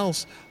something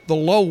else: the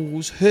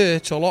lows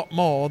hurt a lot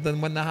more than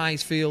when the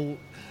highs feel.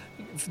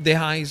 The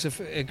highs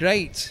are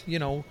great. You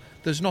know,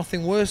 there's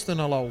nothing worse than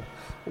a low.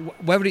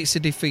 Whether it's a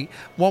defeat.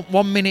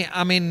 One minute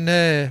I'm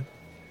in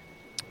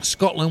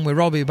Scotland with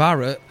Robbie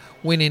Barrett,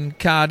 winning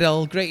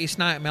Cardell, greatest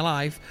night of my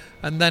life,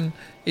 and then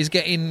he's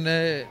getting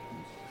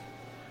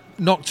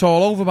knocked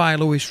all over by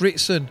Lewis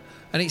Ritson,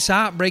 and it's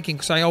heartbreaking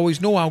because I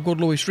always know how good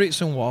Lewis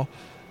Ritson was,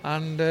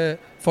 and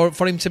for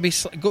him to be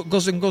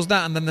goes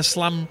that, and then they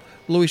slam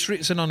Lewis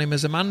Ritson on him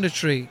as a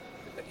mandatory.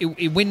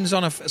 He wins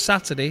on a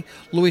Saturday.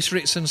 Lewis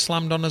Ritson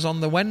slammed on us on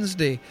the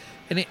Wednesday,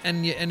 and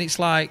it's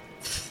like.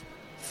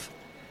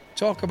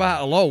 Talk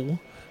about a low,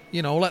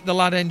 you know. Let the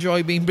lad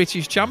enjoy being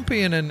British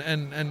champion,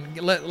 and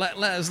let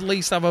us at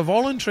least have a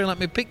voluntary. Let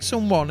me pick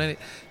someone. And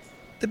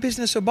the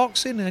business of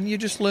boxing, and you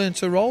just learn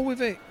to roll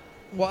with it.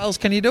 What else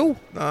can you do?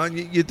 No,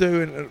 you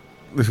do. And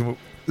listen,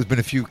 there's been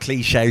a few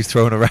cliches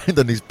thrown around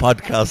on this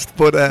podcast,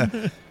 but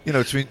you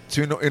know,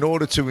 in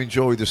order to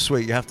enjoy the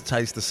sweet, you have to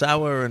taste the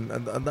sour, and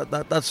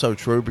that's so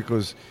true,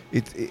 because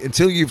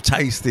until you've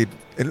tasted,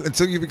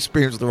 until you've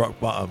experienced the rock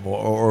bottom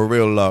or a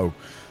real low.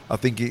 I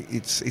think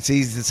it's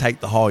easy to take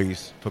the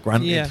highs for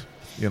granted. Yeah.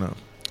 You know.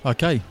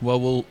 Okay, well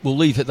we'll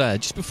leave it there.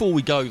 Just before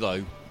we go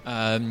though,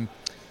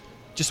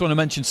 just want to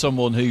mention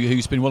someone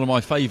who's been one of my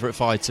favourite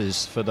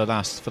fighters for the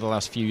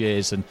last few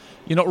years. And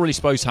you're not really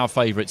supposed to have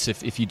favourites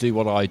if you do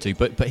what I do,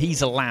 but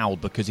he's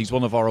allowed because he's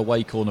one of our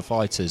away corner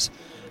fighters,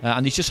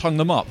 and he's just hung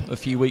them up a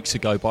few weeks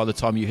ago. By the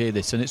time you hear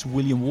this, and it's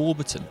William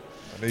Warburton.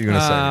 I knew you were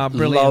going to say.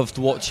 Brilliant. Loved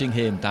watching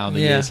him down the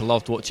years. I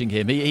loved watching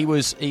him. He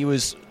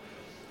was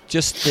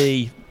just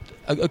a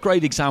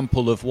great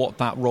example of what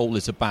that role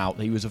is about.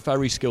 He was a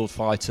very skilled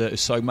fighter,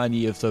 as so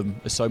many of them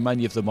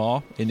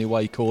are in the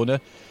away corner.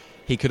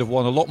 He could have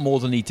won a lot more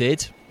than he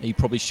did. He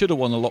probably should have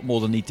won a lot more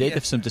than he did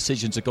if some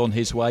decisions had gone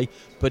his way.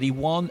 But he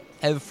won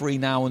every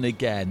now and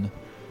again.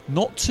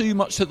 Not too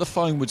much that the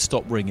phone would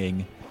stop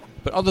ringing.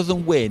 But other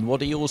than win,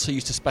 what he also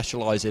used to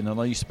specialise in, and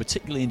I used to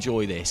particularly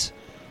enjoy this,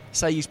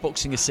 say he's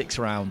boxing a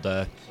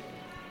 6-rounder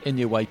in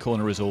the away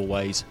corner as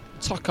always,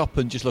 tuck up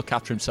and just look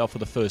after himself for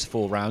the first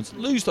 4 rounds,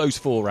 lose those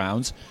 4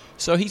 rounds,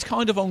 so he's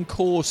kind of on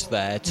course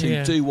there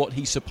to do what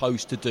he's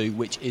supposed to do,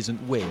 which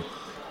isn't win.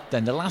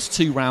 Then the last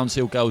 2 rounds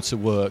he'll go to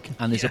work,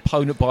 and his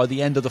opponent by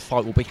the end of the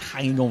fight will be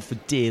hanging on for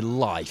dear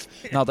life.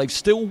 Now they've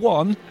still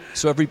won,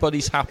 so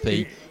everybody's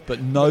happy,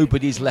 but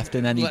nobody's left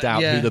in any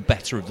doubt who the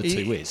better of the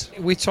two is.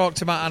 We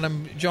talked about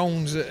Adam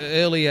Jones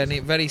earlier, and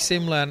it's very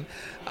similar. And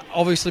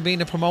obviously,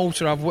 being a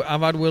promoter,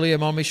 I've had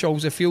William on my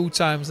shows a few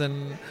times,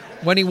 and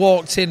when he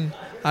walked in,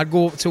 I'd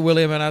go up to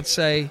William and I'd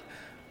say,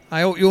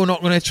 "I hope you're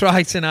not going to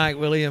try tonight,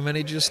 William," and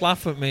he'd just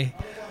laugh at me.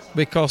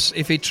 Because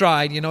if he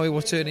tried, you know, he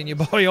was turning your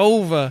boy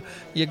over.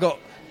 You got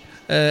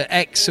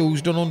X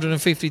who's done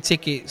 150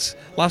 tickets.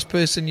 Last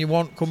person you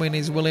want coming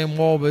is William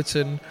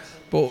Warburton.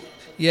 But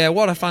yeah,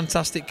 what a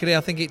fantastic career.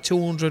 I think it's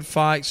 200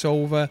 fights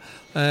over.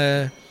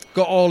 Got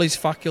all his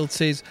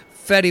faculties.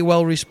 Very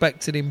well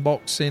respected in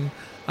boxing.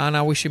 And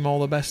I wish him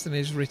all the best in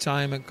his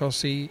retirement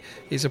because he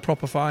is a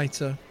proper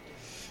fighter.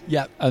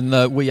 Yeah,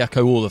 and we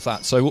echo all of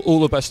that. So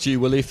all the best to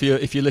you, Willie. If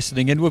you're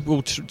listening in,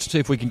 we'll see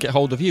if we can get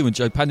hold of you and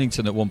Joe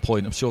Pennington at one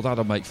point. I'm sure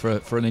that'll make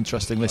for an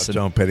interesting listen.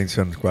 John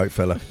Pennington, great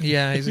fella.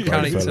 Yeah, he's a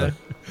character.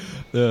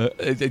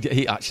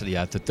 He actually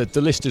had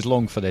the list is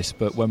long for this,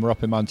 but when we're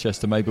up in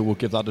Manchester, maybe we'll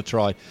give that a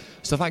try.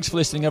 So thanks for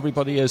listening,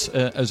 everybody,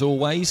 as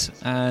always.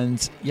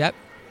 And yep.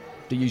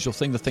 The usual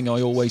thing, the thing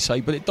I always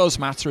say, but it does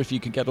matter if you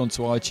can get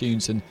onto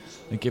iTunes and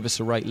give us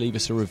a rate, leave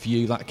us a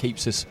review. That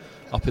keeps us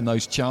up in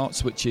those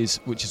charts, which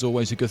is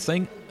always a good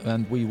thing.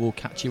 And we will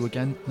catch you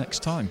again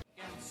next time.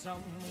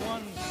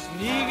 Someone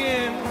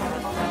sneaking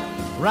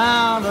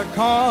round the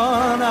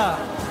corner.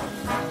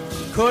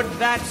 Could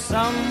that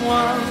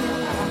someone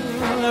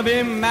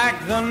be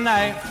Mac the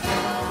Knife?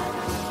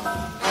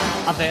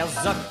 There's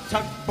a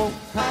tugboat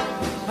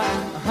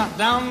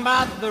down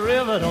by the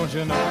river, don't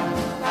you know?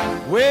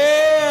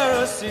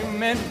 Where a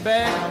cement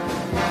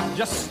bag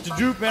just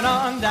drooping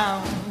on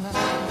down.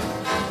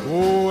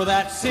 Oh,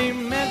 that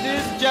cement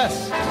is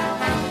just,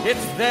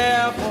 it's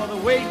there for the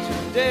weight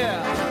to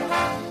dare.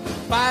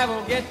 5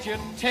 will get you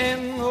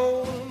 10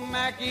 old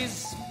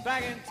Mackies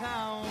back in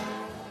town.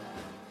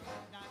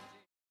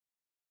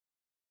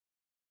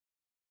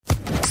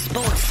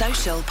 Sports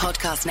Social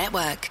Podcast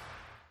Network.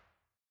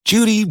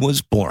 Judy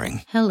was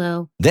boring.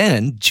 Hello.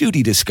 Then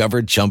Judy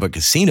discovered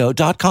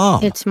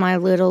ChumbaCasino.com. It's my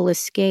little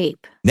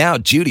escape. Now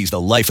Judy's the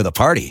life of the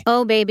party.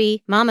 Oh,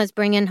 baby, mama's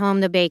bringing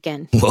home the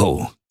bacon.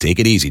 Whoa, take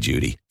it easy,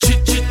 Judy.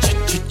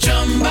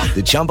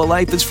 The Chumba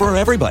life is for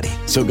everybody.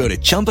 So go to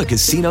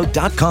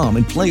ChumbaCasino.com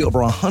and play over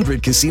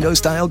 100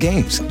 casino-style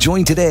games.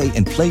 Join today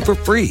and play for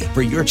free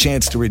for your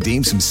chance to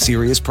redeem some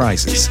serious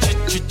prizes.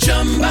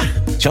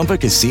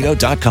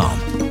 ChumbaCasino.com.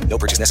 No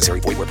purchase necessary.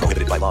 Void where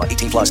prohibited by law.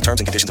 18 plus terms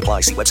and conditions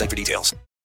apply. See website for details.